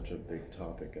 This is such a big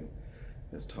topic, and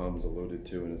as Tom has alluded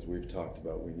to, and as we've talked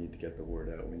about, we need to get the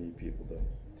word out. We need people to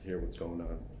hear what's going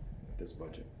on with this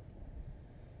budget.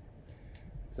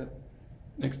 That's it.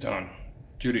 Thanks, Don.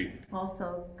 Judy.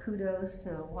 Also, kudos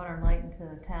to Water and Light and to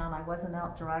the town. I wasn't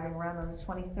out driving around on the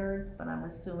 23rd, but I'm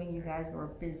assuming you guys were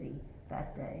busy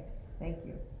that day. Thank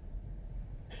you.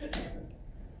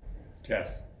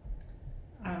 Jess.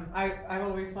 I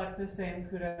will reflect the same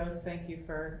kudos. Thank you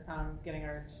for getting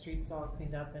our streets all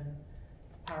cleaned up and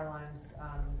power lines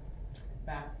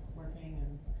back working,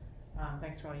 and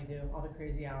thanks for all you do, all the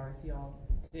crazy hours you all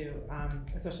do,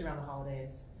 especially around the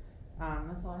holidays.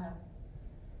 That's all I have.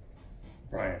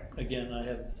 Brian. Again, I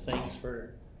have thanks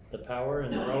for the power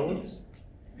and the roads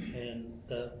and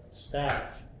the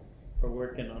staff for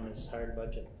working on this hard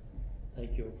budget.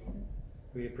 Thank you.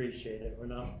 We appreciate it. We're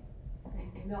not.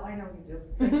 No, I know you do.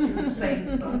 Thank you for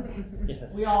saying so.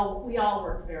 Yes. We all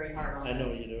work very hard on I know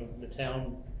this. you do. The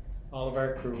town, all of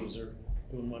our crews are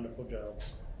doing wonderful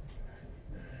jobs.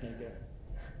 Thank you.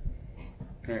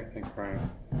 All right, thanks, Brian.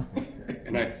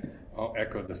 And I'll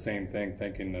echo the same thing,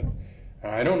 thinking that,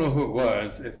 I don't know who it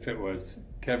was, if it was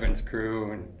Kevin's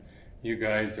crew and you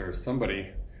guys or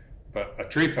somebody, but a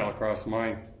tree fell across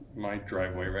my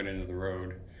driveway right into the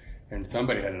road, and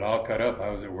somebody had it all cut up. I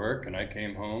was at work and I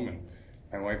came home and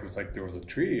my wife was like, there was a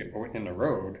tree in the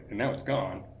road and now it's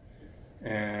gone.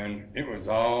 And it was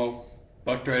all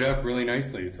bucked right up really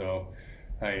nicely. So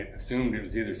I assumed it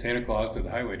was either Santa Claus or the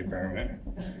highway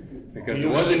department because it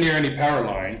wasn't near any power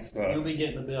lines. You'll be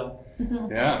getting the bill.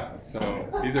 Yeah, so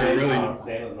either a really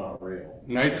Santa's not real.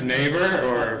 nice neighbor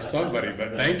or somebody,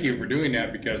 but thank you for doing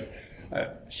that because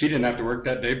she didn't have to work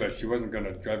that day, but she wasn't going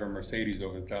to drive her Mercedes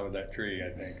over the top of that tree, I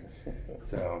think.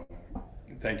 So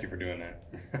thank you for doing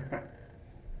that.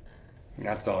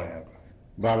 That's all I have.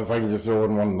 Bob, if I can just throw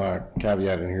in one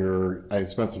caveat in here, I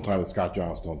spent some time with Scott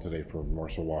Johnstone today from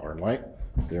Morristown Water and Light,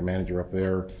 their manager up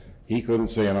there. He couldn't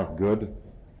say enough good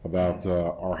about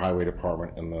our highway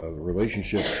department and the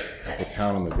relationship that the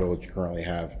town and the village currently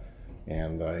have,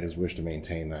 and his wish to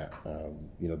maintain that.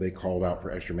 You know, they called out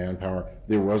for extra manpower.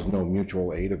 There was no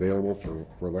mutual aid available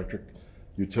for electric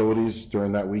utilities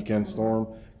during that weekend storm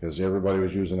because everybody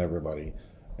was using everybody.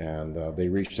 And they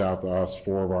reached out to us.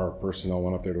 4 of our personnel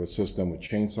went up there to assist them with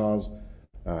chainsaws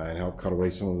and help cut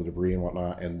away some of the debris and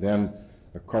whatnot. And then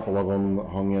a couple of them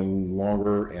hung in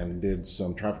longer and did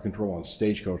some traffic control on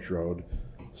Stagecoach Road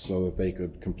so that they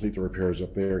could complete the repairs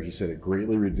up there. He said it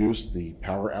greatly reduced the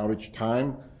power outage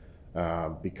time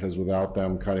because without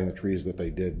them cutting the trees that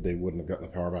they did, they wouldn't have gotten the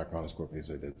power back on as quickly as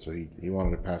they did. So he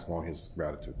wanted to pass along his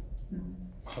gratitude.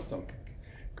 Awesome.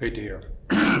 Great to hear.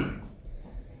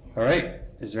 All right.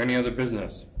 Is there any other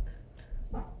business?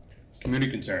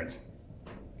 Community concerns.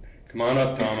 Come on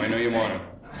up, Tom. I know you want to.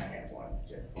 I have one,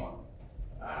 just one.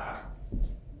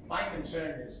 My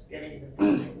concern is getting the people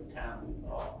in town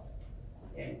involved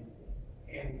in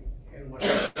what's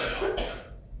going on.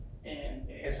 And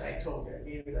as I told you, I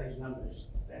gave you those numbers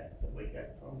that we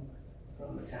got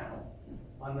from the town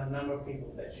on the number of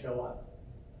people that show up.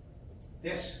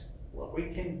 This, what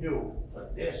we can do for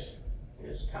this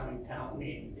coming town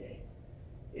meeting day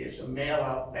is to mail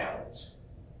out ballots.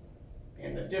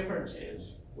 And the difference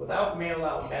is, without mail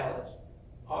out ballots,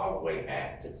 all the way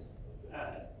back to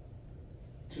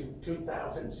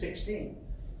 2016,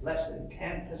 less than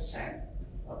 10%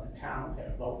 of the town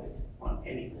had voted on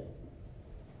anything.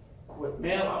 With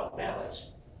mail out ballots,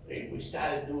 we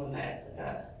started doing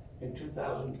that in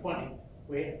 2020.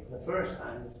 The first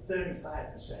time was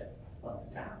 35% of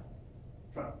the town,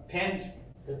 from 10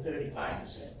 to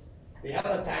 35%. The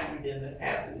other time we did it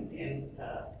happened in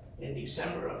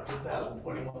December of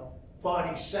 2021,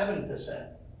 47%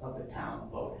 of the town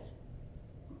voted,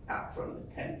 up from the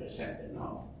 10% that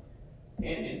normal.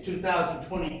 And in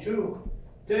 2022,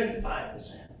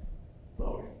 35%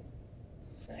 voted.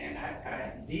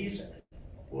 And these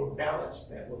were ballots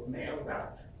that were mailed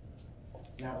out.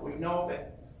 Now we know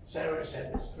that Sarah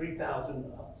said it's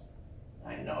 $3,000.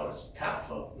 I know it's tough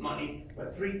for money,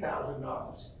 but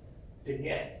 $3,000 to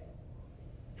get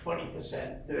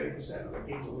 20%, 30% of the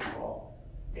people involved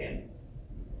in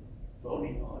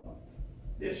voting on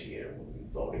this year.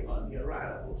 We'll be voting on your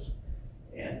articles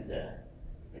and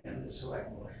the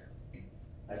select board.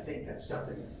 I think that's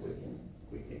something that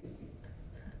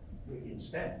we can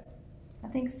spend. I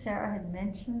think Sarah had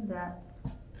mentioned that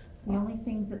the only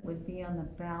things that would be on the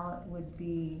ballot would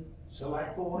be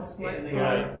select board and the board.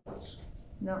 articles.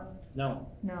 No.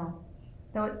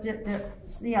 Though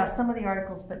yeah, some of the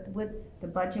articles, but the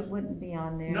budget wouldn't be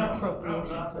on there. No,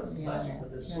 appropriations wouldn't be on there.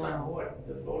 But the select board,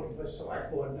 the voting for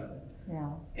select board member. Yeah.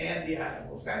 And the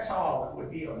articles. That's all that would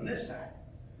be on this time.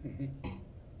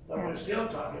 But we're still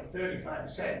talking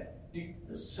 35%.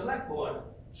 The select board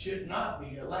should not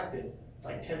be elected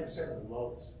by 10% of the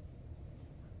voters.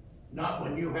 Not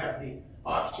when you have the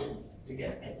option to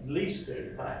get at least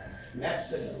 35. And that's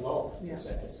been the lowest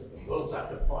percentage. So it goes up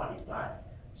to 45.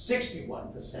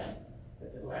 61%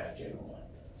 at the last general one.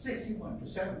 61%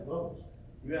 of the voters.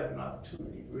 You have an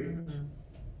opportunity to reach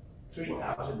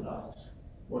 $3,000.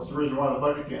 What's the reason why the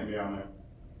budget can't be on there?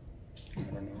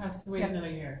 Has to wait another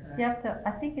year. Right? You have to.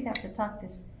 I think you'd have to talk to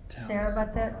Sarah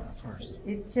about that.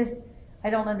 It's just I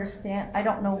don't understand. I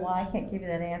don't know why. I can't give you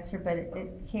that answer, but it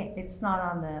can't. It's not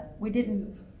on the. We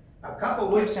didn't. A couple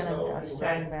of weeks ago, we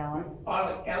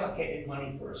allocated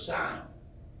money for a sign.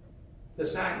 The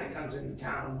sign that comes into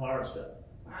town in Morrisville.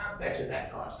 I bet you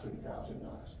that costs $3,000.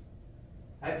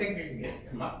 I think you can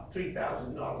come up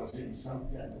 $3,000 in some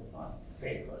general fund,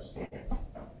 pay for a stamp.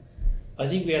 I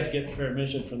think we have to get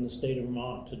permission from the state of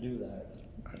Vermont to do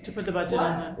that. To put the budget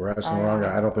on that? We're asking the wrong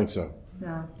guy. I don't think so.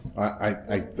 No.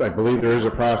 I believe there is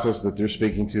a process that they're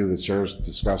speaking to that Sarah's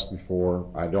discussed before.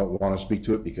 I don't want to speak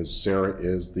to it because Sarah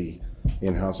is the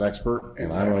in-house expert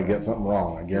and I don't want to get something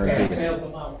wrong. I guarantee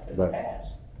it. But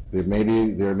there may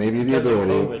be the Because of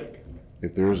ability, COVID.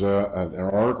 if there's an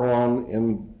article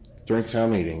during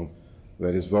town meeting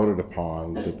that is voted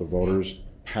upon, that the voters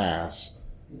pass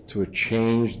to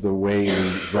change the way we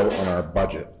vote on our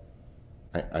budget.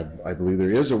 I believe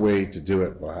there is a way to do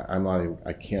it, but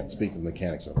I can't speak to the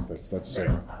mechanics of it. That's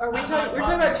Are we talking, we're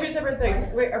talking about two separate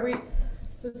things. Wait,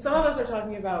 so some of us are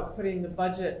talking about putting the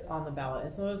budget on the ballot,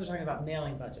 and some of us are talking about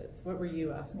mailing budgets. What were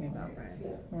you asking about, Brian?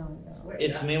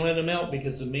 It's mailing them out,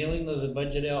 because the mailing of the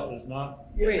budget out is not.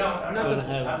 Wait, I'm not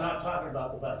not talking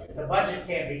about the budget. The budget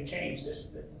can't be changed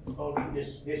voting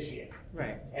this year.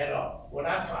 Right. At all. What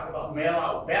I'm talking about, mail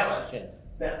out ballots,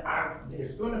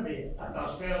 there's gonna be an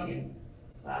Australian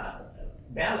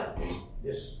ballot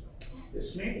this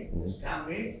meeting, this town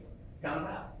meeting coming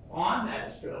up. On that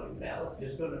Australian ballot,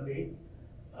 there's gonna be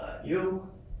you,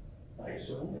 I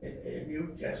assume, and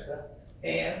you, Jessica,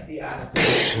 and the article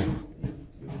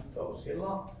you folks get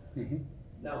along.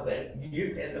 Now that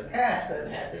you, in the past, that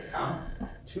had to come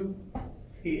to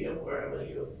here, wherever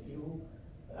you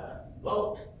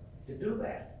vote to do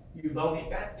that. You've only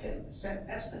got 10%.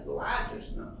 That's the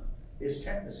largest number, is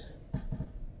 10%.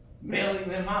 Mailing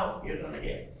them out, you're gonna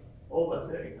get over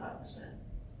 35%.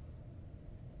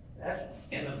 That's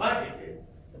in the budget.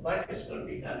 The budget's gonna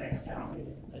be done at town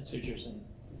meeting. That's what you're saying.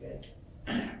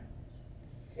 Okay.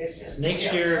 It's just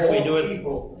Next year, if we do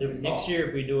it, next year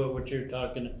if we do it, what you're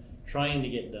trying to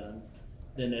get done,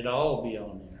 then it'll all be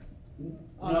on there.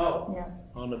 No.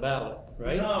 On the ballot,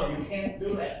 right? No, you can't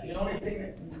do that. The only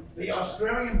thing the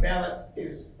Australian ballot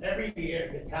is every year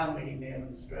the town meeting there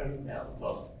an Australian ballot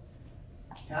vote.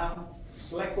 Town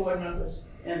select board members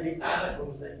and the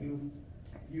articles that you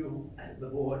as the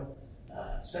board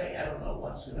say. I don't know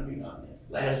what's going to be on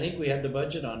there. I think we had the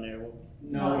budget on there.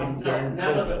 No, none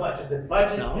of the budget. The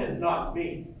budget did not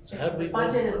be. So how did we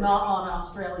Budget is not on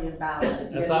Australian ballot.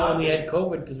 I thought when we had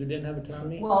COVID, because we didn't have a town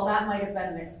meeting. Well, that might have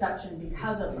been an exception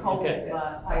because of COVID, Okay.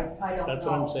 but I don't know. That's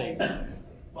what I'm saying.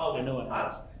 Well, I know it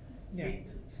has.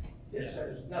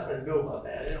 There's nothing to do about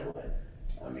that anyway.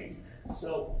 I mean,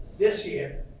 so this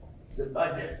year, the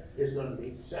budget is gonna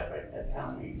be separate at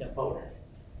town meeting voted.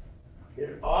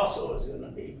 There also is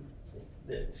gonna be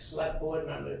the select board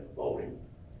member voting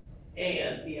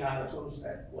and the articles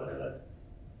that whatever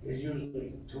is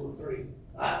usually 2 or 3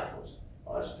 articles,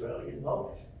 Australian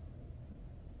voters.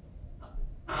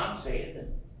 I'm saying that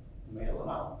mail them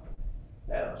out,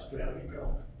 that Australian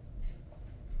vote.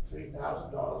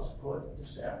 $3,000 according to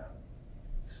Sarah.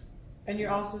 And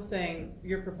you're also saying,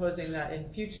 you're proposing that in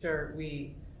future,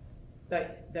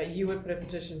 that you would put a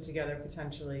petition together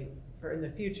potentially for in the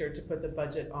future to put the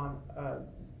budget on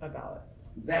a ballot.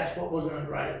 That's what we're gonna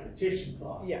write a petition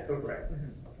for. Yes. Correct.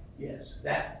 Yes,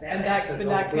 that And has to but go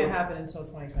that through. can't happen until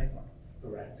 2024.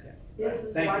 Correct. If the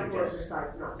Thank you, select board Jessica.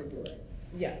 decides not to do it.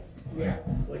 Yes. Yeah,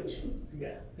 which,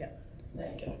 yeah.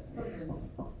 Thank you.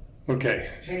 Okay.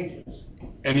 Changes.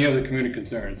 Any other community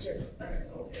concerns?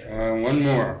 One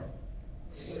more.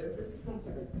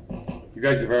 You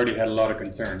guys have already had a lot of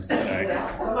concerns tonight.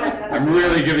 I'm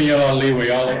really giving you a lot of leeway,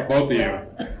 both of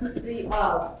you.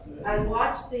 I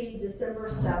watched the December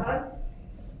 7th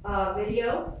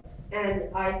video, and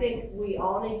I think we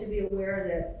all need to be aware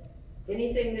that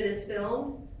anything that is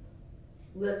filmed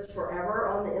lives forever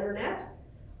on the internet.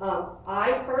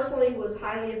 I personally was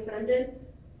highly offended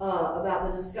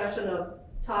about the discussion of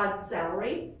Todd's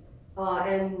salary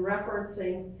and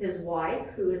referencing his wife,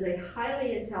 who is a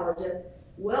highly intelligent,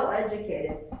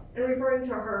 well-educated, and referring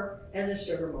to her as a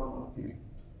sugar mama.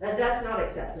 That's not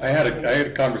acceptable. I had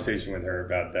a conversation with her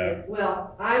about that.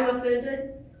 Well, I'm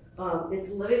offended. It's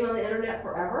living on the internet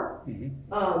forever.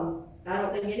 I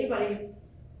don't think anybody's,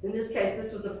 in this case,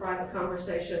 this was a private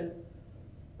conversation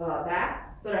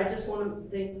back, but I just want to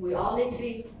think we all need to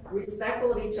be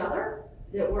respectful of each other,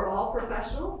 that we're all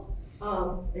professionals,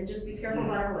 and just be careful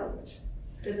about our language.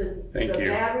 Because it's a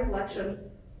bad reflection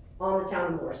on the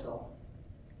town of Morristown.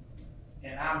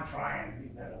 And I'm trying to be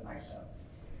better myself.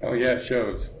 Oh yeah, it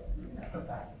shows.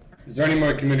 Is there any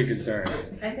more community concerns?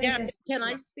 Yes, can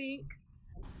I speak?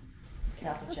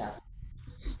 Kathy Chapman.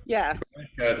 Yes.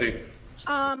 Kathy.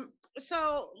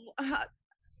 So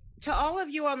to all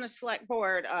of you on the select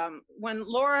board, when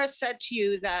Laura said to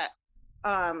you that,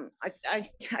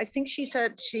 I think she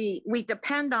said we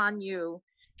depend on you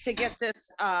to get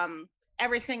this,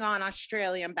 everything on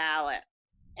Australian ballot.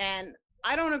 And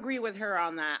I don't agree with her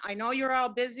on that. I know you're all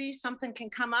busy. Something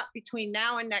can come up between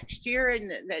now and next year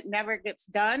and that never gets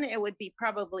done. It would be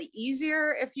probably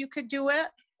easier if you could do it.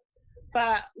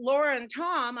 But Laura and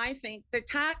Tom, I think the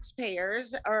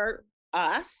taxpayers are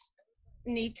us.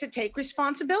 need to take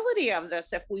responsibility of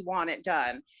this if we want it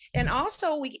done. And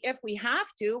also, if we have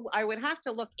to, I would have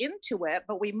to look into it,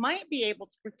 but we might be able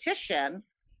to petition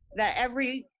that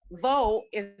every vote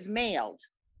is mailed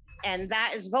and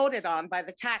that is voted on by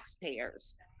the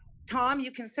taxpayers. Tom,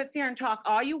 you can sit there and talk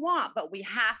all you want, but we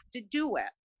have to do it.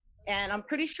 And I'm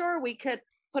pretty sure we could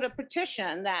put a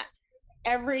petition that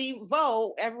every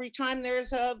vote, every time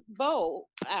there's a vote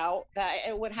out, that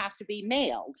it would have to be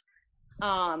mailed.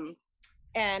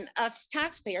 And us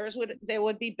taxpayers they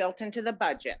would be built into the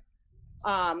budget.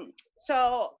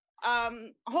 So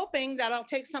hoping that I'll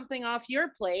take something off your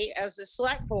plate as a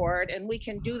select board and we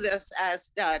can do this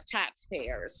as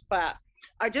taxpayers. But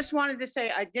I just wanted to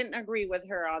say I didn't agree with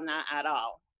her on that at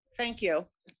all. Thank you.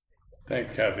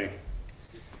 Thanks, Kathy.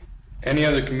 Any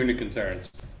other community concerns?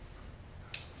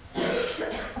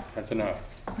 That's enough.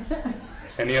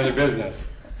 Any other business?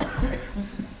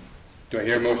 Do I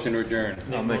hear a motion to adjourn?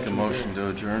 I'll make a motion to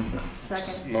adjourn.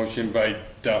 Second. Motion by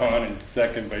Don and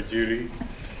second by Judy.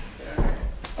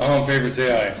 All in favor,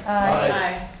 say aye.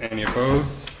 Aye. Any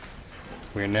opposed?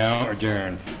 We are now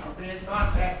adjourned. I'll be in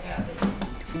contact, Kathy.